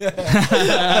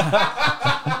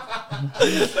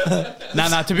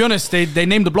 Nah, to be honest, they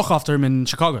named the block after him in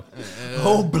Chicago.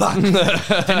 Black.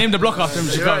 They named the block after him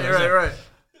in Chicago. You're right.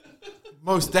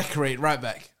 Most decorated right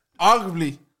back.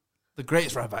 Arguably the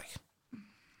greatest right back.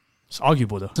 It's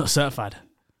arguable though. It's not certified.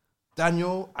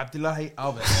 Daniel Abdullahi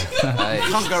Alves.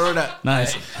 Can't go around that.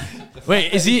 Nice.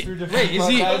 Wait, is he?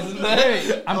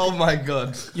 Oh my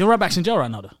god. Your right back's in jail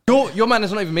right now though. Your man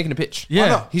is not even making a pitch.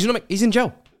 Yeah. He's in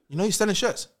jail. You know he's selling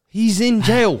shirts. He's in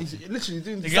jail. He's literally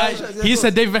doing The guy, he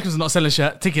said David Beckham's not selling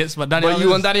tickets, but Danny. But you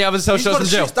want Danny Alves to sell He's shirts got in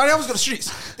the jail? streets. Danny Alves got the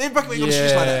streets. David Beckham ain't got the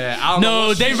streets like that.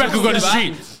 No, David Beckham got the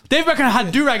street. David Beckham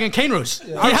had Durag and Cane Rose.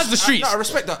 He has the streets. I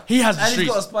respect that. He has the And he's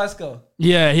got a streets. Spice Girl.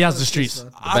 Yeah, he has the streets.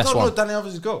 I best don't know one. Danny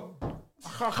Alves' goal.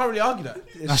 I can't really argue that.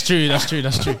 That's true.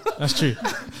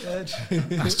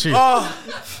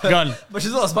 Oh, Go on. But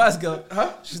she's not a Spice Girl.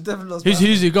 Huh? She's definitely not a Spice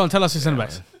Who's you? Go on, tell us your centre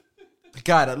backs. the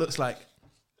guy that looks like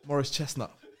Morris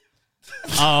Chestnut.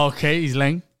 Oh, okay, he's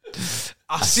lame.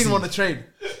 I've seen him on the train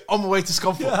on my way to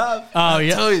Scunthorpe. Oh, I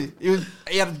yeah. tell you,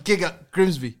 he had a gig at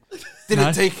Grimsby. Didn't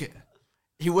Nice. take it.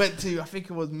 He went to, I think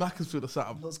it was Macclesfield or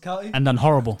something. Notts County. And done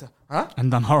horrible. Huh?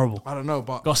 And done horrible. I don't know,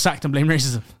 but Got sacked and blamed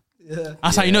racism. Yeah.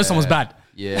 That's how you know someone's bad.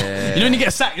 Yeah. You know when you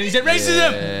get sacked and he said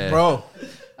racism? bro,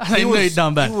 That's how you know he's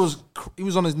done bad. he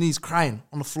was on his knees crying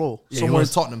on the floor he somewhere in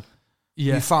was. Tottenham.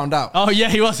 Yeah. He found out. Oh, yeah,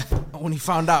 he was. And when he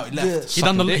found out, he left. He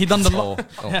done the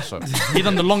Sorry. he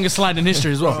done the longest slide in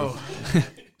history as well.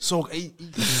 So he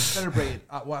celebrated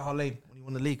at Whitehall Lane when he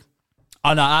won the league.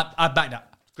 Oh, no, I back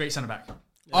that. Great centre back.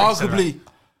 Arguably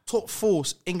top 4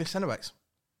 English centre backs.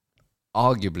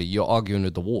 Arguably, you're arguing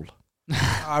with the wall.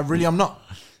 I really am not.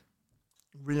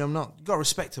 You gotta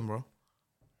respect him, bro.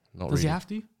 Not Does really. he have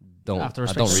to? Don't. have to I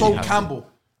respect don't him. really Sol have to. Campbell.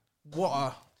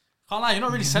 What Can't lie, you're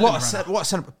not really a selling what a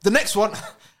centre. The next one,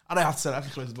 I don't have to say that. I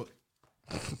can close the book.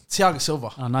 Thiago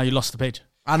Silva. Oh, now you lost the page.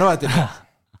 I know I did.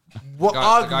 What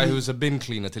The guy who was a bin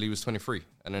cleaner till he was 23,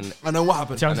 and then what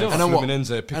happened? And then what? Fluminense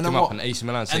picked him up, and AC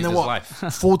Milan saved his life.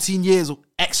 14 years of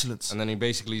excellence. And then he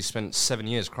basically spent 7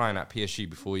 years crying at PSG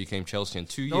before he came Chelsea. And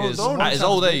 2 No, years no, at his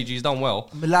old age, he's done well.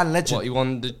 Milan legend. What, he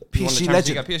won the PSG Champions League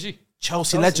legend. at PSG.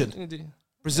 Chelsea legend.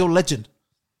 Brazil legend.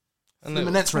 And then-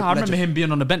 Fluminense I remember legend. him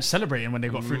being on the bench celebrating when they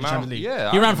got through the Champions League.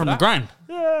 Yeah, he I ran from the remember grind.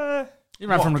 Yeah, he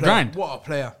ran from the player. grind. What a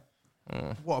player.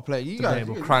 What a player. You guys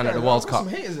Debatable. Crying at the World Cup.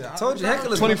 Told you,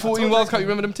 Heckler's 2014 World Cup, you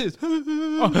remember them tears?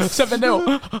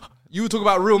 7-0. You were talking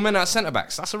about real men at centre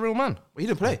backs. That's a real man. He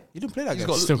didn't play. He didn't play that game.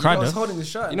 Still cried was though. holding the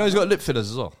shirt. You know he's got lip fillers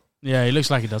as well. Yeah, he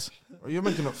looks like he does. You're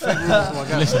making up fake rules for my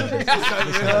guy.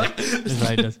 Looks like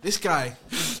he does. This guy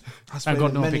has Thank played God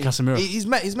with no one many- picked Casemiro. He's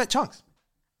met Chunks.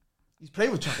 He's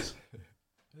played with Chunks.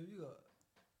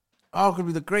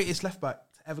 Arguably the greatest left back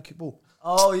to ever kick ball.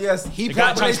 Oh yes, He The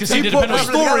guy put Chunks conceded a a penalty.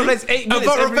 story plays 8 minutes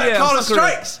about every Roberto year. Carlos Fuck with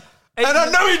strikes. And I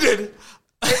know he did.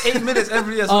 8 minutes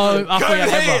every year. Oh, I thought he had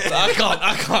ever. I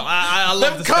can't. I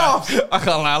love this guy. I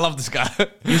can't lie. I love this guy.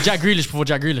 He was Jack Grealish before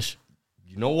Jack Grealish.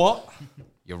 You know what?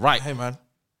 You're right. Hey man,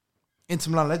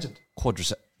 Inter Milan legend,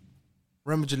 Quadricep.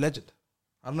 Real Madrid legend.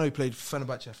 I don't know he played for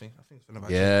Fenerbahce. I think Fenerbahce.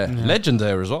 Yeah. Legend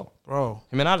there as well. Bro,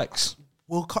 Him and Alex.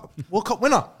 World Cup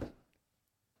winner.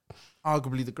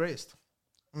 Arguably the greatest.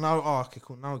 Now, okay,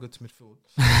 cool. Now we go to midfield.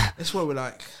 That's where we're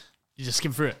like, You just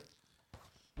skim through it.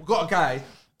 we've got a guy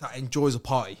that enjoys a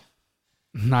party.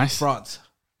 Nice. France.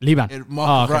 Liban.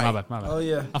 Mark Oh, okay, Verratti. my bad. Oh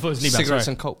yeah. I thought it was Liban. Cigarettes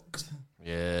Sorry. and coke.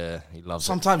 Yeah, he loves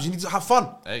Sometimes you need to have fun.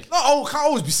 Hey. No, can't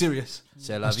always be serious. it.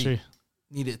 C'est la That's vie. true.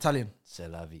 Need it Italian. C'est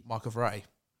la vie. Mark Verratti.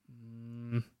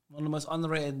 One of the most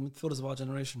underrated midfielders of our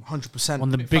generation. 100%. One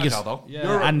of the biggest, fragile, though.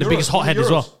 yeah, and the biggest hothead as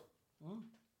well.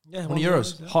 Yeah, One of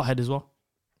Euros. Hothead as well.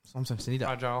 Sometimes they need that.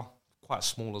 Fragile. Quite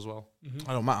small as well.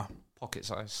 I don't matter. Pocket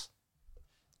size.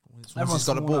 Once Everyone's he's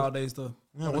got the small ball. nowadays, though.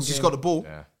 Yeah, once he's got the ball,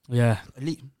 Yeah. Yeah,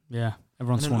 elite. yeah.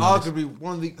 Everyone's And then small. arguably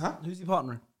one of the... Huh? Who's he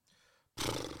partnering?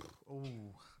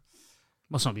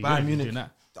 Must not be Bayern good Munich. doing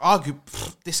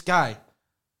that. This guy,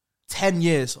 10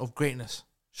 years of greatness.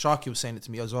 Sharky was saying it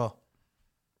to me as well.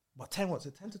 What, 10, what's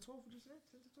it, 10 to 12, would you say?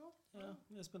 10 to 12?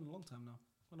 Yeah, it's been a long time now.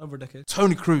 Been over a decade.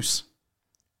 Toni Kroos.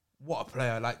 What a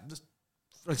player. Like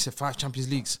I said, 5 Champions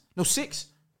Leagues. No, 6.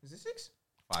 Is it 6?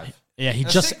 5. Yeah, he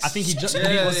just. I think he just.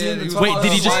 Was he in the top Wait,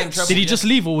 did he flying just? treble? Did he just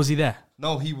leave or was he there?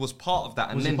 No, he was part of that,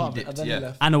 and Was he then part he of dipped. And then he Yeah.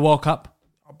 left. And a World Cup.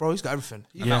 Oh, bro, he's got everything.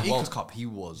 Yeah. World Cup, he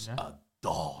was a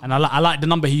dog. And I like the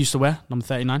number he used to wear, number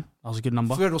 39. That was a good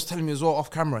number. Fred was telling me as well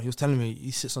off camera. He was telling me he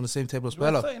sits on the same table as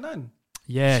Pirlo. 39.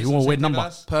 Yeah, he wore a weird number.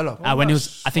 Pirlo. When he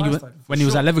was, I think he was, when he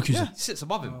was at Leverkusen. He sits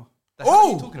above him. The hell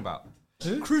are you talking about?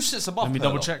 Cruz sits above Let me Pirlo.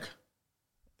 double check.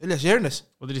 Elias, you hearing this?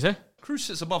 What did he say? Cruz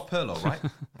sits above Pirlo, right?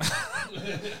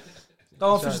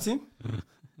 Don't official team?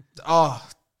 Oh,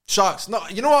 Sharks. No,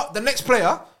 you know what? The next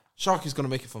player, Shark is going to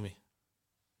make it for me.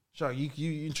 Shark, you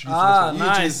introduce the next player.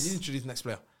 Nice. You introduce the next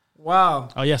player. Wow.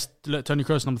 Oh yes, look, Toni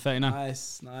Kroos, number 39.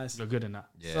 Nice. Look good in that.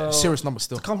 So, Serious number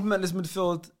still. to complement this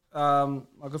midfield,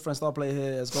 my good friend star player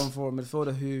here has gone for a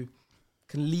midfielder who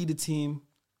can lead a team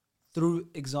through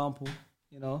example.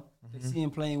 You know, they see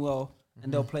him playing well,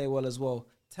 and they'll play well as well.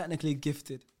 Technically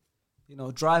gifted, you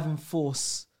know, driving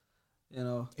force. You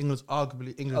know, England's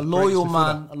arguably a England's loyal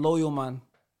greatest man,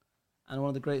 and one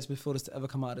of the greatest midfielders to ever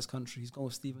come out of this country. He's gone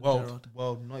with Steven midfielder. Gerrard.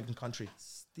 Well, not even country.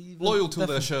 Steven, Loyal till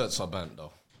their definitely. shirts are burnt,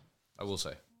 though. I will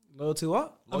say. Loyal to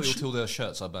what? Loyal till their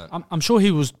shirts are burnt. I'm sure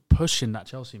he was pushing that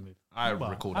Chelsea move. I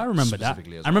recall that. I remember that.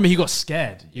 specifically as I remember he got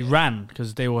scared. He ran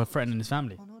because they were threatening his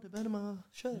family. Oh no, they burned my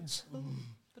shirts.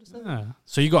 Yeah.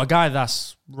 So you got a guy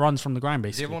that's runs from the grind,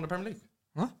 Has he basically. ever won the Premier League?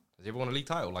 Huh? Has he ever won a league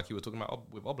title like you were talking about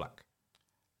with Oblak?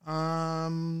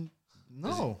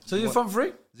 No. So you're front three?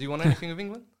 Has he won anything with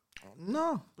England?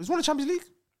 No. He's won the Champions League.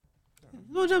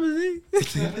 No Champions League.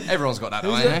 Everyone's got that,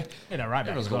 though, ain't they? Played at right back.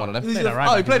 Everyone's as got well. one of them. Played at right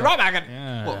Oh, he back played as well. right back.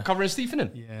 Yeah. What, covering Steve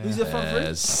Finnan? Yeah. Who's your front three?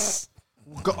 Yes.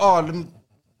 I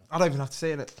don't even have to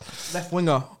say it. Left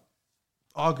winger,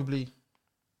 arguably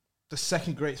the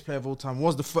second greatest player of all time.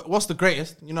 What's the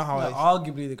greatest? You know how No, it is.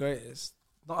 arguably the greatest.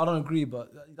 No, I don't agree,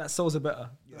 but that sells it better.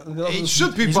 It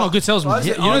should be. He's but not a good salesman. Why is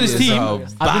it You know this obvious? team.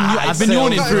 So I've been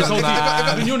yawning sales. through his whole team. Nah.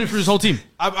 I've been yawning through his whole team.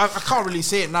 I can't really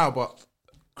say it now, but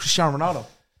Cristiano Ronaldo,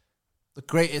 the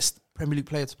greatest Premier League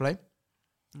player to play,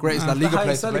 greatest La Liga How are player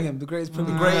you to selling play, him? The greatest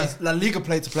Premier League greatest La Liga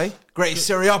player to play, greatest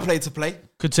Serie A player to play.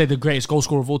 Could say the greatest goal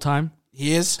scorer of all time.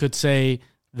 He is. Could say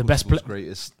the best player.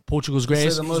 Greatest. Portugal's Say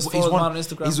greatest. the most He's followed one- man on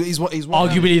Instagram. He's one.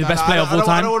 Arguably the best player of all I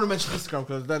time. don't want to mention Instagram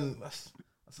because then that's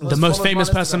The most followed famous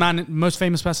man on person, Instagram. most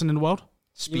famous person in the world.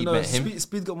 Speed met him.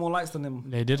 Speed got more likes than him.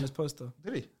 They did. On his poster.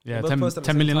 Did he? Yeah, both 10 posted at the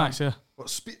same million time. likes, yeah. What,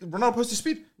 Ronaldo posted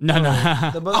speed? No.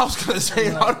 They both- I was going to say,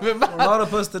 that would have been mad. Ronaldo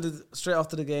posted it straight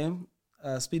after the game.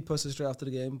 Speed posted straight after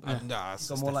the game. Nah, that's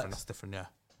Got more different. likes. That's different,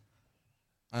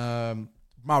 yeah.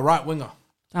 My right winger.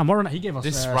 Damn, what He gave us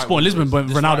This right Sporting winger Lisbon, is- but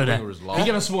this Ronaldo right there. winger is long. He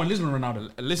gave us Sporting Lisbon, Ronaldo.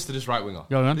 List to this right winger.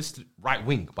 Go on. List right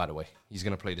wing, by the way. He's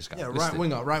going to play this guy. Yeah, List right it.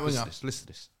 winger, right List winger. this, list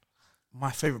this. My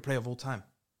favourite player of all time.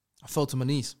 I fell to my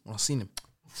knees when I seen him.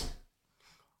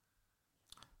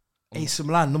 AC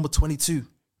Milan, number 22.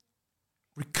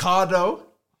 Ricardo.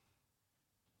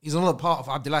 He's another part of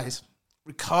Abdullahi's.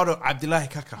 Ricardo Abdullahi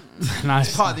Kaka.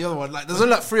 Nice. Part of the other one. Like, there's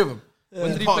only like 3 of them.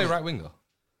 When did he play right winger?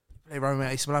 Played right winger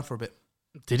at AC Milan for a bit.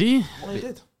 Did he? Yeah, he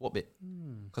did. What bit?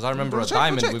 Because I remember Go a check, go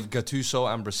diamond check. with Gattuso,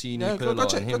 Ambrosini, Yeah, Pirlo, go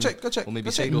check, and go him. check, go check, Or maybe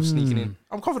go check. Seedorf sneaking in.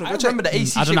 I'm confident. I Go check. remember the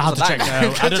AC I don't know how shit to was check.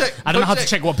 a diamond. I don't know how to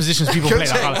check what positions people Go play.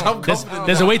 check. Like, I'm there's confident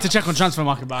there's a now. way to check on transfer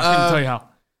market, but I couldn't tell you how.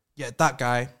 Yeah, that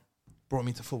guy brought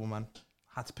me to football, man.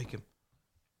 Had to pick him.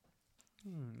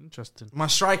 Interesting. My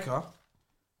striker,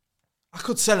 I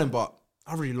could sell him, but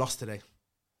I really lost today.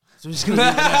 So I'm just going to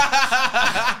leave it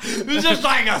there. Who's just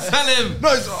like I sell him? No,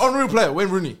 it's an unreal player, Wayne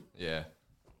Rooney. Yeah.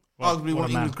 Arguably what one a of man.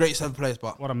 England's greatest ever players,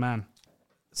 but What a man.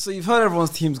 So you've heard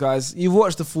everyone's teams, guys. You've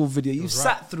watched the full video. You've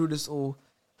sat through this all.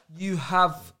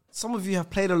 Some of you have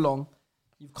played along.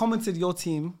 You've commented your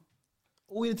team.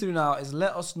 All we need to do now is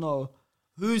let us know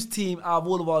whose team out of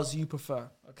all of ours you prefer.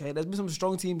 Okay, there's been some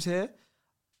strong teams here.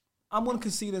 I'm going to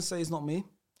concede and say it's not me,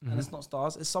 and it's not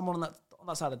Stars. It's someone on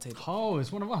that side of the table. Oh,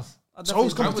 it's one of us. I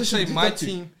would say my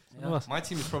team. Yeah. My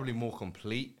team is probably more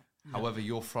complete. However,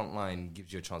 your front line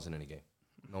gives you a chance in any game,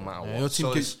 no matter Yeah, what. your team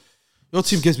So gives- your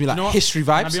team gives me like You know what? history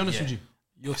Can I vibes. be honest Yeah. with you?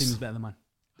 Your team is better than mine.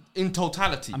 in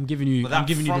totality, I'm giving you. but that I'm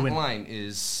giving you the front win. line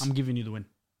is. I'm giving you the win.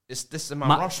 It's this is Mount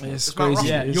Ma- Rushmore. it's It's Mount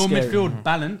crazy. Rushmore. Yeah, It's your scary. midfield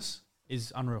balance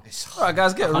is unreal. All right,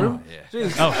 guys, get a room. Yeah.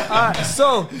 Jeez. All right,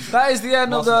 so that is the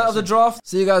end of the draft.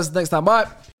 See you guys next time. Bye.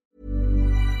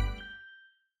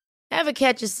 Ever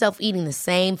catch yourself eating the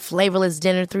same flavorless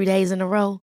dinner 3 days in a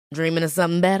row? Dreaming of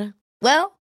something better?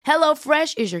 Well,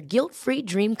 HelloFresh is your guilt-free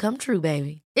dream come true,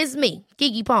 baby. It's me,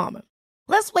 Keke Palmer.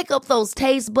 Let's wake up those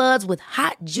taste buds with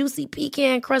hot, juicy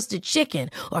pecan-crusted chicken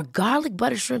or garlic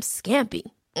butter shrimp scampi.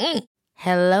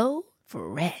 Hello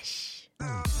Fresh.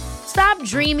 Stop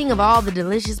dreaming of all the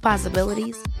delicious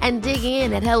possibilities and dig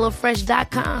in at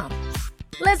HelloFresh.com.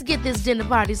 Let's get this dinner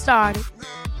party started.